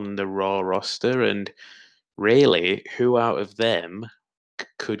heels on the Raw roster? And really, who out of them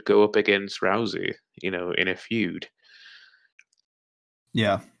could go up against Rousey, in a feud?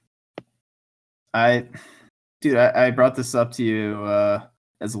 Yeah. I brought this up to you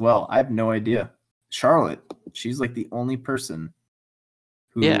as well. I have no idea. Charlotte, she's like the only person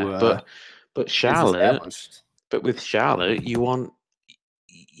who, but Charlotte, but with Charlotte, you want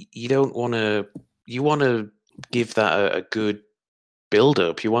to give that a good build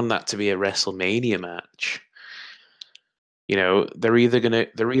up. You want that to be a WrestleMania match. They're either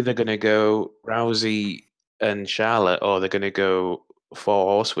gonna go Rousey and Charlotte, or they're gonna go 4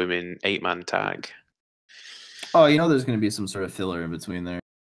 horsewomen 8-man tag. Oh, there's gonna be some sort of filler in between there.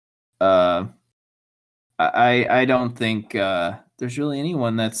 I don't think there's really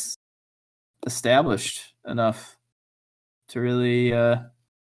anyone that's established enough to really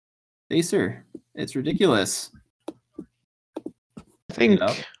face her. It's ridiculous.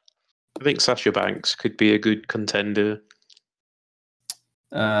 I think Sasha Banks could be a good contender.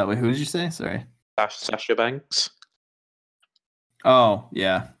 Wait, who did you say? Sorry. Sasha Banks. Oh,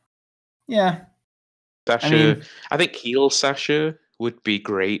 yeah. Yeah. Sasha, I think heel Sasha would be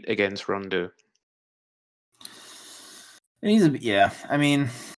great against Ronda. They're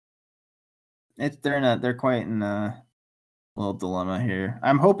quite in a little dilemma here.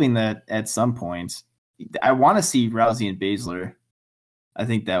 I'm hoping that at some point, I want to see Rousey and Baszler. I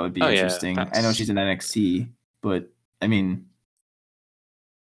think that would be interesting. Yeah, I know she's in NXT, but I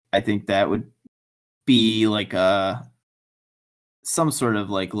think that would be like some sort of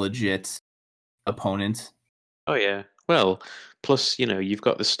like legit opponent. Oh yeah. Well, plus, you've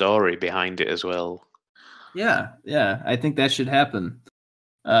got the story behind it as well. Yeah, I think that should happen.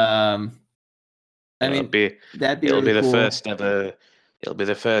 I mean, that'd be it'll really be the cool. first ever. It'll be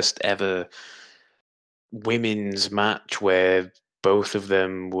the first ever women's match where both of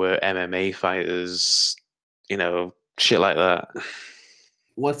them were MMA fighters. Shit like that.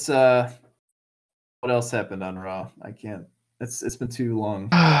 What else happened on Raw? I can't. It's been too long.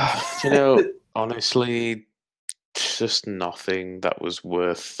 Honestly, just nothing that's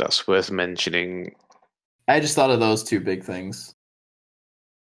worth mentioning. I just thought of those two big things.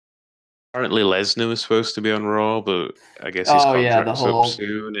 Apparently, Lesnar was supposed to be on Raw, but I guess his contract's up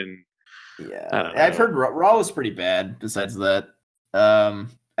soon. And I've heard Raw was pretty bad. Besides that, I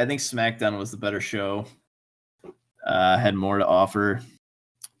think SmackDown was the better show. Had more to offer.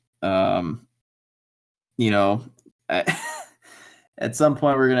 At some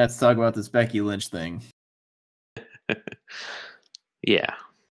point we're gonna have to talk about this Becky Lynch thing. Yeah,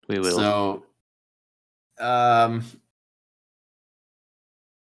 we will. So,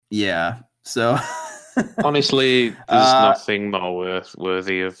 yeah. So, honestly, there's nothing more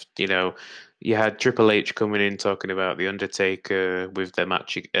worthy of. You had Triple H coming in talking about the Undertaker with their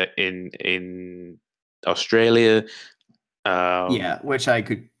match in Australia. Which I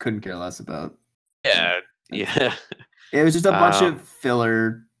couldn't care less about. Yeah. It was just a bunch of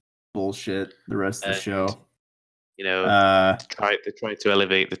filler bullshit. The rest of the show. They tried to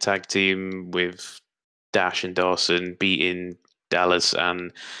elevate the tag team with Dash and Dawson beating Dallas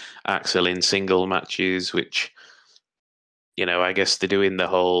and Axel in single matches, which, I guess they're doing the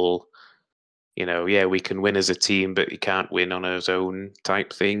whole, we can win as a team, but you can't win on his own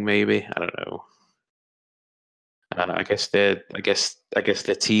type thing. Maybe, I don't know. I guess they're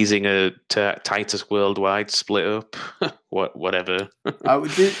teasing a Titus Worldwide split up. Whatever. I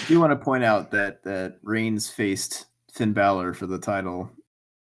do want to point out that Reigns faced Finn Balor for the title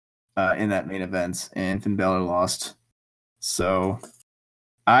in that main event, and Finn Balor lost. So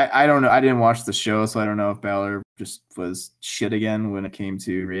I don't know. I didn't watch the show, so I don't know if Balor just was shit again when it came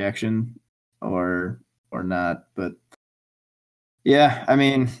to reaction or not. But yeah, I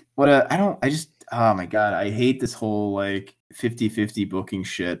mean, oh my God, I hate this whole 50-50 booking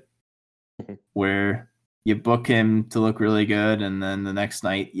shit where you book him to look really good and then the next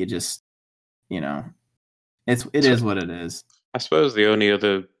night you just, it is what it is. I suppose the only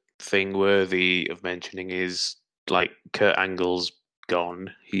other thing worthy of mentioning is Kurt Angle's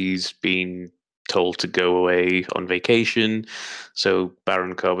gone. He's been told to go away on vacation. So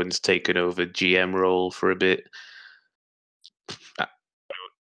Baron Corbin's taken over GM role for a bit.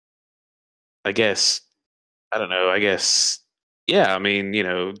 I guess, I don't know. I guess, yeah. I mean,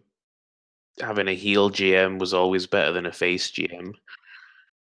 having a heel GM was always better than a face GM.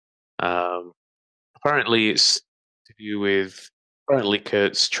 Apparently, it's to do with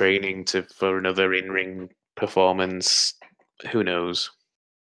Kurt's training for another in-ring performance. Who knows?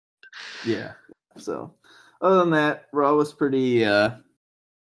 Yeah. So, other than that, Raw was pretty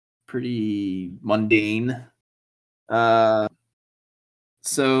mundane.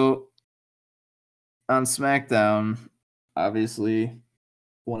 So on SmackDown, obviously,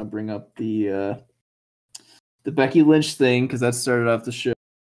 want to bring up the Becky Lynch thing because that started off the show.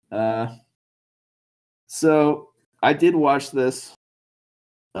 So I did watch this,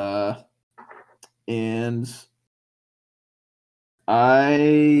 and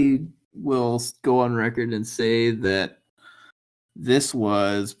I will go on record and say that this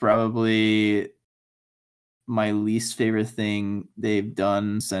was probably my least favorite thing they've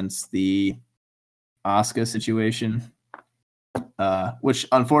done since the Asuka situation, which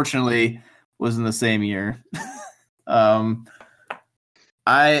unfortunately was in the same year.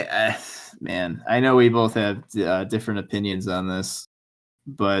 I know we both have different opinions on this,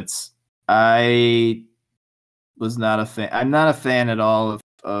 but I was not a fan. I'm not a fan at all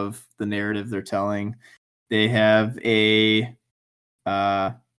of the narrative they're telling. They have a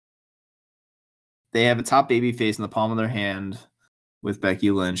top babyface in the palm of their hand with Becky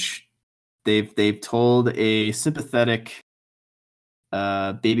Lynch. They've told a sympathetic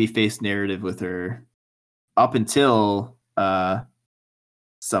babyface narrative with her up until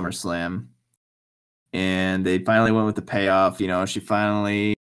SummerSlam, and they finally went with the payoff. She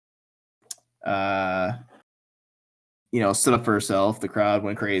finally stood up for herself. The crowd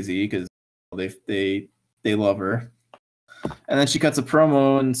went crazy because they love her. And then she cuts a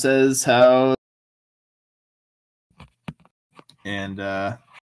promo and says how, and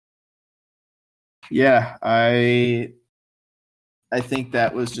yeah, I think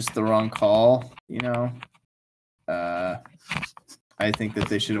that was just the wrong call. I think that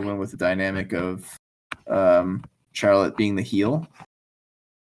they should have went with the dynamic of Charlotte being the heel.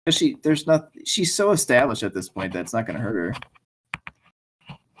 She's so established at this point that it's not going to hurt her.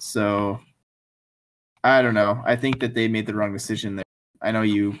 So I don't know. I think that they made the wrong decision there. I know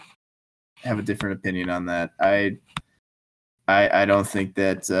you have a different opinion on that. I don't think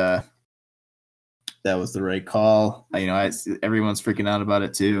that that was the right call. Everyone's freaking out about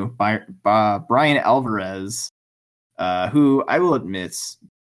it too. Brian Alvarez, who I will admit,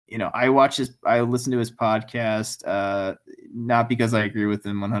 I listen to his podcast, not because I agree with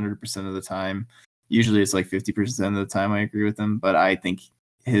him 100% of the time. Usually it's like 50% of the time I agree with him, but I think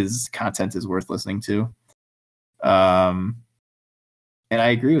his content is worth listening to. And I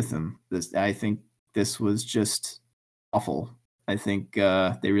agree with him. I think this was just awful. I think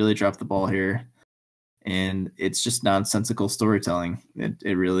they really dropped the ball here, and it's just nonsensical storytelling.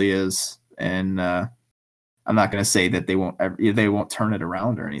 It really is. And I'm not going to say that they won't turn it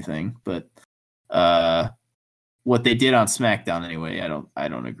around or anything, but what they did on SmackDown anyway, I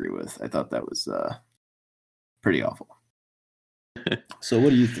don't agree with. I thought that was pretty awful. So what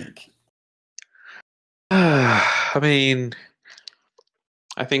do you think? I mean,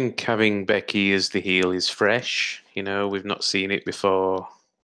 I think having Becky as the heel is fresh. We've not seen it before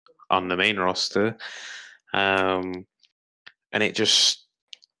on the main roster. And it just...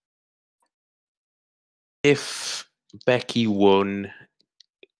 If Becky won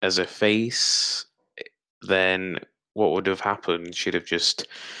as a face, then what would have happened? She'd have just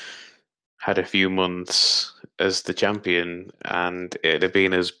had a few months as the champion, and it'd have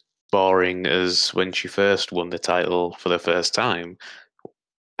been as boring as when she first won the title for the first time.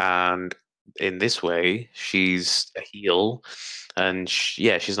 And in this way, she's a heel, and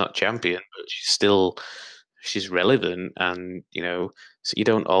she's not champion, but she's relevant. And so you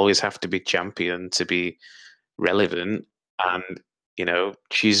don't always have to be champion to be relevant. And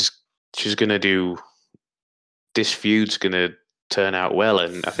she's gonna do this. Feud's gonna turn out well,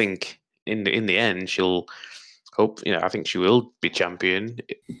 and I think in the end she'll hope. I think she will be champion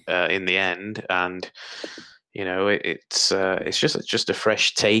in the end, and it's just a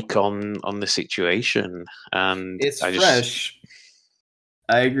fresh take on the situation, and it's fresh.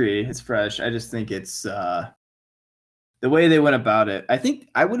 I agree, it's fresh. I just think it's the way they went about it. I think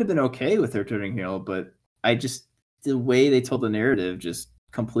I would have been okay with her turning heel, but the way they told the narrative just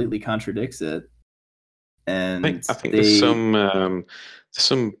completely contradicts it. And I think there's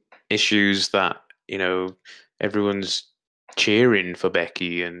some issues that everyone's cheering for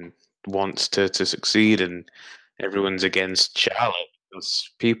Becky and wants to succeed, and everyone's against Charlotte because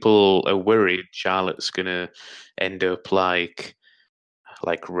people are worried Charlotte's gonna end up like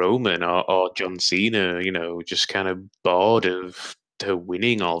Roman or John Cena, just kind of bored of her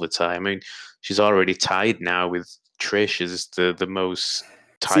winning all the time. I mean, she's already tied now with Trish as the most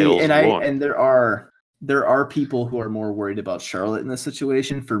titles won. And there are people who are more worried about Charlotte in this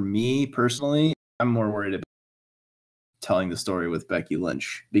situation. For me personally, I'm more worried about telling the story with Becky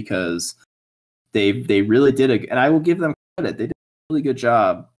Lynch, because they really did and I will give them credit. They did a really good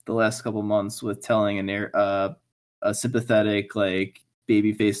job the last couple months with telling a sympathetic, like,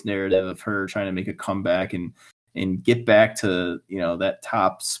 babyface narrative of her trying to make a comeback and get back to that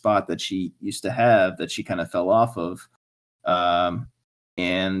top spot that she used to have, that she kind of fell off of.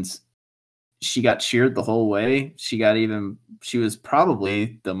 And she got cheered the whole way. She was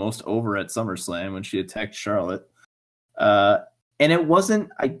probably the most over at SummerSlam when she attacked Charlotte. And it wasn't,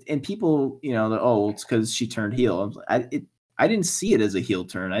 and people, it's because she turned heel. I didn't see it as a heel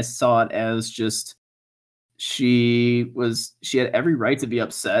turn. I saw it as just, she had every right to be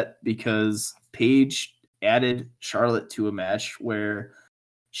upset because Paige added Charlotte to a match where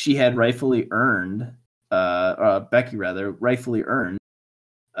she had rightfully earned, Becky rightfully earned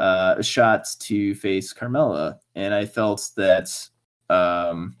shots to face Carmella. And I felt that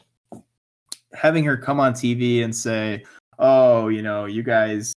having her come on TV and say, oh, you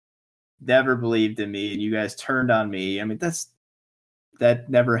guys never believed in me and you guys turned on me. I mean, that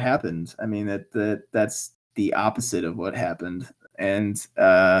never happened. I mean, that's the opposite of what happened. And,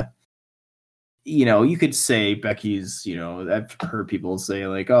 you could say Becky's, I've heard people say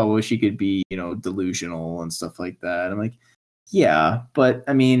like, oh, well, she could be, delusional and stuff like that. I'm like, yeah, but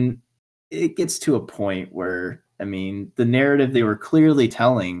I mean, it gets to a point where, the narrative they were clearly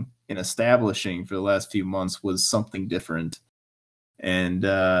telling and establishing for the last few months was something different. And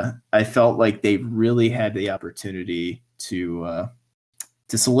I felt like they really had the opportunity to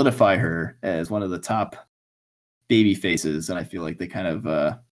solidify her as one of the top baby faces, and I feel like they kind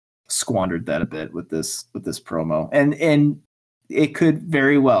of squandered that a bit with this promo. And it could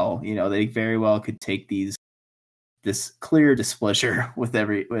very well, they very well could take this clear displeasure with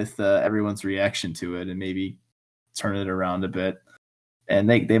everyone's reaction to it, and maybe turn it around a bit, and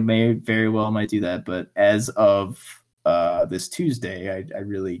they may very well might do that. But as of this Tuesday, I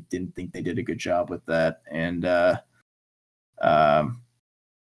really didn't think they did a good job with that, and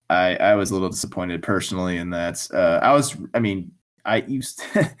I was a little disappointed personally in that.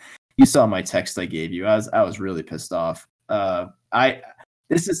 You saw my text I gave you. I was really pissed off.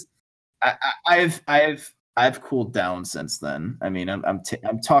 I've cooled down since then. I mean,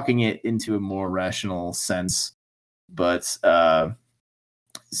 I'm talking it into a more rational sense, but so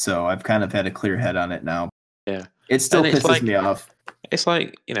I've kind of had a clear head on it now. Yeah, it still pisses me off. It's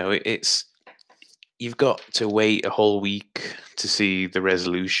like, it's you've got to wait a whole week to see the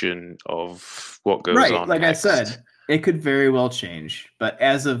resolution of what goes on. Like next. I said, it could very well change. But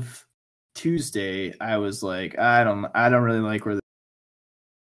as of Tuesday, I was like, I don't really like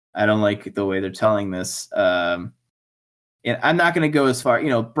I don't like the way they're telling this. And I'm not going to go as far.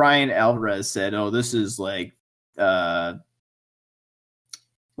 Brian Alvarez said, "Oh, this is like, what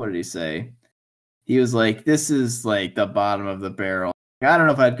did he say? He was like, this is like the bottom of the barrel." I don't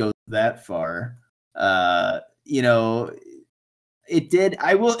know if I'd go that far. It did.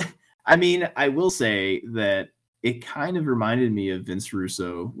 I will say that it kind of reminded me of Vince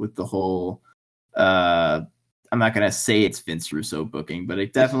Russo with the whole, I'm not going to say it's Vince Russo booking, but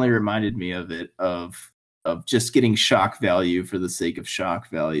it definitely reminded me of it, of just getting shock value for the sake of shock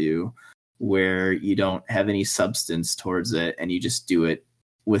value, where you don't have any substance towards it and you just do it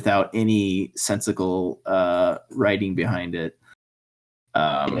without any sensical writing behind it.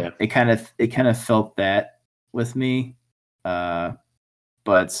 It kind of felt that with me, but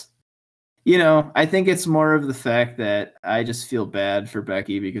I think it's more of the fact that I just feel bad for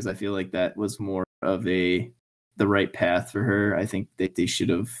Becky, because I feel like that was more of the right path for her. I think that they should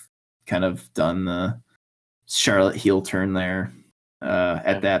have kind of done the Charlotte heel turn there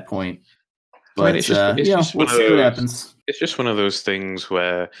at that point. But we'll see what happens. It's just one of those things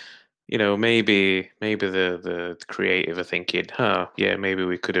where, maybe the creative are thinking, maybe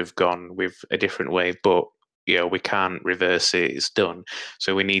we could have gone with a different way, but we can't reverse it. It's done,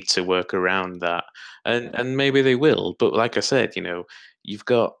 so we need to work around that, and maybe they will. But like I said, you've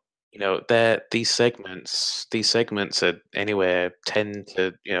got these segments are anywhere 10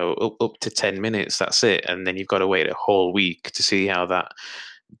 to up to 10 minutes. That's it, and then you've got to wait a whole week to see how that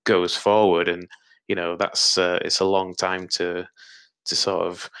goes forward, and that's it's a long time to sort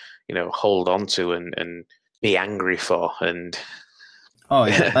of hold on to and be angry for. And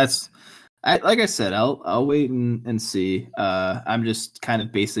that's like I said, I'll wait and see. I'm just kind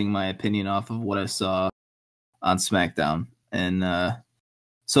of basing my opinion off of what I saw on SmackDown, and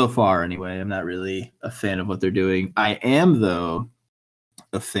so far anyway, I'm not really a fan of what they're doing. I am, though,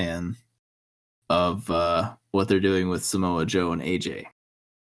 a fan of what they're doing with Samoa Joe and AJ.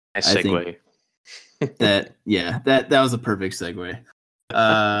 Nice segue. That was a perfect segue.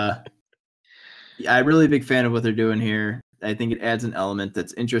 I'm really a big fan of what they're doing here. I think it adds an element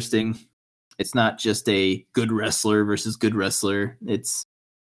that's interesting. It's not just a good wrestler versus good wrestler. It's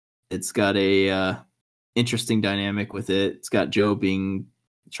got a interesting dynamic with it. It's got Joe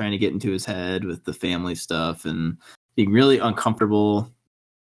trying to get into his head with the family stuff and being really uncomfortable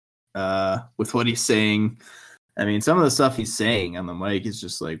with what he's saying. I mean, some of the stuff he's saying on the mic is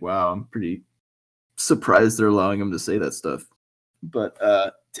just like, wow, I'm pretty surprised they're allowing him to say that stuff. But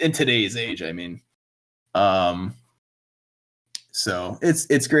in today's age, I mean, so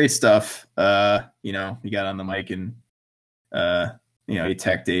it's great stuff. He got on the mic and he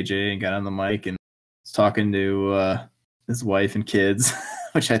attacked AJ and got on the mic and was talking to his wife and kids,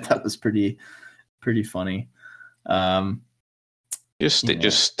 which I thought was pretty funny.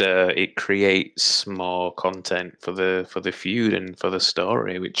 It creates more content for the feud and for the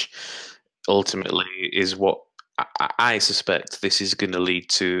story, which ultimately is what I suspect this is going to lead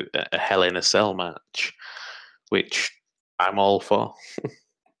to a Hell in a Cell match, which I'm all for.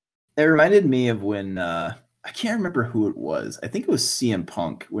 It reminded me of when I can't remember who it was. I think it was CM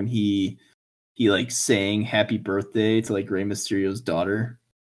Punk when he like sang "Happy Birthday" to like Rey Mysterio's daughter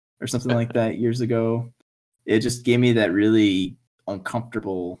or something like that years ago. It just gave me that really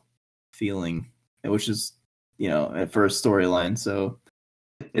uncomfortable feeling, which is for a storyline. So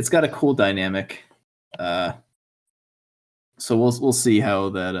it's got a cool dynamic. So we'll see how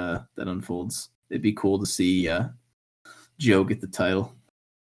that unfolds. It'd be cool to see Joe get the title.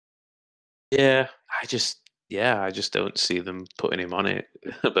 Yeah, I just don't see them putting him on it.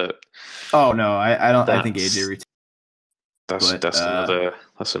 But oh no, I don't. I think AJ. That's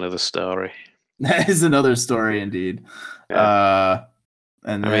another story. That is another story indeed. Yeah.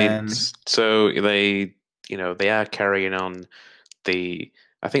 So they are carrying on the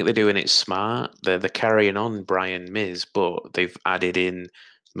I think they're doing it smart. They're carrying on Brian Miz, but they've added in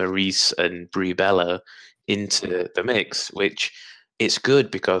Maurice and Brie Bella into the mix, which it's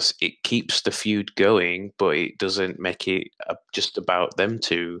good because it keeps the feud going, but it doesn't make it just about them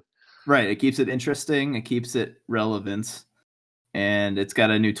two. Right. It keeps it interesting. It keeps it relevant, and it's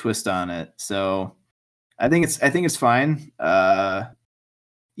got a new twist on it. So I think it's fine.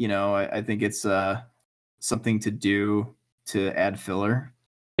 You know, I think it's something to do to add filler.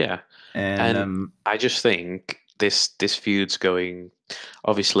 Yeah, and I just think this feud's going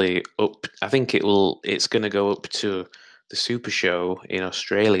obviously up. I think it's going to go up to the Super Show in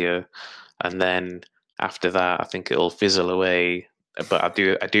Australia, and then after that, I think it'll fizzle away. But I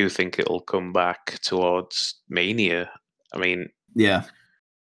do think it'll come back towards Mania. I mean, yeah,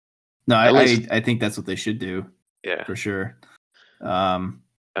 no, I think that's what they should do. Yeah, for sure. And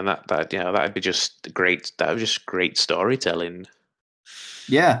that that'd be just great. That was just great storytelling.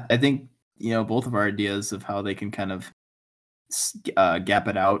 Yeah, I think both of our ideas of how they can kind of gap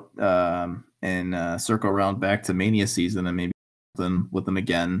it out and circle around back to Mania season and maybe something with them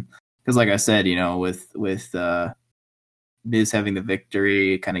again. Because, like I said, with Miz having the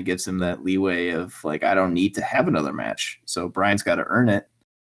victory, it kind of gives him that leeway of like, I don't need to have another match, so Brian's got to earn it.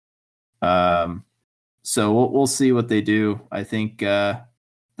 So we'll see what they do. I think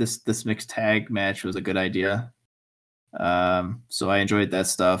this mixed tag match was a good idea. So I enjoyed that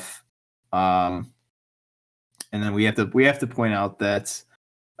stuff. And then we have to point out that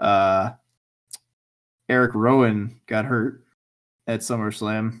Eric Rowan got hurt at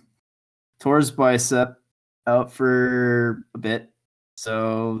SummerSlam, tore his bicep, out for a bit.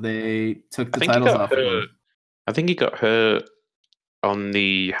 So they took the titles off of him. I think he got hurt on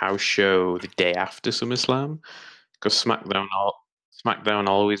the house show the day after SummerSlam, because SmackDown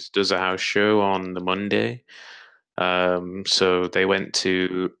always does a house show on the Monday. So they went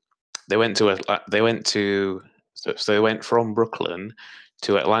from Brooklyn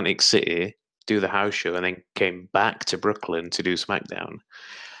to Atlantic City, do the house show, and then came back to Brooklyn to do SmackDown.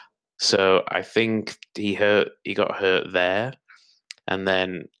 So I think he got hurt there, and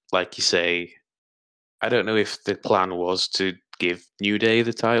then, like you say, I don't know if the plan was to give New Day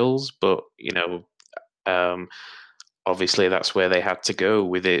the titles, but obviously that's where they had to go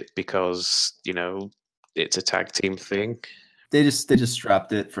with it because it's a tag team thing. They just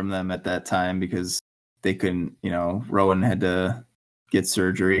dropped it from them at that time because they couldn't. Rowan had to get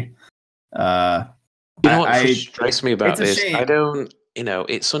surgery. What frustrates me about this? I don't.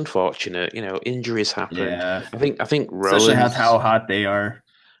 It's unfortunate. Injuries happen. Yeah. I think Rowan. Especially how hot they are.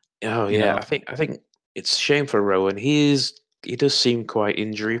 Oh yeah, I think it's a shame for Rowan. He does seem quite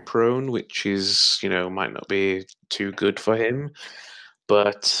injury prone, which is might not be too good for him.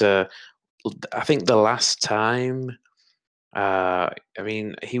 But I think the last time,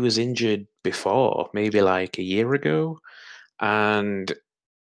 he was injured before, maybe like a year ago, and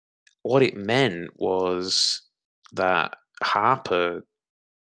what it meant was that Harper,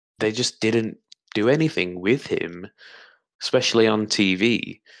 they just didn't do anything with him, especially on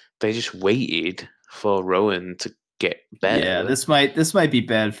TV. They just waited for Rowan to get better. Yeah, this might be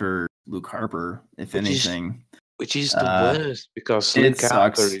bad for Luke Harper, if anything. Which is the worst, because Luke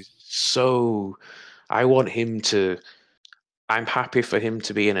Harper is so. I'm happy for him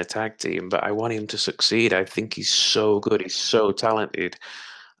to be in a tag team, but I want him to succeed. I think he's so good. He's so talented.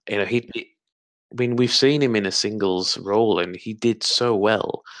 We've seen him in a singles role, and he did so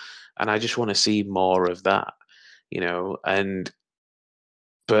well. And I just want to see more of that,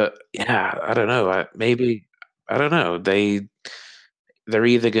 But yeah, I don't know. I don't know. They're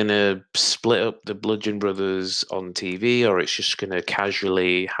either gonna split up the Bludgeon Brothers on TV, or it's just gonna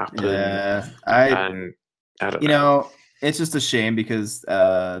casually happen. Yeah, I don't know. It's just a shame because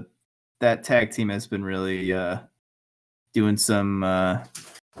that tag team has been really doing some.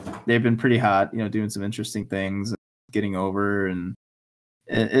 They've been pretty hot, doing some interesting things, getting over, and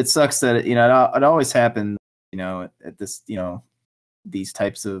it sucks that it always happens, at this, these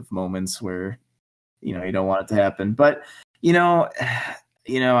types of moments where you don't want it to happen, but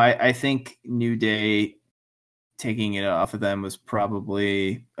I think New Day taking it off of them was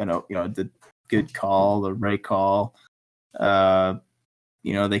probably the good call, the right call.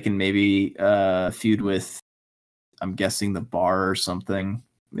 They can maybe feud with, I'm guessing, the Bar or something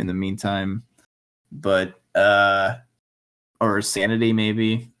in the meantime, but or Sanity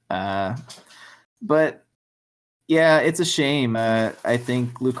maybe. But yeah, it's a shame. I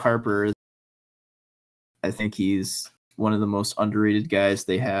think Luke Harper, I think he's one of the most underrated guys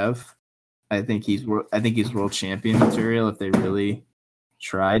they have. I think he's world champion material if they really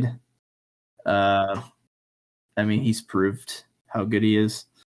tried. He's proved how good he is.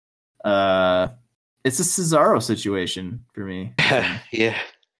 It's a Cesaro situation for me. Yeah.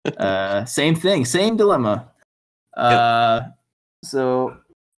 Same thing, same dilemma. So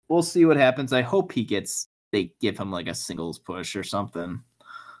we'll see what happens. I hope they give him like a singles push or something.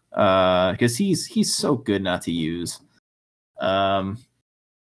 Because he's so good not to use. But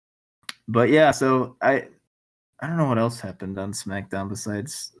yeah, so I don't know what else happened on SmackDown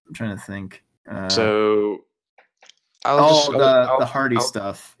besides. I'm trying to think. So the Hardy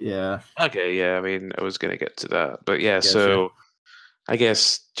stuff. Yeah. Okay, yeah. I mean, I was gonna get to that, but yeah. Gotcha. So I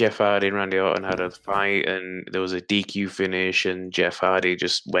guess Jeff Hardy and Randy Orton had a fight, and there was a DQ finish, and Jeff Hardy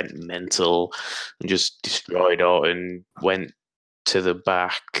just went mental and just destroyed Orton. Went to the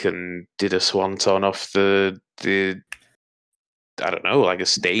back and did a swanton off the I don't know, like a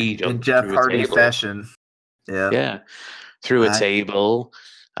stage in Jeff Hardy fashion. Yeah, through a table,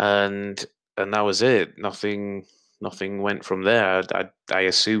 and that was it. Nothing went from there. I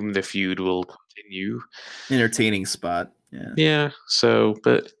assume the feud will continue. Entertaining spot. Yeah. So,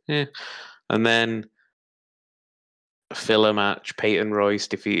 but yeah, and then a filler match. Peyton Royce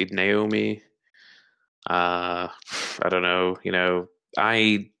defeated Naomi. I don't know. You know,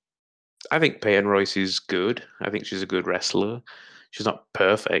 I think Peyton Royce is good. I think she's a good wrestler. She's not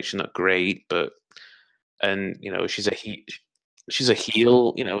perfect. She's not great, but you know, she's a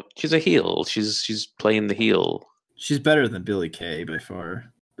heel. You know, she's a heel. She's playing the heel. She's better than Billie Kay by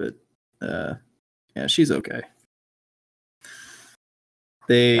far, but yeah, she's okay.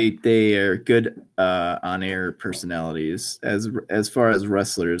 They are good on air personalities. As far as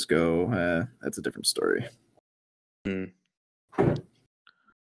wrestlers go, that's a different story.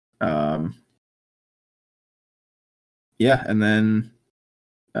 Yeah, and then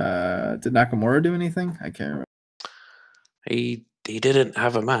did Nakamura do anything? I can't remember. He didn't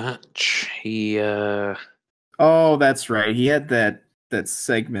have a match. He Oh, that's right. He had that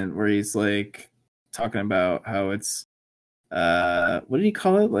segment where he's like talking about how it's what did he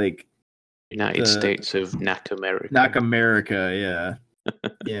call it? Like United States of Nakamerica. Nakamerica, yeah.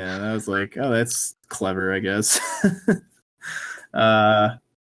 Yeah, and I was like, oh, that's clever, I guess. Rusev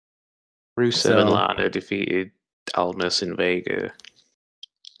and Lana defeated Almas and Vega.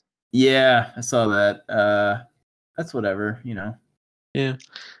 Yeah, I saw that. That's whatever, you know. Yeah,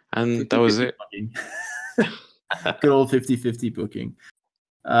 and that was it. Good old 50-50 booking.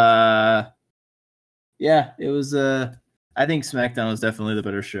 Yeah, it was. I think SmackDown was definitely the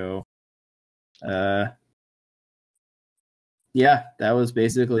better show. Yeah, that was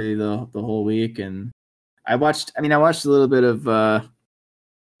basically the whole week, and I watched a little bit of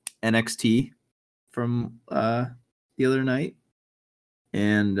NXT from the other night,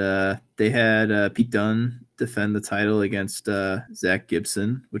 and they had Pete Dunne defend the title against Zach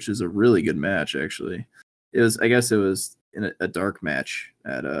Gibson, which is a really good match. Actually, I guess it was in a dark match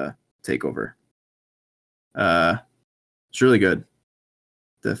at TakeOver. It's really good.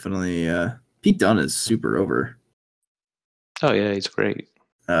 Definitely, Pete Dunne is super over. Oh yeah, he's great.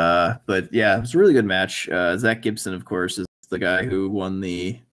 But yeah, it was a really good match. Zach Gibson, of course, is the guy who won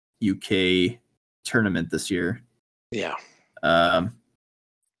the UK tournament this year. Yeah.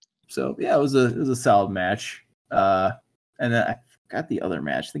 So yeah, it was a solid match. And then I forgot the other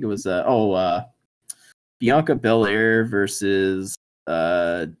match. I think it was Bianca Belair versus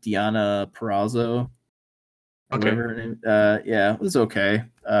Diana Purrazzo. Okay. Whatever her name. Yeah, it was okay.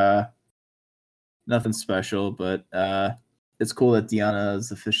 Nothing special, but it's cool that Diana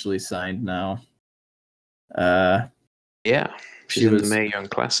is officially signed now. Yeah, she was in the Mae Young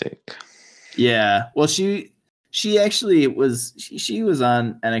Classic. Yeah, well, she actually was. She was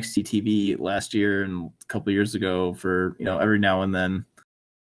on NXT TV last year and a couple years ago for every now and then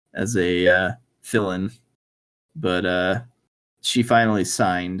as a fill-in, but she finally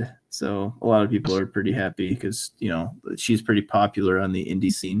signed. So a lot of people are pretty happy because she's pretty popular on the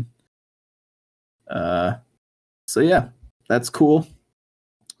indie scene. So yeah, that's cool.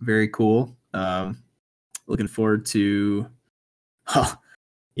 Very cool. Looking forward to. I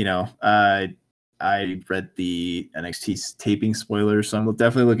read the NXT taping spoilers, so I'm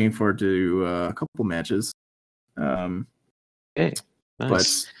definitely looking forward to a couple matches. Okay, nice. But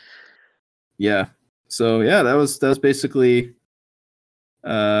yeah, so yeah, that was basically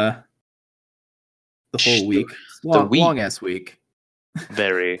the whole week. Long ass week.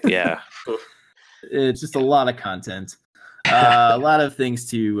 Very, yeah. It's just a lot of content, a lot of things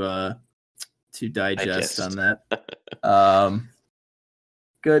to digest on that.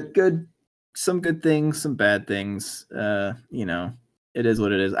 Good. Some good things, some bad things. It is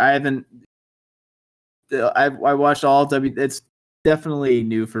what it is. I watched all It's definitely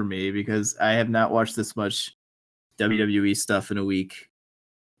new for me because I have not watched this much WWE stuff in a week.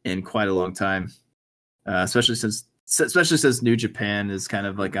 in quite a long time, especially since New Japan is kind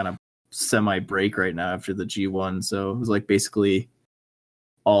of like on a semi break right now after the G1. So it was like basically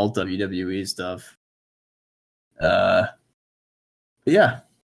all WWE stuff. Yeah.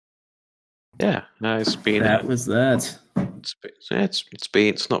 No, it's been that was that.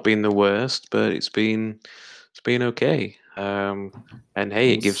 It's not been the worst, but it's been okay. And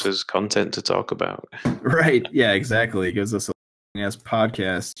hey, it gives us content to talk about. Right? Yeah, exactly. It gives us a long-ass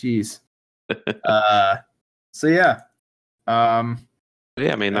podcast. Jeez. So yeah.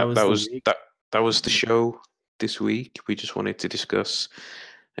 Yeah, I mean that was the show this week. We just wanted to discuss,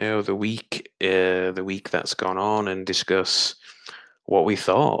 the week that's gone on, and discuss what we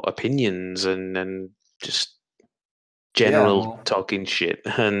thought, opinions, and just general talking shit.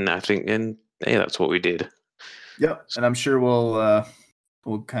 And I think, that's what we did. Yep, and I'm sure we'll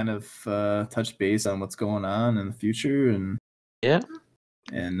kind of touch base on what's going on in the future, and on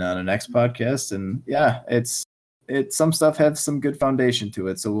the next podcast. And yeah, it's some stuff has some good foundation to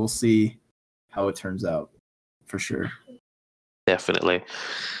it, so we'll see how it turns out for sure. Definitely.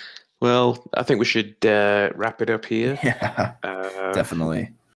 Well, I think we should wrap it up here. Yeah,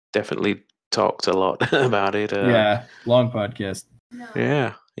 definitely talked a lot about it. Long podcast.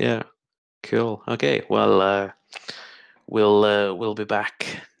 Yeah. Cool. Okay. Well, we'll be back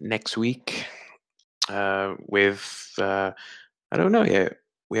next week with I don't know yet.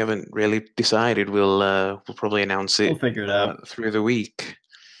 We haven't really decided. We'll probably announce it. We'll figure it out through the week.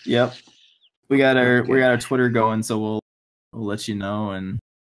 Yep. We got our Twitter going, so we'll let you know, and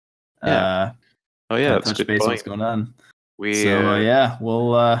that's touch good base point. what's going on. We got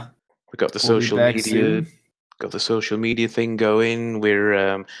the social media. Soon. Got the social media thing going.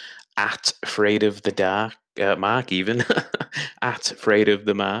 We're at Afraid of the Dark Mark, even at Afraid of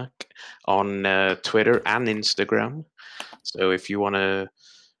the Mark on Twitter and Instagram. So if you want to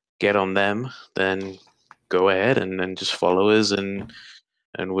get on them, then go ahead and just follow us, and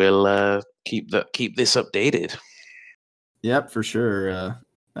we'll keep this updated. Yep, for sure.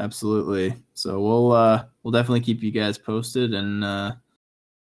 Absolutely. So we'll definitely keep you guys posted, and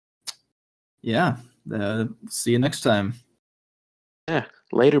see you next time. Yeah,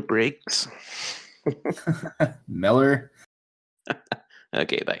 later, Briggs. Miller.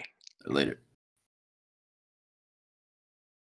 Okay, bye. Later.